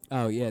I'm talking about?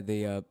 Oh yeah,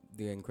 the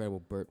incredible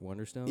Burt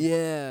Wonderstone.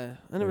 Yeah,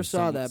 I never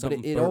saw that, but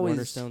it Burt always.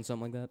 Wonderstone,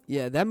 something like that.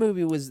 Yeah, that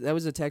movie was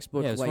a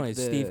textbook. Yeah, it was like funny.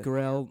 Steve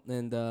Carell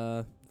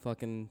and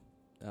fucking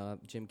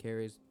Jim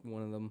Carrey's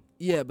one of them.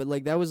 Yeah, but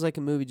like that was like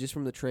a movie just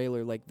from the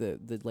trailer, like the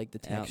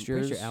textures.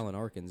 I'm pretty sure Alan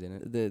Arkin's in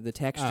it. The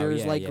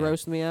textures yeah.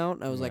 grossed me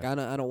out. I was Yeah. like, I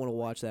don't want to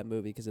watch that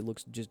movie because it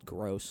looks just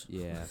gross.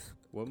 Yeah,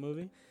 What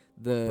movie?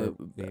 The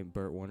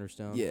Burt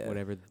Wonderstone. Yeah.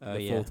 Whatever Oh,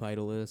 the yeah. full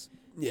title is.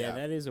 Yeah,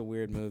 that is a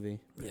weird movie.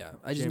 Yeah,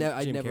 I just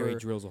Jim never. Carrey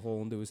drills a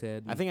hole into his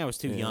head. I think I was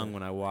too Yeah. young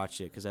when I watched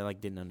it because I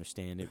didn't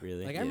understand it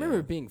really. I remember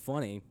it being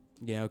funny.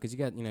 Because you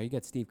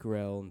got Steve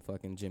Carell and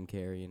fucking Jim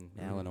Carrey and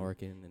Alan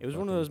Arkin. And It was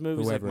one of fucking those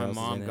movies like whoever my else is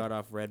mom in got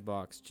off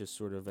Redbox just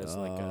sort of as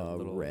like a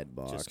little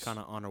Redbox. just kind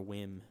of on a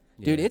whim.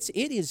 it. Dude, Yeah.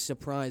 it is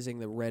surprising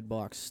that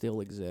Redbox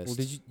still exists.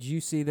 Well, did you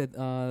see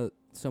that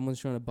someone's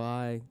trying to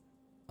buy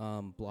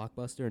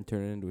Blockbuster and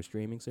turn it into a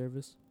streaming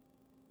service?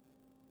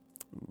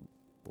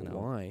 No.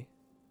 Why?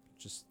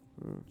 Just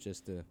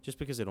Just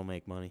because it'll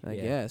make money. I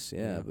Yeah. guess,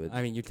 yeah, but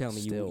I mean, you're telling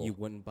me still. you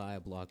wouldn't buy a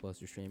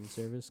Blockbuster streaming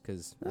service?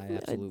 Because I I mean,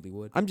 absolutely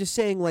would. I'm just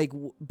saying, like,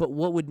 but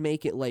what would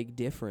make it like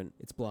different?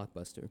 It's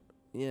Blockbuster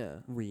Yeah.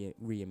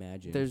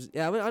 reimagined.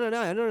 I don't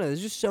know.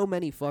 There's just so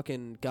many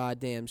fucking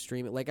goddamn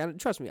streaming. Like,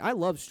 trust me, I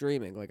love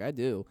streaming. Like, I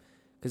do,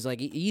 because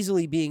like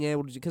easily being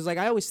able to. Because like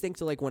I always think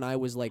to like when I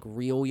was like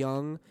real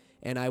young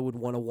and I would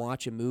want to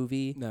watch a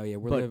movie. no, yeah,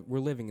 but- we're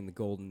living in the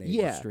golden age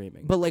Yeah, of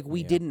streaming. but like we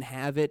Yeah. didn't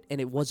have it,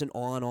 and it wasn't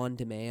on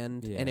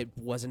demand, Yeah. and it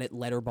wasn't at Oh,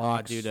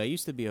 Letterboxd. dude, I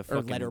used to be a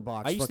fucking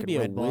Letterboxd, I used to fucking be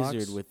a Redbox.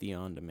 wizard with the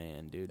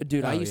on-demand, dude.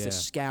 Dude, I Oh, used to yeah.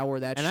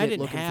 scour that And shit I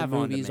didn't looking have for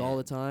movies all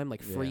the on-demand. time,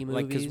 like Yeah. free movies.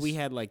 Like, because we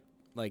had like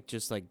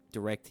just like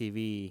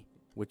DirecTV,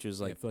 which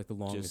was Yeah, like for like the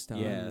longest just- time,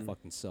 yeah. it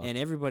fucking sucked. and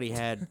everybody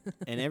had,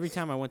 and every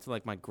time I went to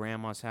like my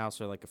grandma's house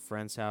or like a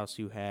friend's house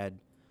who had,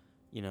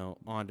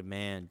 on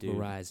demand, dude.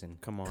 Verizon,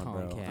 Come on,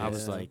 bro. Comcast.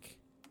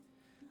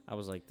 I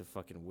was like the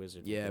fucking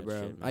wizard. Yeah, with that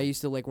bro. Shit, man. I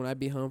used to like when I'd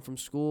be home from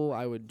school,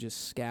 I would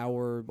just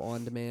scour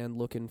on demand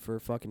looking for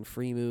fucking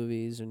free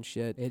movies and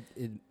shit.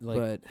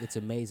 But- it's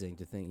amazing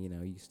to think, you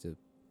used to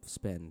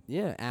spend.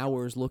 Yeah,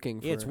 hours looking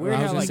for. Yeah, it's Well, weird I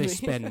was how, gonna like- say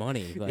spend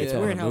money. Like, It's Yeah.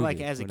 weird on how like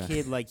movie, as a but not-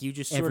 kid, like you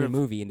just sort every of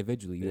movie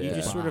individually. Yeah. you Yeah.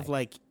 just sort of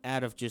like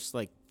out of just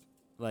like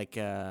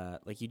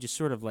you just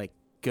sort of like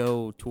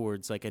go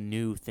towards like a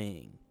new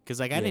thing. Because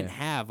like I didn't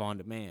Yeah. have on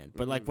demand,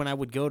 but like when I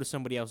would go to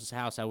somebody else's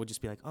house, I would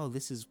just be like, "Oh,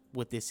 this is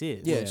what this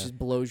is." Yeah, Yeah. it just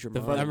blows your I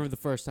mind. remember the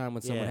first time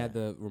when someone Yeah. had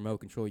the remote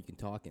control you can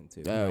talk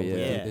into. Oh, I was like, yeah.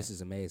 dude, Yeah. this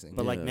is amazing.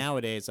 But like Yeah.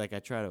 nowadays, like I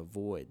try to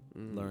avoid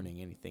Mm.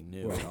 learning anything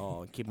new Right. at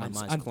all and keep my I'm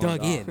mind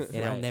dug in, off.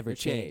 and I'll Right. never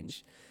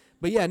change.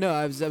 But yeah, no,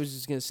 I was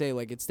just gonna say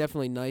like it's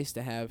definitely nice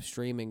to have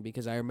streaming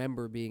because I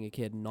remember being a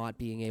kid not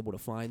being able to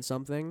find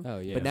something. Oh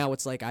yeah. But now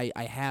it's like I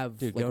have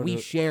Dude, like go we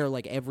to- share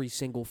like every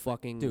single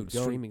fucking Dude,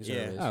 go- streaming Yeah.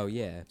 service. Oh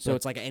yeah. So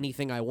it's like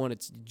anything I want.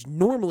 It's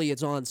normally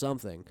it's on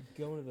something.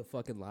 going to the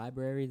fucking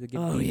library to get.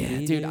 Oh yeah,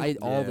 DVD, dude,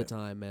 all Yeah. the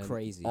time, man.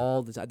 Crazy.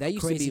 all the time. That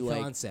used crazy to be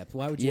like concept.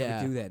 Why would you Yeah.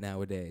 ever do that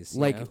nowadays?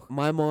 you like know?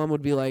 my mom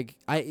would be like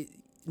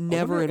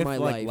never wonder in if, my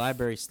like, life.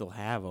 libraries still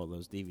have all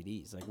those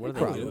DVDs. Like, what do they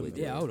Probably do with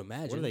do. them? Yeah, I would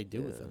imagine. What do they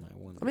do with Yeah. them? I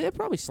wonder. I mean, they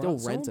probably still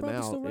Someone rent them probably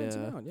out. still rents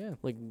yeah. them out, yeah.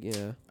 Like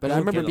yeah, but I I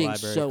look remember at the being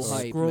library so for-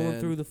 hyped, Scrolling man.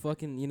 through the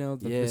fucking, Yeah.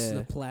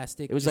 the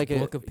plastic. It was just like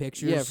book a of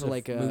pictures. Yeah, for of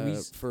like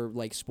movies. for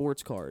like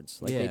sports cards.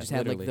 Like they Yeah, just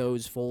had like literally.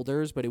 those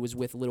folders, but it was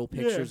with little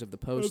pictures of the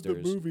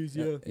posters. movies,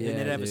 yeah. And Yeah,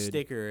 they'd have a dude.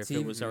 sticker if See,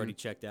 it was already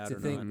checked out To or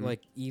think, not.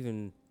 like,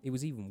 it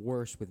was even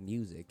worse with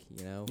music,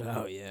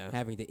 Oh yeah,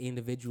 having to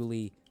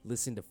individually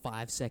listen to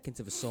 5 seconds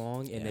of a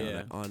song and Yeah.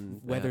 then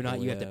on whether or not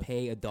Apple, you had yeah. to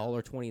pay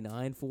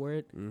 $1.29 for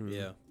it. Mhm.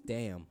 Yeah.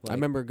 Damn. I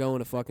remember going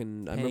to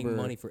fucking. I paying remember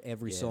money for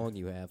every Yeah. song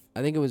you have.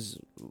 I think it was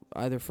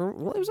either for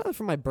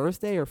my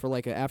birthday or for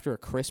like after a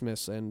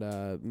Christmas, and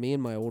me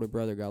and my older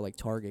brother got like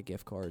Target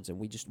gift cards, and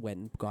we just went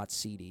and got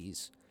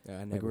CDs. I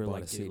Like never we were bought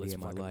like, a dude, CD let's in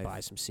my fucking life. buy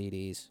some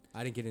CDs.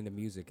 I didn't get into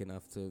music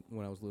enough to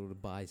when I was little to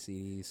buy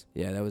CDs.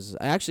 Yeah, that was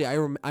actually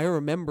I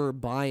remember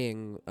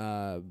buying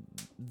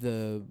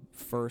the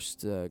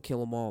first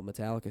Kill 'Em All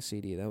Metallica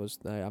CD. That was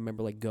I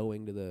remember like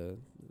going to the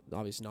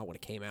obviously not when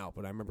it came out,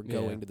 but I remember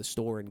going to the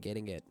store and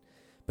getting it.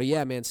 But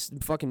yeah, man,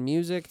 fucking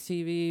music,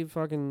 TV,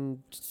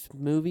 fucking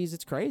movies,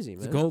 it's crazy, man.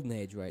 It's the golden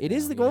age right now. It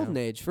is the golden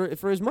age for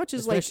as much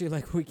as especially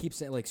like we keep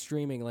saying like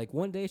streaming. Like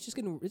one day it's just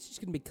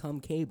gonna become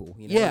cable.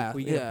 You know? Yeah, Like,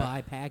 we gotta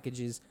buy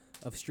packages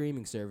of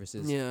streaming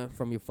services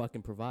from your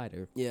fucking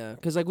provider. Yeah,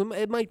 because like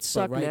it might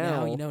suck but right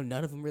now. You know,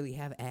 none of them really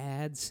have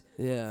ads.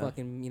 Yeah,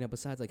 fucking, you know,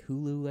 besides like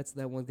Hulu,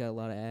 that one's got a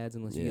lot of ads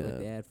unless you get like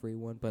the ad-free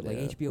one. But like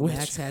HBO Which-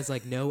 Max has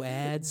like no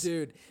ads.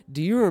 Dude,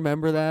 do you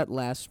remember that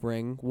last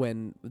spring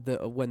when the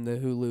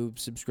Hulu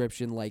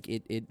subscription like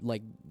it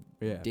like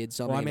did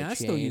something? Well, I mean, and I it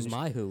still use changed?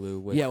 my Hulu.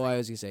 With Well, I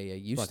was gonna say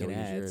you fucking still use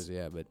ads. yours,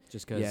 yeah, but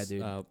just because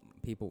dude.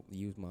 people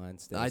use mine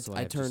still. I so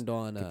I turned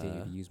on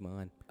continue to use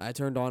mine. I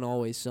turned on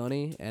Always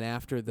Sunny, and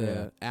after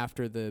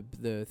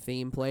the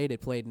theme played,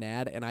 it played an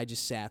ad, and I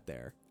just sat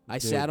there. I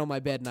sat on my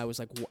bed, and I was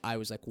like,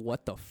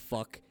 what the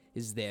fuck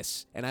is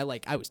this? And I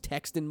was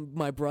texting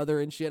my brother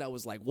and shit. I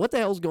was like, what the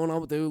hell's going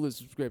on with the Hulu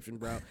subscription,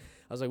 bro?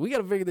 I was like, we got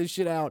to figure this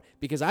shit out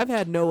because I've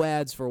had no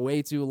ads for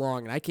way too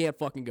long, and I can't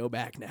fucking go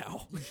back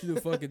now.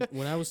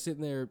 When I was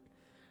sitting there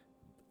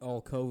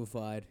all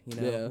COVIDified, you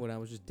know, when I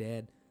was just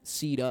dead,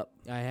 Seat up.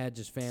 I had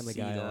just Family Seat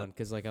Guy up. on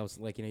because like I was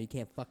like, you know, you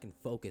can't fucking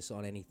focus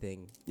on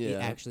anything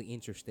actually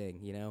interesting,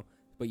 you know.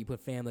 But you put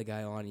Family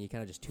Guy on and you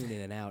kind of just tune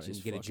in and out and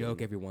you get a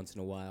joke every once in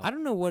a while. I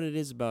don't know what it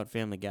is about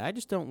Family Guy. I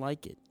just don't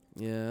like it.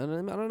 Yeah, I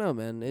don't know,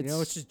 man.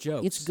 It's just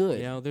jokes. It's good.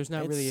 You know, there's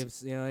not really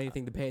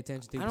anything to pay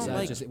attention to I don't besides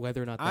like- just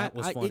whether or not that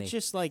was funny.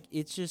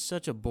 It's just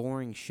such a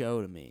boring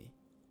show to me.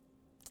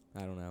 I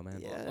don't know, man.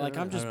 Yeah. Like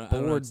I'm just I don't know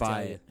bored what to tell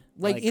by you. it.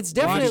 Like, it's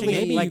definitely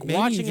maybe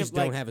watching you it, just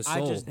don't have a I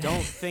soul. just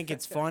don't think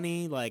it's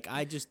funny. Like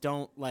I just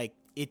don't like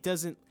it.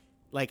 Doesn't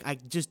like I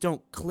just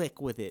don't click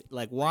with it.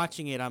 Like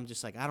watching it, I'm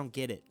just like I don't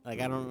get it.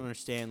 Like I don't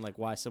understand like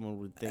why someone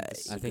would think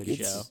this is I a think good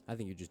it's show. I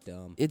think you're just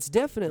dumb. It's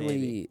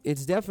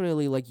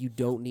definitely like you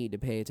don't need to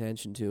pay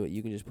attention to it.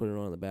 You can just put it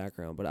on in the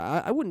background. But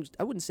I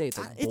wouldn't say it's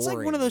like It's like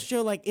one of boring. those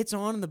shows like it's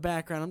on in the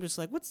background. I'm just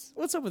like what's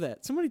up with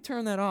that? Somebody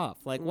turn that off.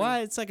 Like why?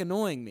 It's like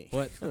annoying me.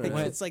 But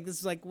Like, it's like this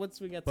is like we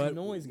got some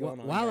noise going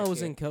on. While I back was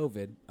here. in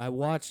COVID, I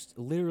watched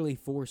literally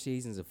 4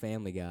 seasons of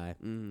Family Guy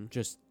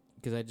just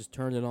because I just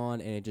turned it on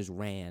and it just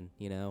ran,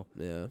 you know.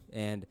 Yeah.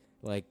 And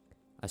like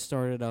I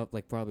started up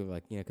like probably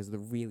like because the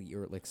really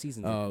like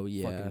seasons. Oh are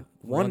yeah. fucking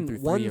One through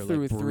through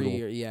three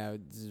three. are, like, Yeah,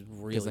 it's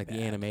really because like bad.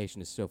 the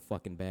animation is so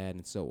fucking bad and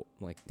it's so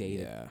like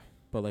dated. Yeah.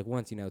 But like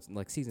once it's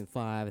like season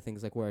 5, I think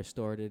is like where I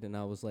started, and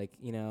I was like,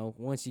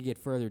 once you get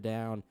further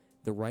down,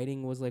 the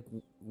writing was like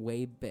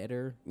way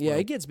better. Yeah,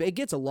 like, it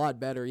gets a lot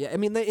better. Yeah, I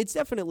mean, it's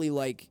definitely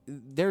like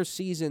there's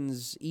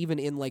seasons even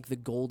in like the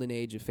golden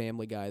age of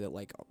Family Guy that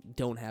like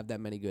don't have that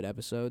many good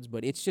episodes,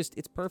 but it's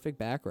perfect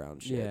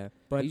background shit. Yeah,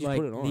 but You just like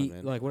put it on,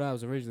 man. like what I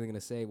was originally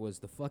gonna say was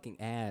the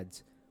fucking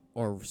ads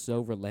are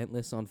so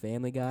relentless on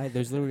Family Guy.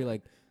 There's literally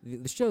like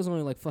the show's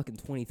only like fucking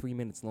 23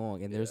 minutes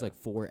long, and there's like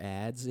 4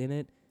 ads in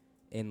it.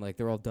 And like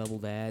they're all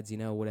doubled ads,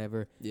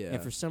 whatever. Yeah.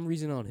 And for some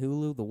reason on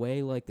Hulu, the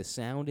way like the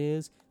sound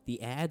is,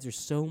 the ads are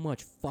so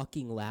much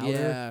fucking louder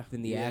Yeah,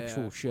 than the yeah.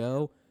 actual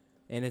show,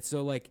 and it's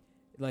so like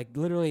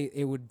literally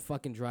it would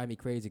fucking drive me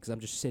crazy because I'm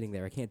just sitting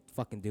there, I can't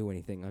fucking do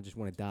anything, I just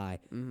want to die.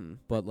 Mm-hmm.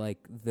 But like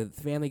the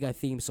Family Guy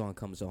theme song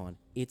comes on,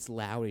 it's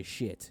loud as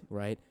shit,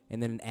 right?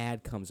 And then an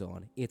ad comes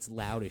on, it's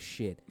loud as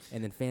shit,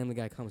 and then Family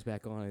Guy comes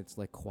back on, and it's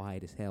like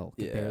quiet as hell,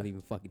 can Yeah. barely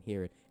even fucking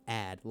hear it.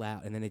 Ad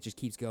loud, and then it just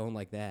keeps going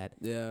like that.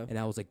 Yeah. And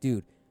I was like,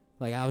 dude,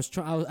 like I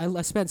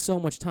spent so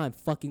much time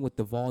fucking with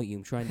the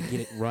volume trying to get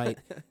it right,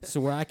 so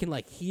where I can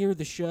like hear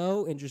the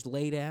show and just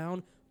lay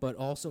down, but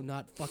also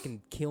not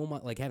fucking kill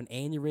have an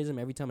aneurysm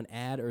every time an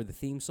ad or the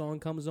theme song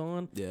comes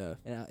on. Yeah.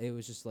 And it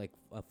was just like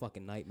a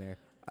fucking nightmare.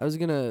 I was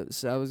gonna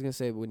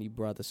say when you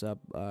brought this up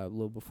a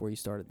little before you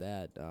started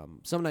that,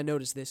 something I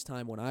noticed this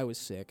time when I was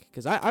sick,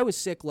 because I was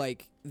sick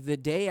like the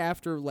day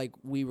after like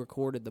we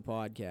recorded the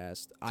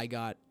podcast. I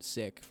got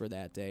sick for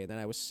that day, and then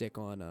I was sick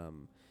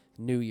on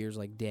New Year's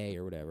like day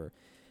or whatever.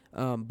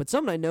 But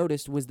something I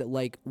noticed was that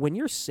like when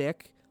you're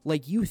sick,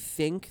 like you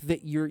think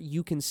that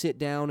you can sit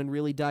down and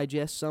really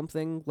digest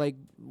something like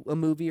a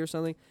movie or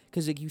something,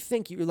 because like you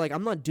think you're like,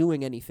 I'm not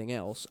doing anything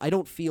else, I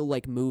don't feel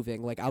like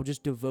moving, like I'll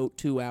just devote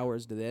 2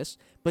 hours to this.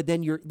 But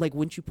then you're like,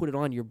 once you put it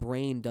on, your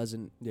brain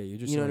doesn't. Yeah, you're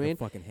just You know in what I like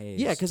mean? a fucking haze.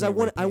 Yeah, because Can't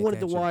really I pay wanted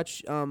to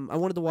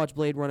attention. watch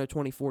Blade Runner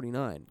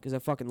 2049 because I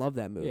fucking love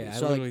that movie. Yeah, so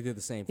I like, literally did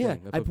the same thing.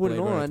 yeah, I put it Blade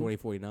Runner on.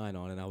 2049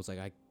 on, and I was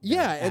like,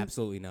 Yeah, and-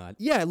 absolutely not.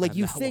 yeah, like I'm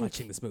you not think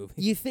watching this movie.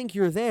 you think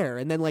you're there,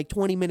 and then like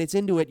 20 minutes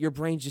into it, your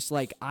brain's just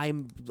like,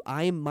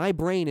 my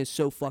brain is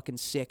so fucking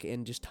sick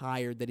and just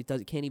tired that it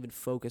can't even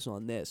focus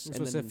on this. That's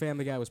And what then, said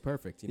Family Guy was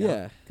perfect.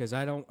 Yeah. because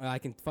I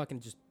can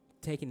fucking just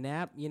take a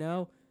nap,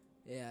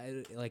 Yeah,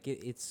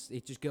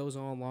 it just goes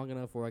on long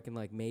enough where I can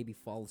like maybe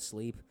fall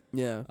asleep.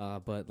 Yeah.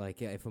 But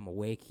like if I'm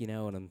awake, and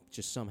I'm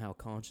just somehow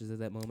conscious at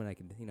that moment, I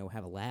can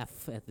have a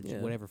laugh at the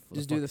whatever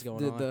just the do fuck's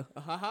going on. the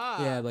ha ha.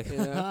 Yeah, like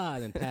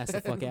and then pass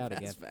the fuck out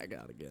again. Pass back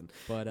out again.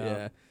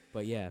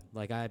 But yeah,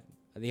 like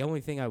the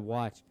only thing I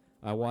watched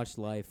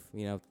Life.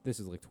 This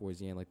is like towards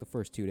the end, like the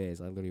first 2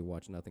 days, I literally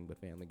watched nothing but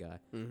Family Guy.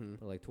 Mm-hmm.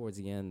 But like towards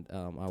the end,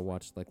 I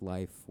watched like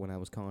Life when I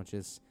was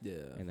conscious. Yeah.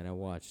 And then I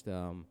watched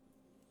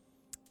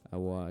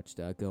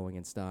Going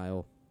in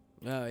Style.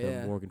 Oh The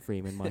yeah. Morgan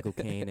Freeman, Michael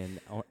Caine, and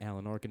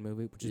Alan Arkin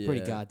movie, which is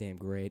pretty goddamn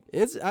great.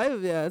 It's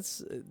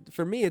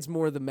for me. It's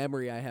more the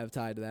memory I have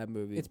tied to that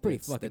movie. It's pretty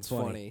fucking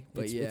funny.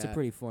 But it's a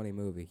pretty funny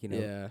movie,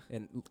 Yeah.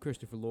 And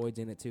Christopher Lloyd's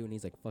in it too, and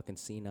he's like fucking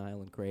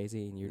senile and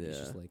crazy, and you're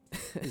just like,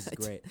 this is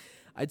great.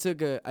 I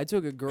took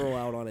a girl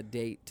out on a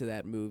date to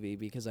that movie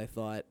because I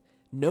thought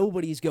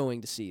nobody's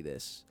going to see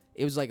this.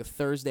 It was like a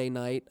Thursday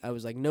night. I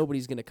was like,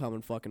 nobody's gonna come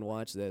and fucking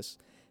watch this,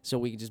 so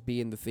we could just be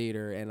in the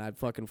theater. And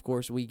of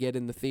course, we get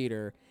in the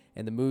theater.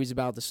 And the movie's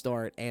about to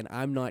start, and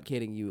I'm not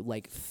kidding you,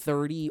 like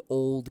 30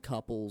 old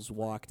couples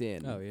walked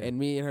in. Oh, yeah. And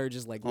me and her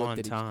just like looked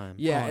at time.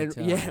 Yeah,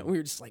 we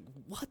were just like,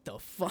 what the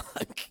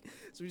fuck?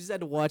 So we just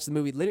had to watch the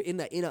movie literally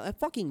in a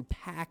fucking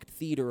packed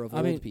theater of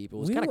old people.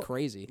 It was kind of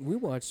crazy. We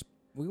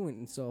went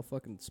and saw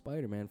fucking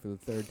Spider-Man for the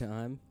third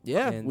time.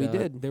 Yeah, and, we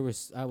did.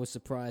 I was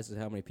surprised at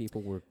how many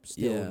people were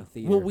still in the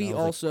theater. Well, we and I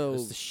was also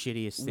It's the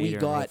shittiest we theater.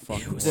 got in the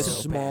fucking the world.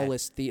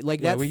 smallest theater. Like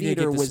yeah, that we did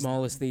theater get the was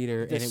smallest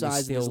theater, the and it was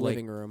size still of his like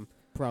living room.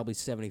 probably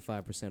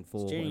 75%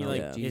 full. Jamie, and I was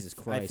like, Jesus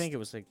Christ! I think it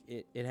was like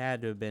it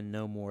had to have been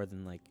no more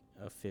than like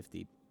a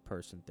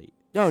 50-person theater.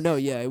 No,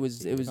 yeah, it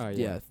was Oh,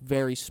 yeah.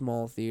 very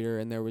small theater,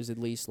 and there was at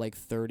least like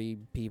 30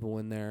 people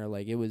in there.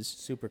 Like it was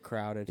Super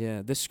crowded.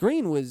 Yeah, the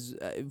screen was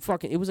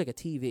it was like a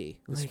TV.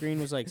 The screen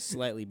was like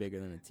slightly bigger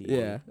than a TV.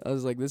 Yeah, I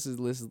was like,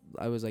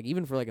 I was like,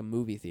 even for like a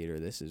movie theater,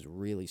 this is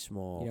really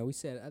small. we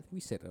said it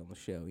on the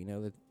show.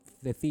 That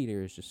the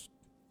theater is just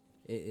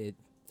it's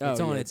Oh,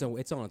 on yeah.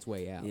 it's on its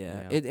way out.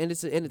 Yeah, you know?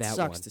 it That sucks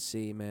one. to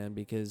see, man,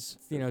 because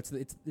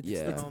it's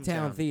Yeah. it's a Hometown.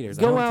 town theater. It's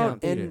a go hometown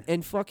out theater.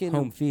 and fucking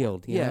home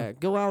field. you know?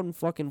 go out and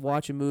fucking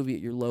watch a movie at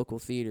your local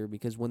theater,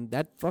 because when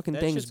that fucking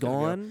That's thing's just gonna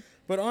go. gone,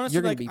 But honestly,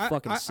 You're gonna like, be I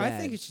fucking I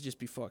sad. think it should just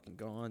be fucking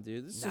gone,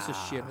 dude. This is just a Nah.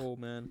 shithole,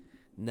 man.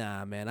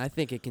 nah, man, I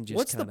think it can just.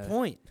 What's the kinda,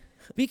 point?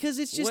 Because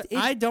it's just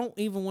I don't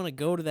even want to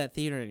go to that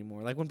theater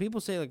anymore. Like when people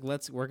say like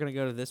we're gonna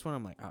go to this one,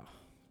 I'm like, oh,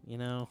 It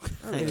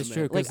is man.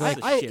 true, Like, because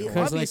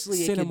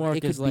obviously it could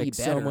Cinemark is be like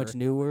so better. much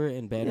newer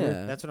and better.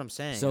 Yeah. That's what I'm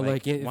saying. So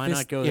like, if why this,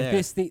 not go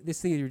if there?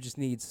 this theater just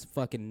needs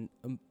fucking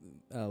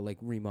like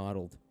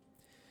remodeled.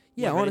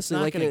 Yeah, but it's honestly,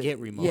 not like gonna get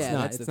remodeled. Yeah, It's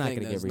not- that's it's the not thing,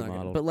 gonna though, get it's not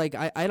remodeled. But like,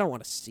 I don't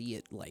want to see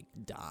it like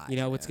die.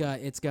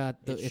 It's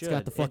got the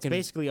It's fucking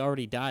basically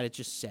already died. It's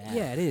just sad.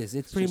 yeah, it is.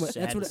 It's It's pretty just much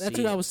that's sad what to that's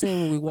see what I it. was saying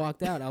when we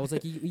walked out. I was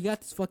like, you got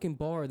this fucking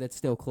bar that's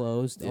still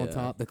closed on Yeah.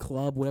 top, the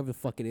club, whatever the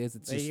fuck it is.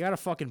 It's Hey, just you got a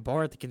fucking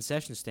bar at the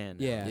concession stand.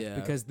 now. yeah, Yeah.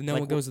 because no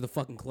Like, one goes to the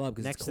fucking club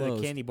because it's Next to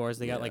closed. the candy bars,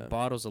 they got Yeah. like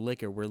bottles of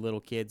liquor where little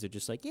kids are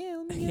just like, yeah,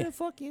 let me get a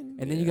fucking.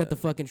 And then you got the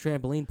fucking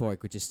trampoline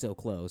park, which is still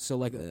closed. So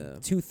like Yeah.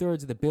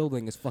 2/3 of the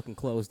building is fucking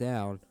closed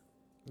down.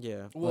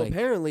 yeah. Well, like-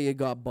 apparently it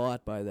got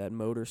bought by that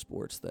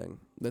motorsports thing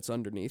that's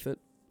underneath it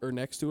or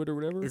next to it or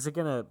whatever. Is it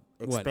gonna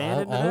What,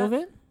 expand all of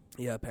it?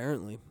 Yeah,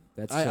 apparently.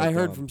 That's I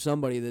heard from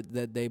somebody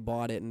that they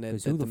bought it and that,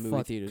 because that who the the movie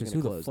fuck? theater's Because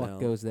going who to the close fuck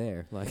down. goes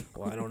there? Like,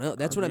 Well, I don't know.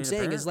 That's I what I'm mean,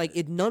 saying. Is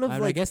like none of I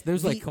like guess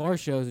there's like the- car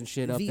shows and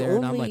shit up the there,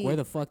 and I'm like, only- where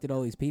the fuck did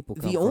all these people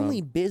come the from?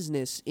 only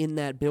business in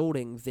that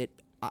building that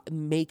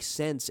makes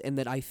sense and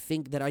that I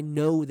think that I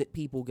know that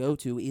people go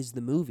to is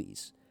the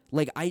movies.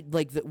 Like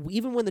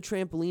even when the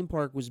trampoline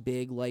park was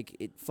big, like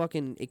it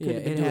could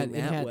have been doing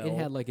that well. It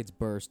had like its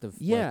burst of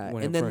Yeah, like,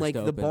 when and it then first like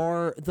the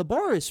opened.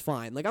 bar is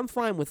fine. Like I'm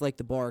fine with like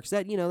the bar, 'cause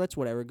that that's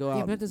whatever. Go out.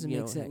 Yeah, but that doesn't and,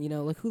 make sense.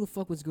 Like who the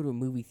fuck would go to a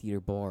movie theater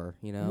bar?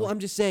 Well, I'm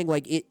just saying,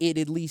 like it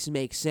at least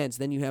makes sense.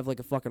 Then you have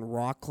like a fucking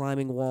rock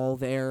climbing wall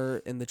there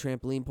in the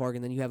trampoline park,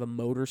 and then you have a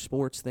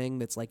motorsports thing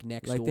that's like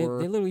next like they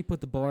door. literally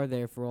put the bar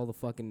there for all the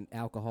fucking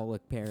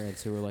alcoholic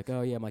parents who were like,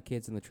 oh yeah, my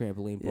kid's in the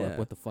trampoline park. Yeah.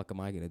 What the fuck am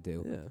I gonna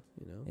do?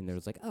 yeah, And they're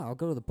just like, oh, I'll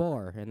go to the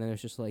bar. And then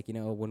it's just like,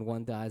 when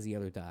one dies, the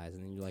other dies.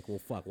 And then you're like, well,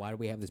 fuck, why do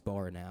we have this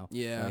bar now?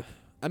 Yeah. Like,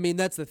 I mean,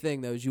 that's the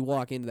thing, though, is you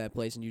walk into that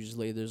place and you just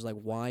there's like,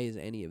 why is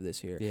any of this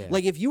here? Yeah.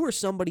 Like, if you were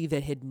somebody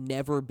that had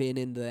never been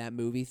into that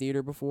movie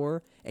theater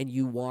before and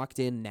you walked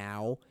in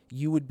now,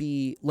 you would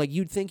be, like,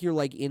 you'd think you're,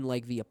 like, in,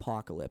 like, the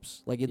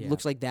apocalypse. Like, it Yeah.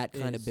 looks like that it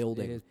kind of is-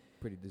 building. It is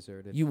pretty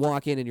deserted. You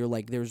walk in and you're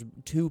like, there's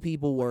 2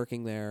 people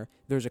working there.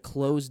 There's a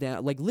closed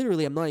down, like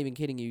literally, I'm not even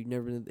kidding you. You've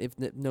never been, if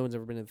no one's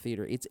ever been in the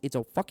theater, it's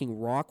a fucking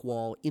rock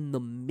wall in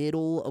the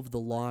middle of the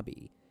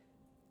lobby,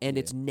 and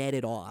it's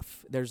netted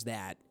off. There's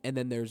that, and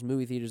then there's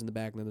movie theaters in the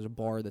back, and then there's a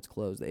bar that's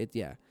closed. It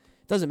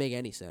doesn't make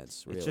any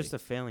sense. Really, It's just a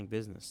failing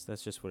business.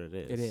 That's just what it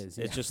is. It is,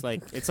 It's yeah. just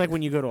like it's like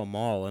when you go to a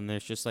mall and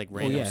there's just like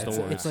random yeah,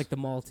 stores. it's like the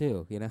mall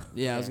too,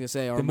 yeah. I was gonna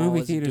say our the mall movie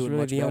isn't theater's doing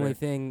really much the better. only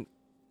thing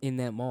in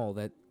that mall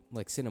that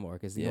like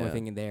Cinemark is the only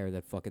thing in there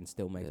that fucking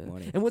still makes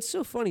money. And what's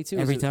so funny too,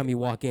 Every is time you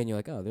walk in, you're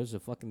like, oh, there's a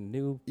fucking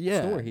new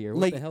store here.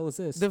 What like, the hell is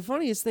this? the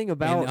funniest thing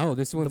about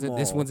this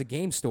one's a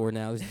game store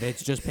now.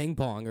 It's just ping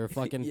pong or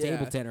fucking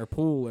table tennis or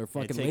pool or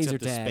fucking it takes laser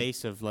up the tag.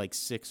 space of like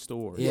 6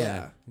 stores.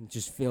 Yeah, it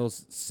just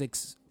fills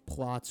 6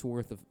 plots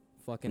worth of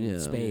fucking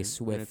space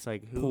with and it's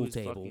like, who pool is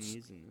fucking tables.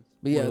 using this?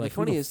 But yeah, We're the like,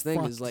 who the funniest thing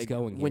fuck is is like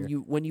going when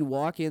here? you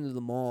walk into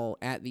the mall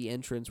at the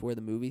entrance where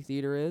the movie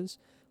theater is,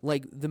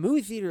 like the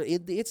movie theater,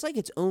 it's like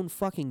its own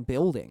fucking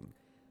building.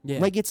 Yeah.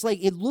 Like it's like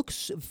it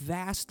looks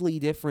vastly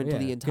different to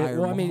the entire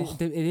well, mall. I mean,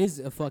 it is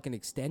a fucking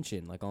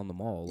extension, like on the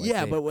mall. Like,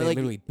 Yeah, they, but they like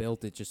literally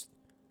built it just.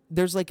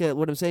 There's like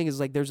what I'm saying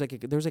is like there's like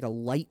a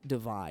light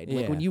divide.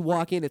 Like when Yeah. you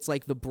walk in, it's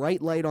like the bright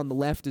light on the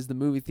left is the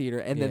movie theater,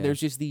 and then Yeah. there's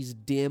just these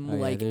dim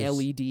there's-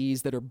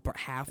 LEDs that are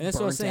half That's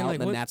what I'm burnt saying, out, like,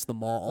 and then what- that's the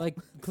mall. Like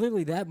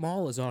clearly, that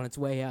mall is on its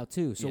way out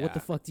too. So what the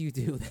Yeah. fuck do you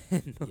do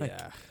then? Like,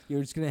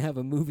 you're just gonna have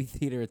a movie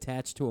theater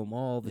attached to a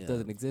mall that Yeah.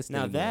 doesn't exist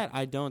Now anymore. that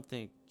I don't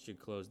think should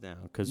close down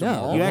because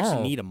No, you a actually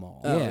mall. need a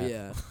mall. Oh, yeah.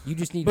 yeah. You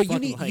just need But you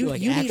fucking need like, you, like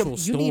you need actual a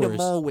stores. you need a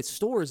mall with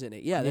stores in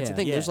it. Yeah, that's the Yeah.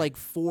 thing. There's Yeah. like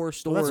 4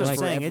 stores Well, that's what I'm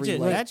for saying.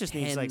 every That just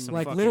needs, like, 10 some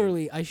Like fucking-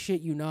 literally, I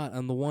shit you not.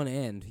 On the one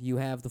end, you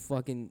have the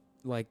fucking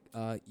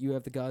you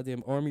have the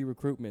goddamn army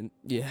recruitment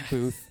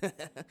booth.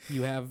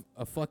 You have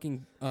a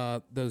fucking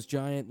those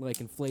giant like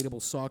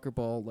inflatable soccer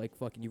ball like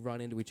fucking you run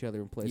into each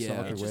other and play Yeah.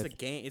 soccer It's just with. a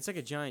game. It's like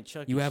a giant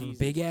Chuck. You E. have a Cheese.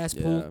 big ass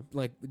Yeah. pool,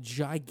 like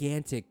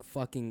gigantic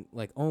fucking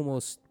like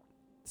almost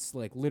it's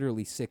like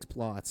literally 6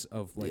 plots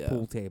of like Yeah.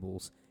 pool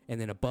tables, and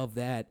then above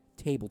that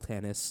table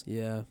tennis,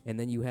 Yeah. and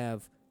then you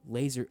have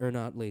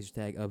not laser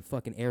tag, a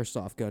fucking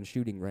airsoft gun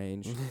shooting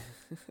range.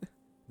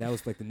 That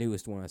was like the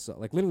newest one I saw.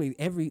 Like literally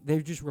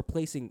they're just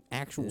replacing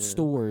actual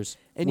stores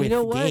And with you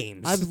know what?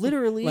 games. I've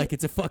literally like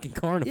it's a fucking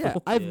carnival. yeah,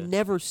 I've Yeah.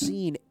 never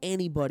seen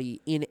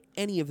anybody in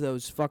any of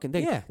those fucking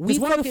things. Yeah, 'cause we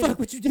why the fucking, fuck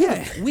would you do yeah,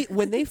 that? we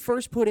when they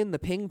first put in the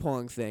ping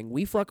pong thing,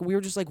 we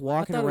were just like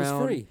walking thought it was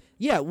around. free.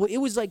 Yeah, well, it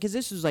was like because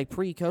this was like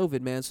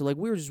pre-COVID, man. So like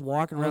we were just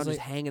walking I was around, just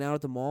like- hanging out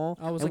at the mall.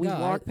 I was and like, we oh,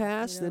 walked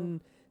past,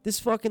 and this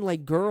fucking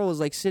like girl is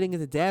like sitting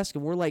at the desk,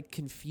 and we're like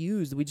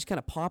confused. We just kind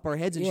of pop our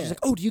heads, and she's Yeah. like,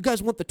 "Oh, do you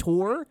guys want the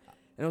tour?"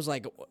 And I was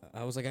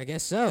like, I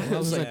guess so. I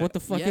was like, like, what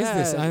the fuck is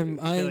this? yeah. I'm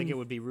I feel like it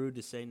would be rude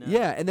to say no.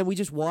 Yeah, and then we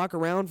just walk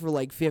around for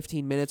like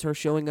 15 minutes, her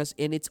showing us,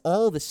 and it's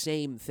all the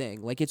same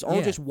thing. Like, it's all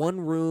Yeah. just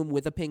one room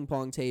with a ping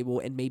pong table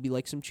and maybe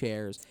like some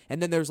chairs.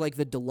 And then there's like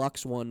the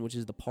deluxe one, which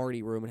is the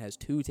party room. It has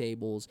 2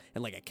 tables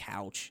and like a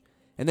couch.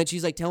 And then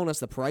she's like telling us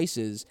the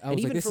prices. I and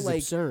was like, even this for is like,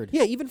 absurd.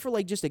 Yeah, even for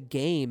like just a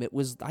game, it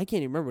was, I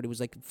can't even remember, but it was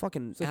like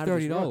fucking It's like out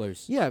of this world.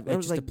 $30. Yeah, like, I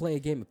was just like, to play a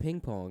game of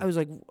ping pong. I was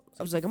like,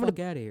 I'm fuck gonna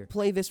out of here.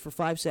 play this for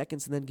 5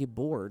 seconds and then get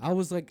bored. I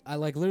was like,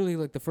 literally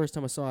like the first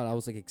time I saw it, I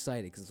was like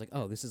excited because it's like,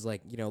 oh, this is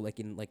like like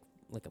in like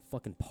a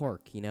fucking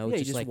park, Yeah, It's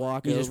you just like,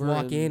 walk you just over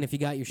walk in. and- If you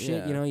got your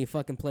shit, yeah. you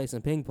fucking play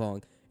some ping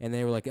pong. And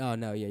they were like, oh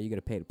no, yeah, you got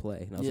to pay to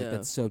play. And I was Yeah. like,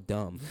 that's so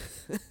dumb.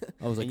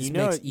 I was like, And this you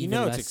know, makes even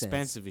it's less sense.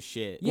 expensive as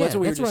shit. Yeah, that's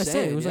what we were that's what I just said.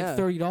 It saying, was yeah. like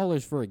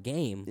 $30 for a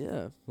game.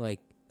 Yeah. Like,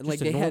 And like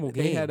just a normal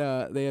game.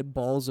 they had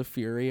Balls of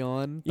Fury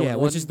on. The yeah,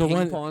 one which is the ping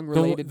one pong the,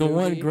 related the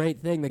one movie.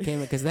 great thing that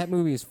came because that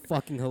movie is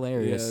fucking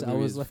hilarious. Yeah, I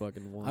was like,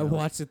 fucking wild. I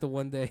watched it the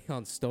one day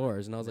on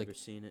Stars, and I was Never like,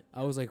 seen it.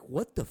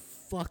 what the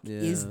fuck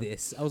is Yeah.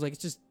 this? I was like,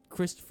 it's just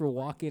Christopher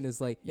Walken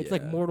is like, it's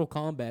like Yeah. Mortal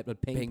Kombat but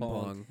ping, ping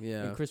pong. pong.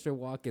 Yeah, And Christopher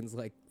Walken's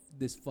like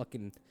this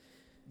fucking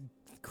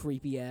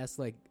creepy ass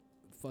like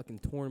fucking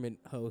tournament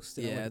host.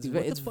 And I'm yeah. like, It's, dude, ve-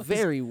 what the it's fuck is-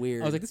 very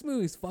weird. I was like, this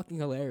movie's fucking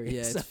hilarious.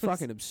 yeah, I it's was-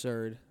 fucking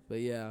absurd. But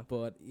yeah,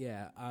 But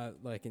yeah,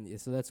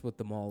 so that's what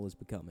the mall is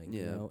becoming. Yeah.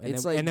 You know? and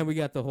It's then, like- and then we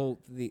got the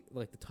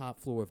top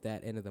floor of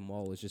that end of the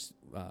mall is just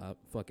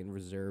fucking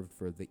reserved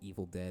for the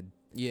Evil Dead.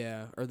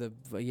 yeah, or the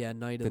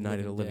Night of The the Night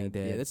of the Living Yeah,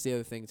 Dead. that's the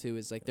other thing too.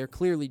 Is like they're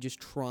clearly just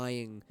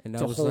trying And I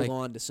to was hold like-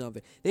 on to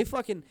something. They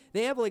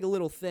have like a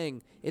little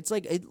thing. It's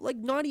like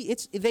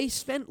they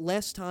spent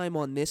less time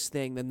on this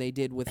thing than they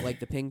did with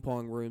like the ping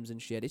pong rooms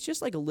and shit. It's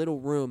just like a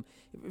little room.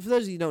 For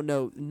those of you who don't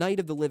know, Night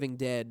of the Living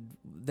Dead,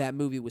 that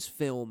movie was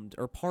filmed,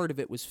 or part of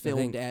it was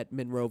filmed at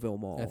Monroeville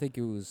Mall. I think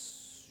it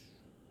was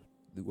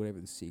whatever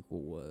the sequel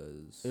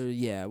was.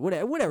 Yeah,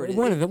 whatever. it is.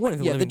 One of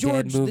the Yeah, Living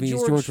Dead movies,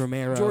 George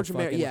Romero.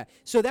 Romero, yeah.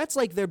 So that's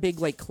like their big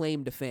like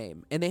claim to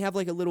fame, and they have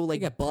like a little They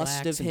like got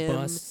bust plaques of and him.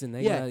 busts, and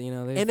they Yeah. got they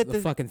And have at the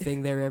the- fucking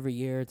thing there every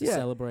year to Yeah.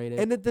 celebrate it.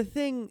 And the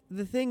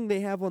thing they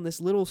have on this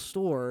little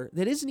store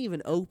that isn't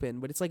even open,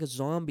 but it's like a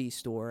zombie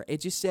store. It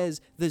just says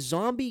the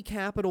zombie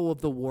capital of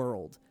the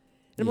world.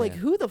 And I'm like, Yeah.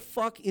 who the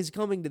fuck is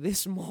coming to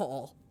this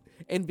mall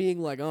and being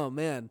like, oh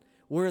man,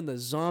 we're in the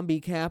zombie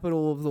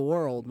capital of the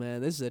world,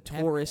 man. This is a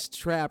tourist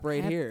trap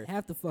right here.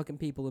 Half the fucking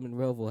people in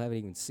Monroeville haven't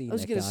even seen I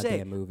was that gonna goddamn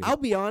say, movie. I'll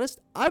be honest,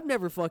 I've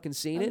never fucking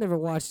seen I've it, never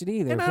watched it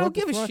either. and I What don't the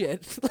give a fuck?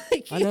 shit.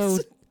 Like,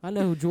 I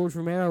know who George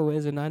Romero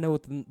is, and I know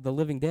what the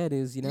Living Dead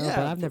is, but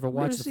I've never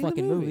watched the seen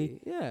fucking movie.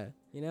 Yeah.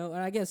 And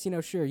I guess,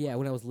 sure, yeah,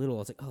 when I was little, I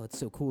was like, oh, it's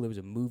so cool there was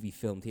a movie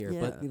filmed here.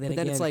 Yeah. But then then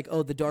again, it's like,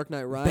 oh, The Dark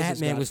Knight Rises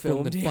Batman got was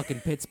filmed in here. fucking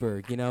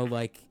Pittsburgh,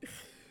 like,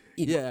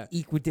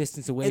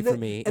 equidistance away from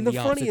me in the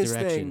opposite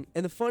direction.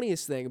 And the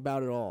funniest thing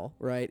about it all,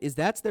 right, is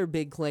that's their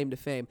big claim to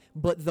fame.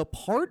 But the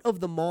part of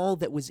the mall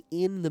that was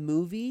in the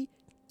movie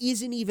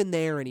isn't even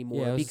there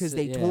anymore because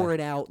they tore it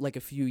out like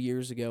a few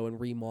years ago and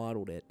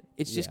remodeled it.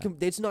 It's just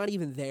it's not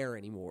even there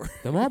anymore.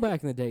 The mall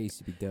back in the day used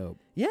to be dope.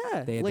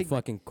 Yeah, they had the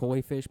fucking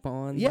koi fish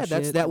pond. Yeah,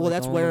 that's shit, well,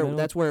 that's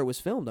where it was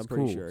filmed. I'm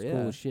pretty sure. It's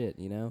cool as shit,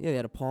 you know. Yeah, they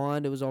had a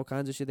pond. It was all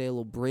kinds of shit. They had a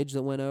little bridge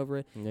that went over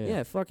it.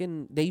 Yeah,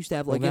 fucking. They used to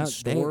have in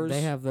stores.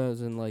 They have those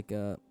in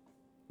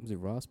was it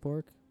Ross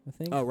Park? I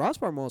think. Oh, Ross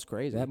Park Mall is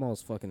crazy. That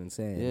mall's fucking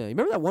insane. Yeah, you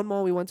remember that one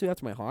mall we went to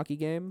after my hockey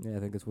game? Yeah,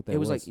 I think that's what that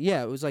was.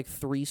 It was like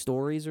 3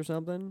 stories or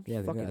something. Yeah,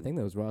 I think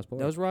that was Ross Park.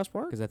 That was Ross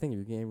Park? Because I think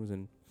your game was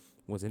in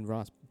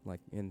Ross,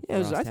 in yeah,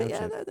 Ross I think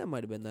that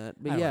might have been that.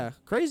 But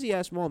crazy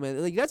ass mall,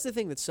 man. Like that's the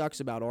thing that sucks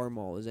about our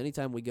mall is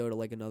anytime we go to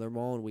like another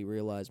mall and we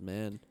realize,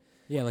 man.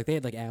 Yeah, like they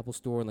had like Apple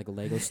Store and like a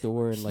Lego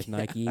store and like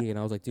Nike, and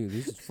I was like, dude,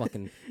 this is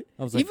fucking.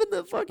 I was like, even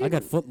the fucking. I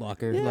got Foot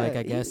Locker. Yeah,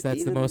 I guess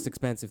that's the most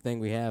expensive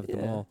thing we have at the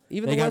mall.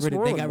 Even they got rid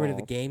of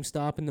the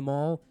GameStop in the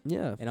mall.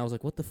 Yeah, and I was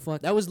like, what the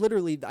fuck? That was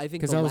literally, I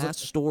think, the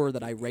last store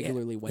that I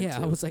regularly went to. Yeah,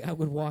 I was like, I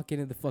would walk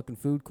into the fucking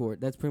food court.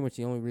 That's pretty much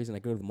the only reason I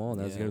go to the mall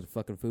now is to go to the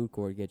fucking food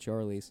court to get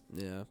Charlie's.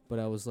 Yeah, but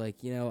I was like,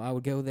 I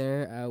would go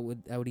there. I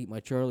would eat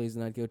my Charlie's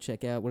and I'd go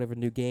check out whatever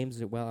new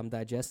games while I'm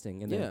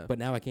digesting. And then, but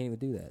now I can't even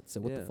do that.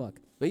 So what the fuck?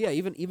 But yeah,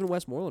 even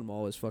Westmoreland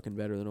Mall is fucking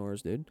better than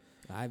ours, dude.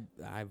 I've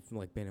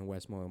like been in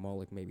Westmoreland Mall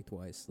like maybe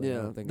twice.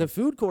 The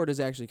food court is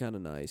actually kind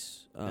of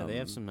nice. They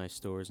have some nice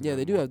stores. Yeah,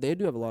 they do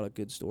have a lot of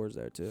good stores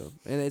there too,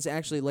 and it's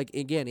actually like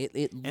again,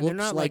 it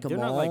looks like a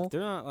mall.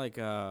 They're not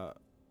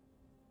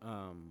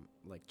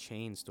like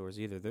chain stores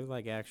either. They're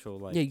like actual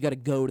like. Yeah, you got to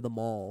go to the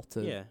mall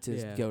to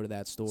go to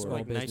that store. Small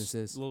like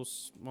businesses, nice little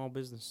small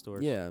business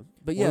stores. Yeah,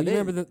 but you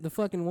remember the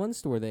fucking one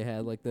store they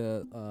had like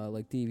the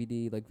like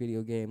DVD like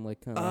video game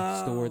like kind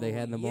of store they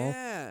had in the mall.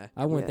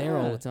 I went there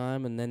all the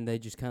time, and then they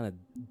just kind of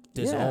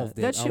dissolved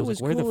it. That shit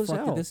was where cool the as fuck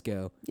hell. did this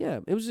go?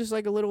 Yeah, it was just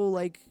like a little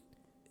like.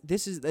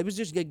 It was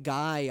just a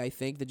guy, I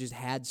think, that just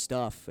had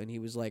stuff, and he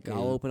was like,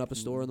 "I'll open up a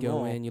store in the mall."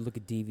 Go in, you look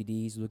at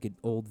DVDs, you look at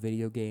old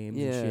video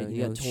games, and shit.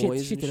 You got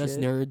toys, shit that us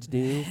nerds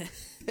do,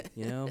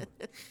 you know.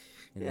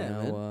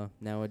 And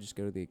now I just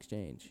go to the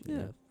exchange. You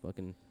know,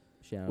 fucking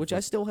shout. Which I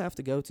still have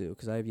to go to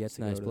because I have yet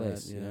to go to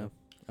place. That, you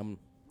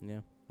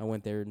know, I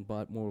went there and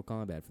bought Mortal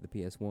Kombat for the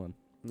PS1.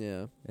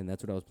 Yeah, and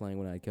that's what I was playing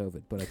when I had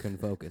COVID, but I couldn't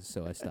focus,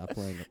 so I stopped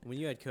playing it. When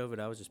you had COVID,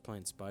 I was just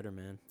playing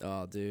Spider-Man.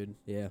 Oh, dude,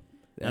 yeah.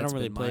 I don't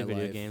really play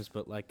video games,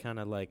 but like kind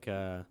of like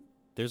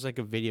there's like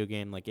a video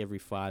game like every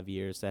 5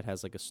 years that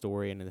has like a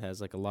story and it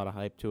has like a lot of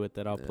hype to it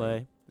that I'll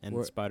play.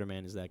 And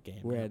Spider-Man is that game.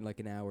 We're at like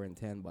an hour and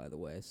 10, by the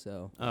way.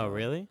 So. Oh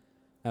really?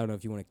 I don't know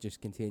if you want to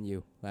just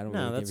continue. I don't.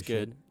 No, really that's give a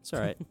good. Shit. It's all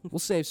right.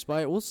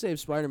 We'll save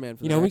Spider-Man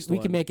for the next we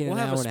one. can make it. We'll an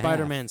have hour a and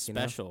Spider-Man half,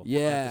 special.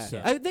 Yeah,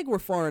 I think we're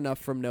far enough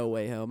from No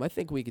Way Home. I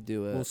think we could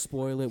do a. We'll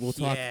spoil it. We'll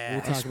talk. Yeah.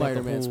 We'll talk Spider-Man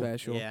about the whole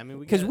special. Yeah, I mean,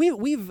 because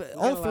we've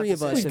all three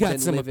of us We've have got been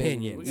some living.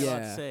 opinions.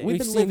 We've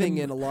been living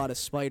in a lot of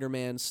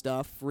Spider-Man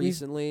stuff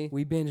recently.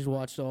 We binge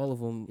watched all of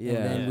them, and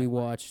then we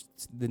watched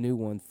the new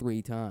one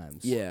 3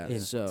 times. Yeah,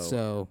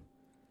 so.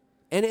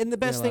 And the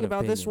best thing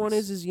about this one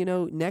is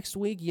next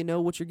week you know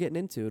what you're getting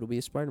into. It'll be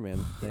a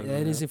Spider-Man thing.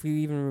 That is if we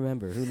even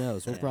remember. Who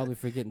knows? We'll probably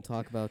forget and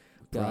talk about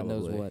God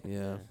knows what.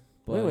 Yeah.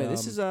 But anyway,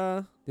 this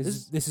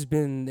has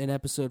been an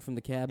episode from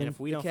the cabin. And if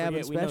we don't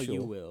forget, we know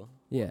you will.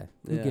 Yeah.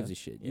 Who gives a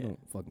shit? You don't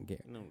fucking care.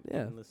 No,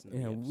 yeah. Listen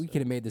to we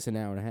could have made this an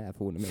hour and a half. It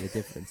wouldn't have made a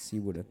difference.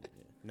 You would have.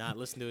 Not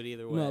listen to it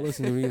either way. Not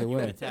listen to it either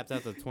way. Tapped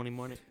out the 20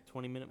 minute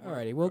mark.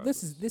 Alrighty. Well,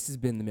 this has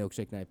been the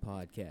Milkshake Night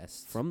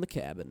podcast from the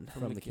cabin.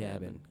 From the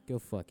cabin. Go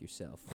fuck yourself.